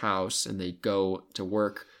and a house and they go to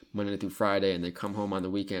work Monday through Friday and they come home on the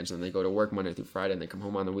weekends and they go to work Monday through Friday and they come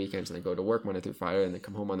home on the weekends and they go to work Monday through Friday and they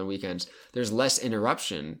come home on the weekends. There's less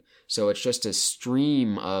interruption. So it's just a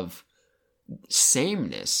stream of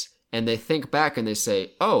sameness. And they think back and they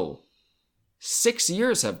say, oh, 6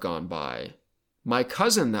 years have gone by. My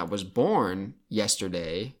cousin that was born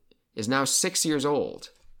yesterday is now 6 years old.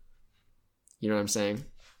 You know what I'm saying?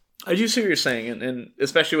 I do see what you're saying. And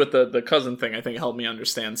especially with the cousin thing, I think helped me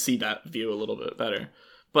see that view a little bit better.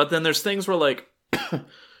 But then there's things where, like,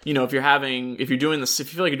 you know, if you feel like you're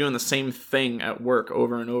doing the same thing at work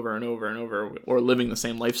over and over and over and over, or living the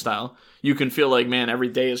same lifestyle, you can feel like, man, every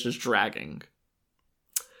day is just dragging.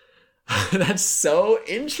 That's so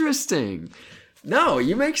interesting. No,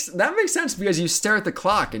 that makes sense because you stare at the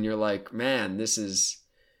clock and you're like, man,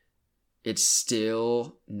 it's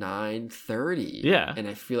still 9:30. Yeah. And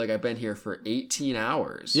I feel like I've been here for 18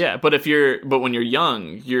 hours. Yeah, but when you're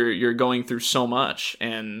young, you're going through so much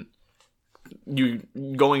and you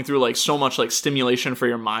going through, like, so much, like, stimulation for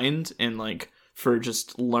your mind and, like, for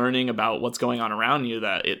just learning about what's going on around you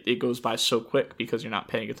that it goes by so quick because you're not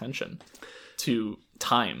paying attention to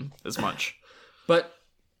time as much. But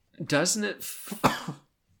doesn't it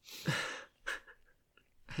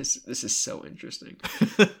This is so interesting.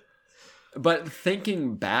 But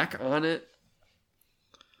thinking back on it,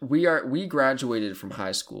 we graduated from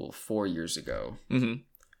high school 4 years ago. Mm-hmm.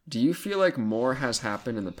 Do you feel like more has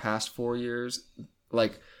happened in the past 4 years?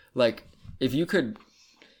 Like if you could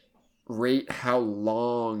rate how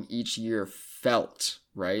long each year felt,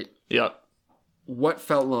 right? Yeah. What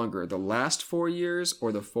felt longer, the last 4 years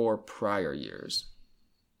or the 4 prior years?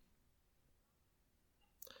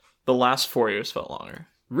 The last 4 years felt longer.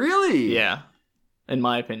 Really? Yeah. In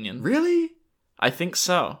my opinion. Really? I think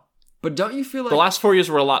so. But don't you feel like... The last 4 years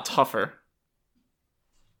were a lot tougher.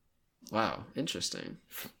 Wow, interesting.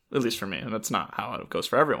 At least for me. And that's not how it goes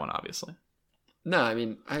for everyone, obviously. No, I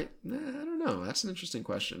mean, I don't know. That's an interesting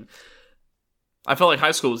question. I felt like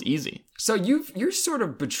high school was easy. So you're sort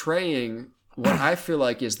of betraying what I feel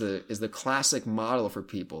like is the classic model for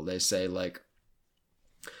people. They say, like,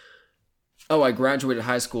 oh, I graduated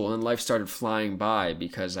high school and life started flying by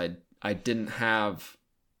because I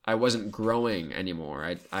wasn't growing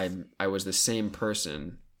anymore. I was the same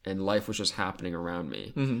person and life was just happening around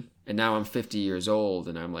me. Mm-hmm. And now I'm 50 years old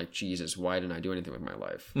and I'm like, Jesus, why didn't I do anything with my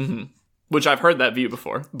life? Mm-hmm. Which I've heard that view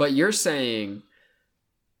before. But you're saying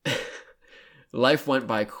life went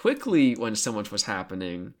by quickly when so much was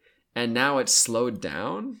happening and now it's slowed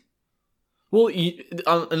down? Well,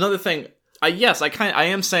 another thing, I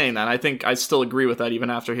am saying that. I think I still agree with that even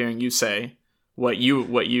after hearing you say what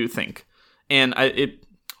you think. And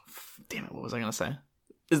damn it, what was I going to say?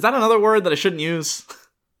 Is that another word that I shouldn't use?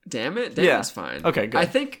 Damn it? Damn, yeah. It's fine. Okay, good. I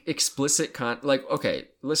think explicit okay,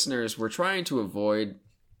 listeners, we're trying to avoid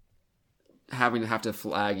having to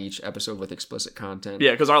flag each episode with explicit content.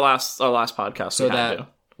 Yeah, because our last podcast, so that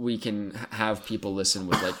we can have people listen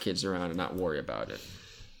with, like, kids around and not worry about it.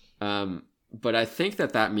 But I think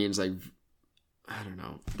that means, like, I don't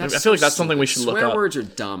know. I feel like that's something we should look up. Swear words are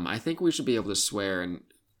dumb. I think we should be able to swear and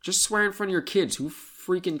just swear in front of your kids. Who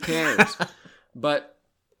freaking cares? But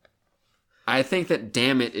I think that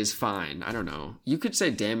damn it is fine. I don't know. You could say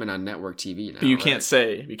damn it on network TV now. But you can't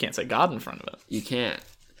say God in front of it. You can't.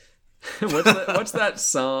 What's that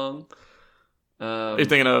song? You're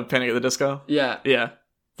thinking of Panic at the Disco? Yeah. Yeah.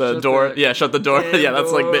 The Shut door. the Yeah, shut the door. damn Yeah,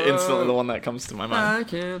 that's like door. instantly the one that comes to my mind. I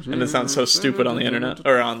can't. And it sounds so stupid on the internet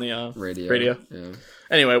or on the radio. Yeah.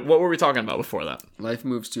 Anyway, what were we talking about before that? Life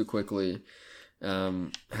moves too quickly.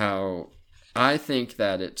 How I think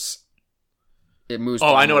that it moves.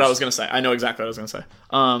 Oh, I know what I was gonna say. I know exactly what I was gonna say.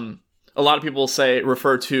 A lot of people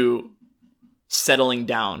refer to settling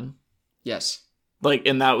down. Yes. Like,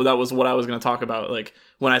 and that was what I was gonna talk about. Like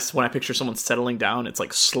when I picture someone settling down, it's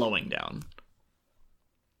like slowing down.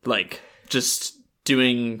 Like just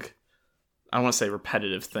doing, I don't want to say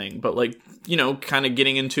repetitive thing, but like, you know, kind of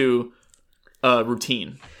getting into a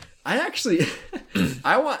routine. I actually,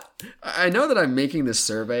 I know that I'm making this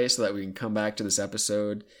survey so that we can come back to this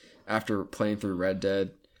episode after playing through Red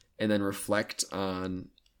Dead and then reflect on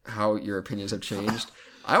how your opinions have changed.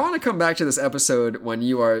 I want to come back to this episode when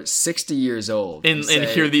you are 60 years old and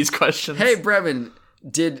hear these questions. Hey, Brevin,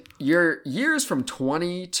 did your years from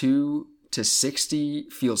 22 to 60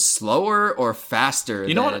 feel slower or faster?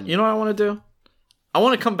 You know what I want to do? I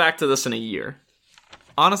want to come back to this in a year.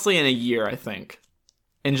 Honestly, in a year, I think.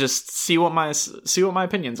 And just see what my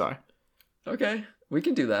opinions are. Okay, we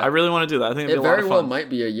can do that. I really want to do that. I think it'd be it a lot very of well fun.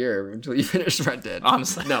 might be a year until you finish Red Dead.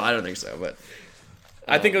 Honestly. No, I don't think so, but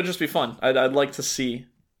I think it would just be fun. I'd like to see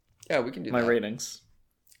yeah, we can do my that. ratings.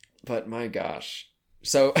 But my gosh.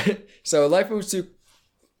 So life moves too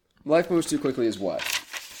quickly is what?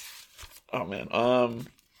 Oh man.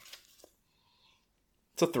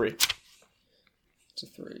 It's a 3. It's a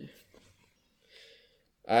 3.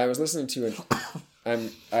 I was listening to it.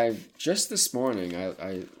 I just this morning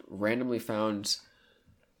I randomly found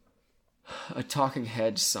a Talking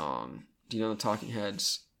Heads song. Do you know the Talking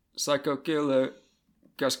Heads? Psycho Killer,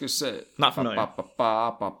 qu'est-ce que c'est? Not familiar. Ba, ba,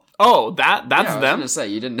 ba, ba. Oh, that's Yeah, I was them. gonna say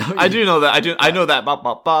you didn't know. I do know that. I know that. Ba,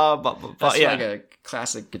 ba, ba, ba, ba, That's yeah. like a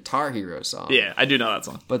classic Guitar Hero song. Yeah, I do know that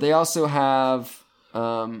song. But they also have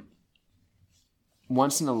Once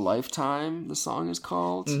in a Lifetime, the song is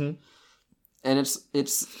called. Mm-hmm. And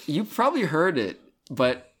it's you probably heard it,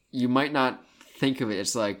 but you might not think of it.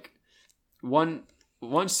 It's like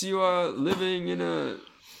once you are living in a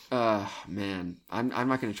man, I'm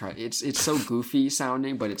not gonna try. It's so goofy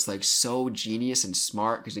sounding, but it's like so genius and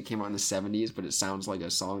smart because it came out in the 70s, but it sounds like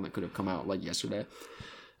a song that could have come out like yesterday.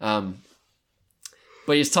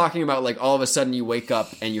 But he's talking about like all of a sudden you wake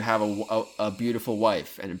up and you have a beautiful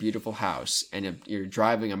wife and a beautiful house and you're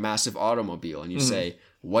driving a massive automobile and you say,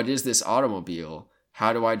 what is this automobile?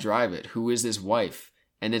 How do I drive it? Who is this wife?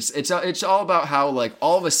 And it's all about how like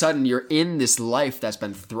all of a sudden you're in this life that's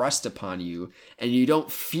been thrust upon you and you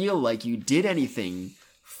don't feel like you did anything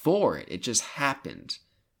for it. It just happened,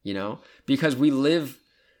 you know? Because we live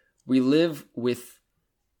with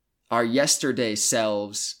our yesterday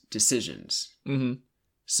selves decisions. Mm-hmm.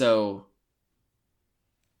 So,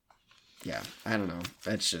 yeah, I don't know.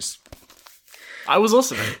 That's just... I was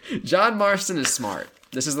listening. John Marston is smart.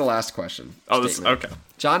 This is the last question. Oh, Statement. okay.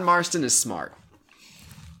 John Marston is smart.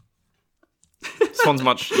 This one's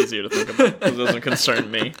much easier to think about because it doesn't concern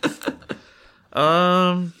me.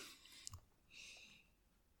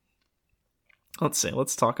 Let's see.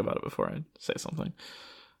 Let's talk about it before I say something.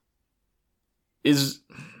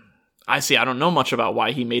 I don't know much about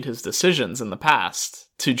why he made his decisions in the past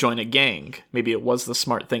to join a gang. Maybe it was the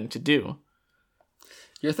smart thing to do.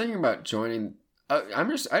 You're thinking about joining... I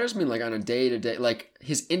just mean like on a day-to-day... Like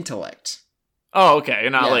his intellect. Oh, okay.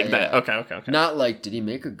 You're not Yeah, that. yeah. Okay. Not like, did he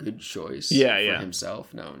make a good choice for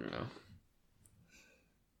himself? No.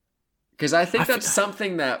 Because I think that's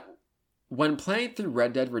something that when playing through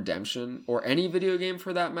Red Dead Redemption, or any video game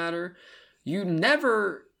for that matter, you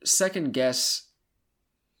never second guess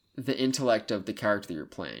the intellect of the character that you're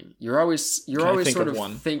playing. You're always sort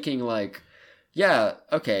of thinking like, yeah,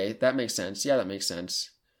 okay, that makes sense. Yeah, that makes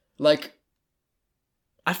sense. Like,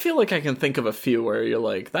 I feel like I can think of a few where you're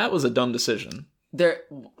like, that was a dumb decision. There,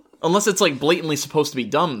 unless it's like blatantly supposed to be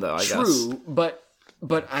dumb, though. I guess true, but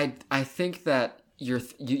I think that you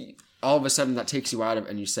all of a sudden that takes you out of,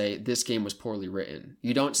 and you say this game was poorly written.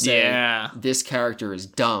 You don't say this character is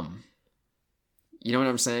dumb. You know what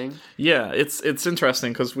I'm saying? Yeah, it's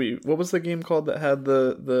interesting because what was the game called that had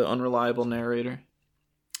the unreliable narrator?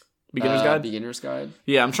 Beginner's Guide?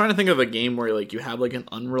 Yeah, I'm trying to think of a game where like you have like an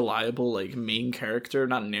unreliable like main character,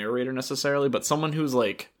 not narrator necessarily, but someone who's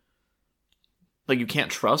like you can't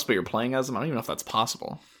trust, but you're playing as them. I don't even know if that's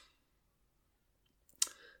possible.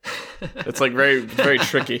 It's like very, very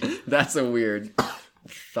tricky. That's a weird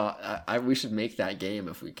thought. We should make that game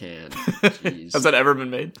if we can. Jeez. Has that ever been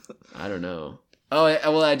made? I don't know. Oh,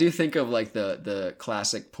 well, I do think of like the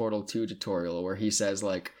classic Portal 2 tutorial where he says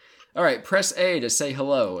like, all right, press A to say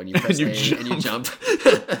hello, and you press A and you jump.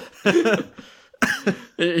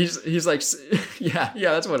 He's like, yeah,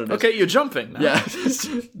 that's what it is. Okay, you're jumping now. Yeah.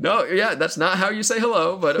 No, yeah, that's not how you say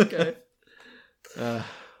hello, but okay.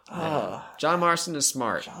 John Marston is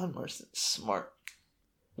smart. John Marston is smart.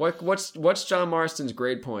 What's John Marston's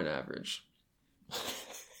grade point average?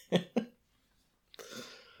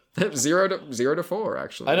 0 to 4,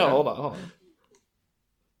 actually. I know. Yeah. Hold on.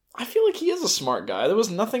 I feel like he is a smart guy. There was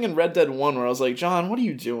nothing in Red Dead 1 where I was like, John, what are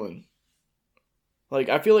you doing? Like,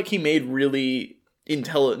 I feel like he made really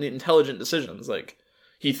intelligent decisions. Like,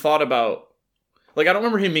 he thought about... Like, I don't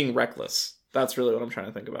remember him being reckless. That's really what I'm trying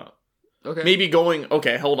to think about. Okay. Maybe going...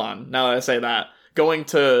 Okay, hold on. Now that I say that. Going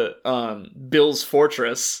to Bill's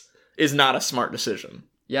Fortress is not a smart decision.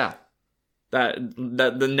 Yeah. That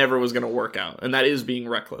never was going to work out. And that is being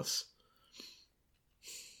reckless.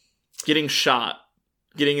 Getting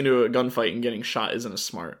into a gunfight and getting shot isn't a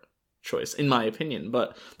smart choice, in my opinion.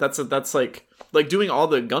 But that's like doing all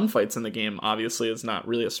the gunfights in the game, obviously, is not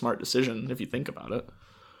really a smart decision if you think about it.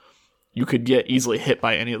 You could get easily hit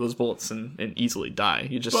by any of those bullets and easily die.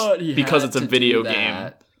 You just because it's a video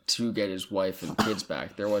game. To get his wife and kids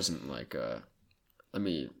back. There wasn't like I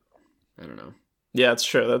don't know. Yeah, it's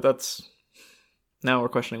true. That's now we're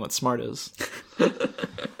questioning what smart is.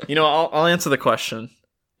 I'll answer the question,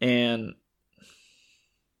 and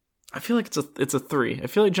I feel like it's a 3. I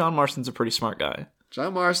feel like John Marston's a pretty smart guy.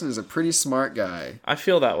 John Marston is a pretty smart guy. I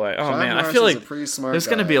feel that way. Oh John man, Marston's I feel like a pretty smart there's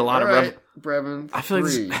guy. going to be a lot of Brevin, I feel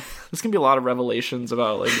 3. like there's going to be a lot of revelations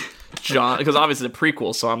about like John, because obviously the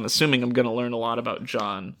prequel, so I'm assuming I'm going to learn a lot about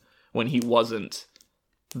John when he wasn't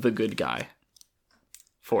the good guy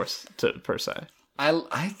per se.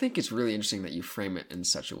 I think it's really interesting that you frame it in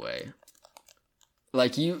such a way.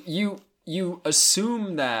 Like you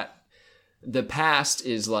assume that the past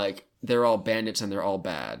is like they're all bandits and they're all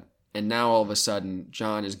bad, and now all of a sudden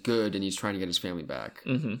John is good and he's trying to get his family back.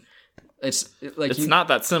 Mm-hmm. It's not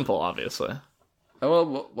that simple, obviously.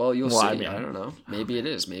 Oh well, you'll see. I mean, I don't know. Maybe it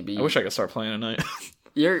is. Maybe I wish I could start playing tonight.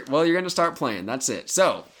 You're going to start playing. That's it.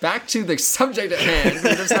 So, back to the subject at hand. We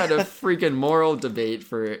just had a freaking moral debate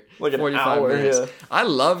for like 45 minutes. Yeah. I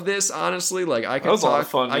love this, honestly. Like, I could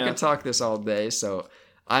talk this all day. So,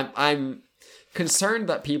 I'm concerned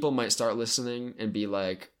that people might start listening and be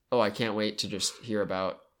like, oh, I can't wait to just hear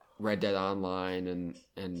about Red Dead Online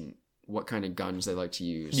and what kind of guns they like to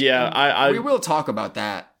use. Yeah, we will talk about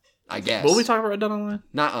that, I guess. Will we talk about Red Dead Online?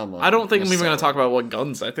 Not online. I don't think I'm even going to talk about what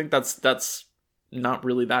guns. I think that's not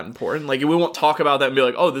really that important. Like, we won't talk about that and be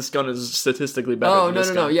like, oh, this gun is statistically better than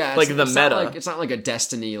this gun. Yeah. Like, the meta. It's not like a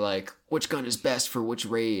Destiny, like, which gun is best for which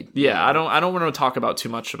raid. Yeah, I don't want to talk about too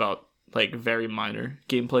much about, like, very minor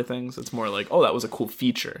gameplay things. It's more like, oh, that was a cool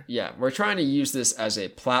feature. Yeah, we're trying to use this as a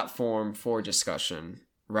platform for discussion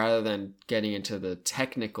rather than getting into the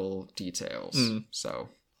technical details. So,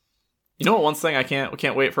 you know what, one thing I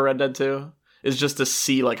can't wait for Red Dead 2 is just to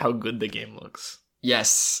see, like, how good the game looks.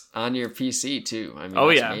 Yes, on your PC too. I mean,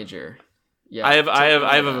 that's major. Yeah, I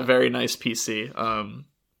have a very nice PC.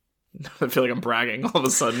 I feel like I'm bragging all of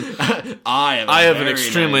a sudden. I have an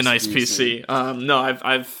extremely nice PC. No,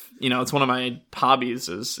 I've it's one of my hobbies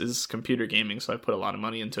is computer gaming, so I put a lot of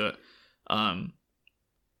money into it.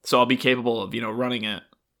 So I'll be capable of running it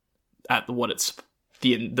at what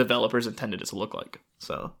the developers intended it to look like.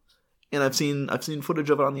 So, and I've seen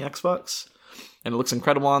footage of it on the Xbox. And it looks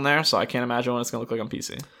incredible on there, so I can't imagine what it's going to look like on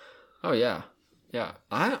PC. Oh, yeah. Yeah.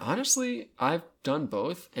 I've done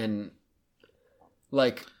both, and,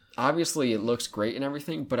 like, obviously it looks great and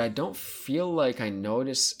everything, but I don't feel like I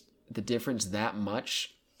notice the difference that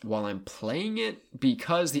much while I'm playing it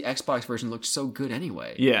because the Xbox version looks so good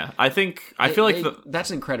anyway. Yeah, I feel like that's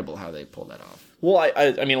incredible how they pull that off. Well,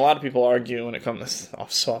 I mean, a lot of people argue when it comes...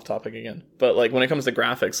 off topic again. But, like, when it comes to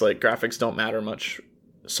graphics, like, graphics don't matter much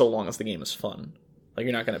so long as the game is fun. Like,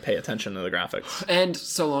 you're not going to pay attention to the graphics. And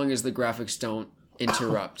so long as the graphics don't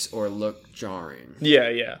interrupt or look jarring.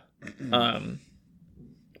 Yeah.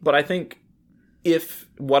 But I think if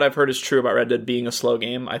what I've heard is true about Red Dead being a slow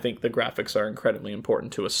game, I think the graphics are incredibly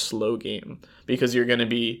important to a slow game. Because you're going to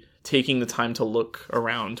be taking the time to look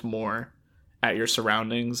around more at your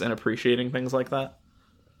surroundings and appreciating things like that.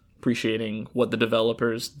 Appreciating what the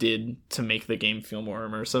developers did to make the game feel more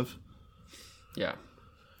immersive. Yeah.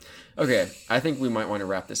 Okay, I think we might want to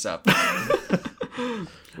wrap this up.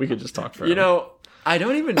 We could just talk forever. I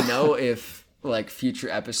don't even know if like future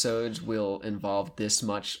episodes will involve this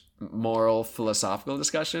much moral philosophical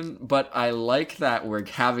discussion, but I like that we're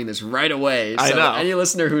having this right away. So I know. Any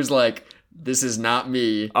listener who's like, this is not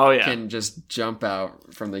me, can just jump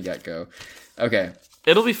out from the get-go. Okay.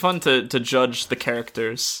 It'll be fun to judge the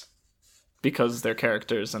characters because they're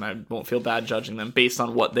characters, and I won't feel bad judging them based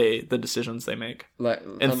on the decisions they make.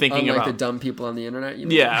 And thinking unlike about the dumb people on the internet. You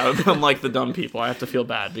mean? Yeah, unlike the dumb people, I have to feel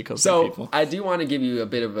bad because they're people. I do want to give you a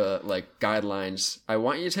bit of a like guidelines. I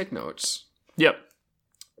want you to take notes. Yep.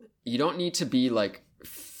 You don't need to be like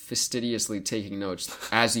fastidiously taking notes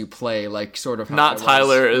as you play, like sort of how not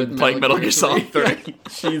Tyler playing Metal Gear Solid 3. Yeah.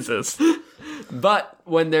 Jesus. But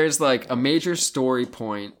when there's like a major story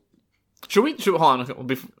point. Should hold on?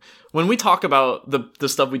 When we talk about the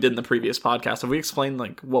stuff we did in the previous podcast, have we explained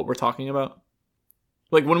like what we're talking about?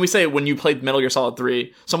 Like when we say when you played Metal Gear Solid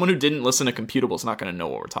 3, someone who didn't listen to Computable is not going to know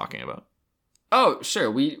what we're talking about. Oh, sure.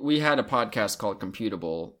 We had a podcast called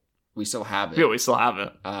Computable. We still have it. Yeah, we still have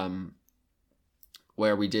it.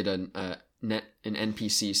 Where we did an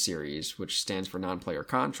NPC series, which stands for non-player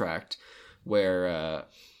contract, where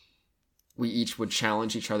we each would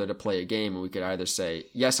challenge each other to play a game, and we could either say,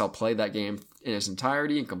 yes, I'll play that game in its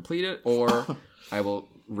entirety and complete it, or I will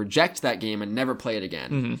reject that game and never play it again.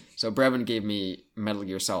 Mm-hmm. So Brevin gave me Metal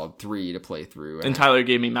Gear Solid 3 to play through. And Tyler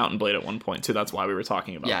gave me Mountain Blade at one point, too. That's why we were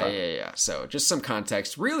talking about that. Yeah. So just some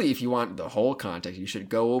context. Really, if you want the whole context, you should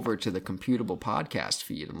go over to the Computable podcast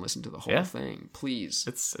feed and listen to the whole thing. Please.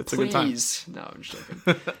 It's a good time. No, I'm just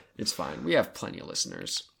joking. It's fine. We have plenty of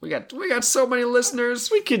listeners. We got so many listeners.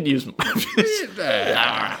 We could use more.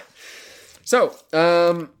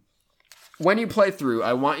 So, when you play through,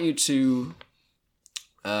 I want you to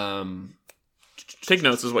take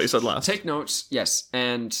notes is what you said last. Take notes, yes,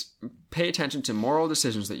 and pay attention to moral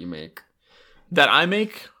decisions that you make. That I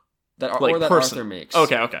make? Or that Arthur makes.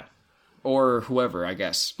 Okay. Or whoever, I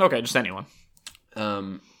guess. Okay, just anyone.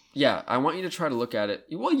 Yeah, I want you to try to look at it.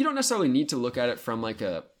 Well, you don't necessarily need to look at it from like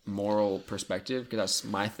a moral perspective, because that's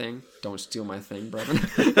my thing. Don't steal my thing,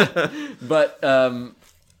 Brevin. But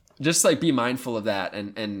just like be mindful of that,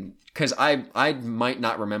 and because I might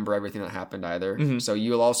not remember everything that happened either. Mm-hmm. So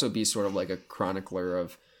you'll also be sort of like a chronicler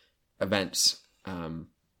of events.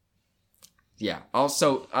 Yeah.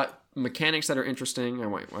 Also, mechanics that are interesting. I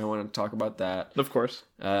want to talk about that. Of course.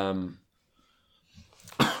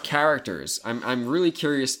 Characters. I'm really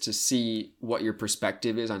curious to see what your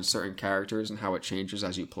perspective is on certain characters and how it changes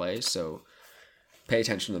as you play. So pay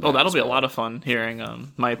attention to that. Oh, that'll be a lot of fun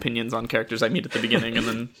hearing my opinions on characters I meet at the beginning and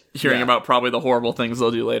then hearing about probably the horrible things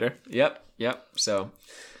they'll do later. Yep. So,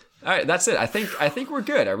 all right, that's it. I think we're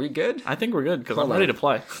good. Are we good? I think we're good because I'm ready to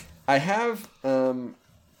play. I have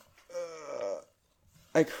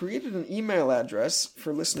I created an email address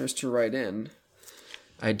for listeners to write in.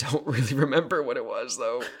 I don't really remember what it was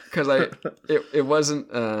though, because it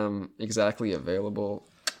wasn't exactly available.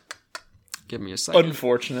 Give me a second.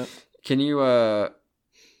 Unfortunate. Can you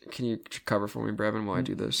cover for me, Brevin, while I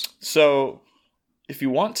do this? So, if you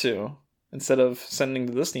want to, instead of sending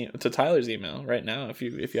to Tyler's email right now, if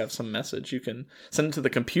you have some message, you can send it to the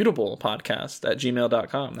Computable podcast at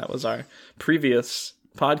gmail.com. That was our previous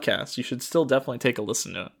podcast. You should still definitely take a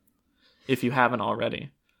listen to it if you haven't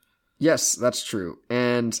already. Yes, that's true.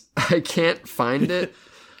 And I can't find it.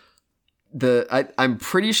 I'm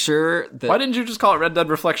pretty sure that... Why didn't you just call it Red Dead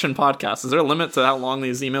Reflection Podcast? Is there a limit to how long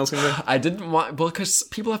these emails can be? I didn't want... Well, because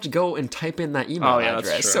people have to go and type in that email address.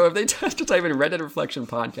 That's true. So if they have to type in Red Dead Reflection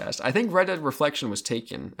Podcast... I think Red Dead Reflection was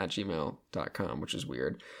taken at gmail.com, which is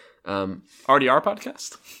weird. RDR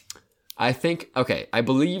Podcast? I think... Okay, I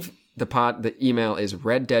believe the email is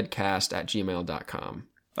reddeadcast@gmail.com.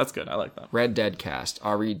 That's good. I like that. Reddeadcast,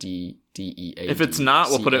 REDDEA. If it's not,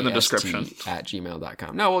 we'll put it in the description.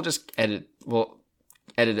 @gmail.com. No, we'll just edit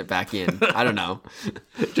it back in. I don't know.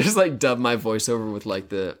 Just like dub my voiceover with like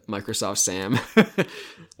the Microsoft Sam.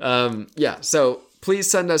 Yeah, so please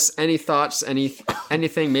send us any thoughts,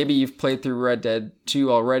 anything. Maybe you've played through Red Dead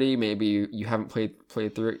 2 already. Maybe you haven't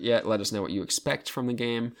played through it yet. Let us know what you expect from the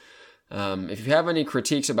game. If you have any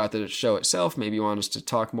critiques about the show itself, maybe you want us to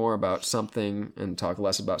talk more about something and talk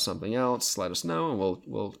less about something else, let us know, and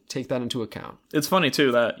we'll take that into account. It's funny,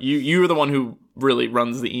 too, that you're the one who really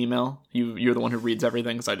runs the email. You're the one who reads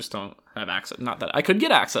everything, because I just don't have access. Not that I could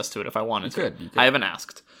get access to it if I wanted to. You could. I haven't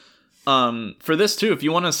asked. For this, too, if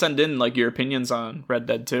you want to send in like your opinions on Red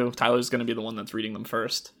Dead 2, Tyler's going to be the one that's reading them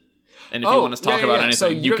first. And if you want to talk about anything, so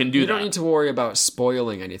you can do that. You don't need to worry about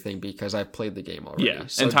spoiling anything because I've played the game already. Yeah,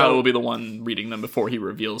 so and Tyler will be the one reading them before he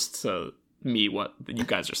reveals to me what you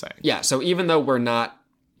guys are saying. Yeah, so even though we're not,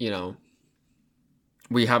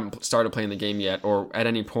 we haven't started playing the game yet, or at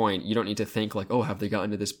any point, you don't need to think like, oh, have they gotten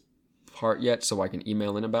to this part yet so I can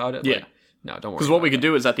email in about it? Yeah. Like, no, don't worry. Because what we could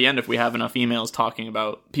do is at the end, if we have enough emails talking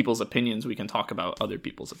about people's opinions, we can talk about other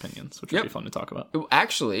people's opinions, which would be fun to talk about.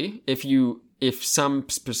 Actually, if some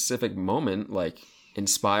specific moment like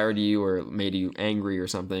inspired you or made you angry or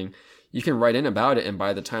something, you can write in about it, and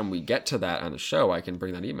by the time we get to that on the show, I can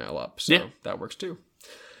bring that email up. So that works too.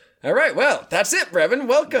 All right, well, that's it, Brevin.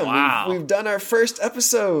 Welcome. Wow. We've done our first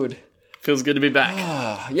episode. Feels good to be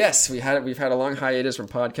back. Yes, we've had a long hiatus from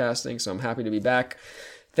podcasting, so I'm happy to be back.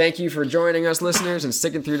 Thank you for joining us, listeners, and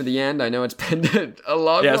sticking through to the end. I know it's been a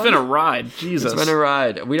long one. Yeah, it's been a ride. Jesus. It's been a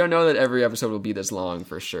ride. We don't know that every episode will be this long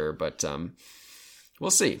for sure, but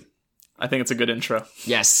we'll see. I think it's a good intro.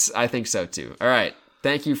 Yes, I think so too. All right.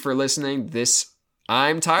 Thank you for listening.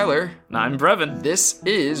 I'm Tyler. And I'm Brevin. This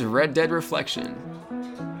is Red Dead Reflection.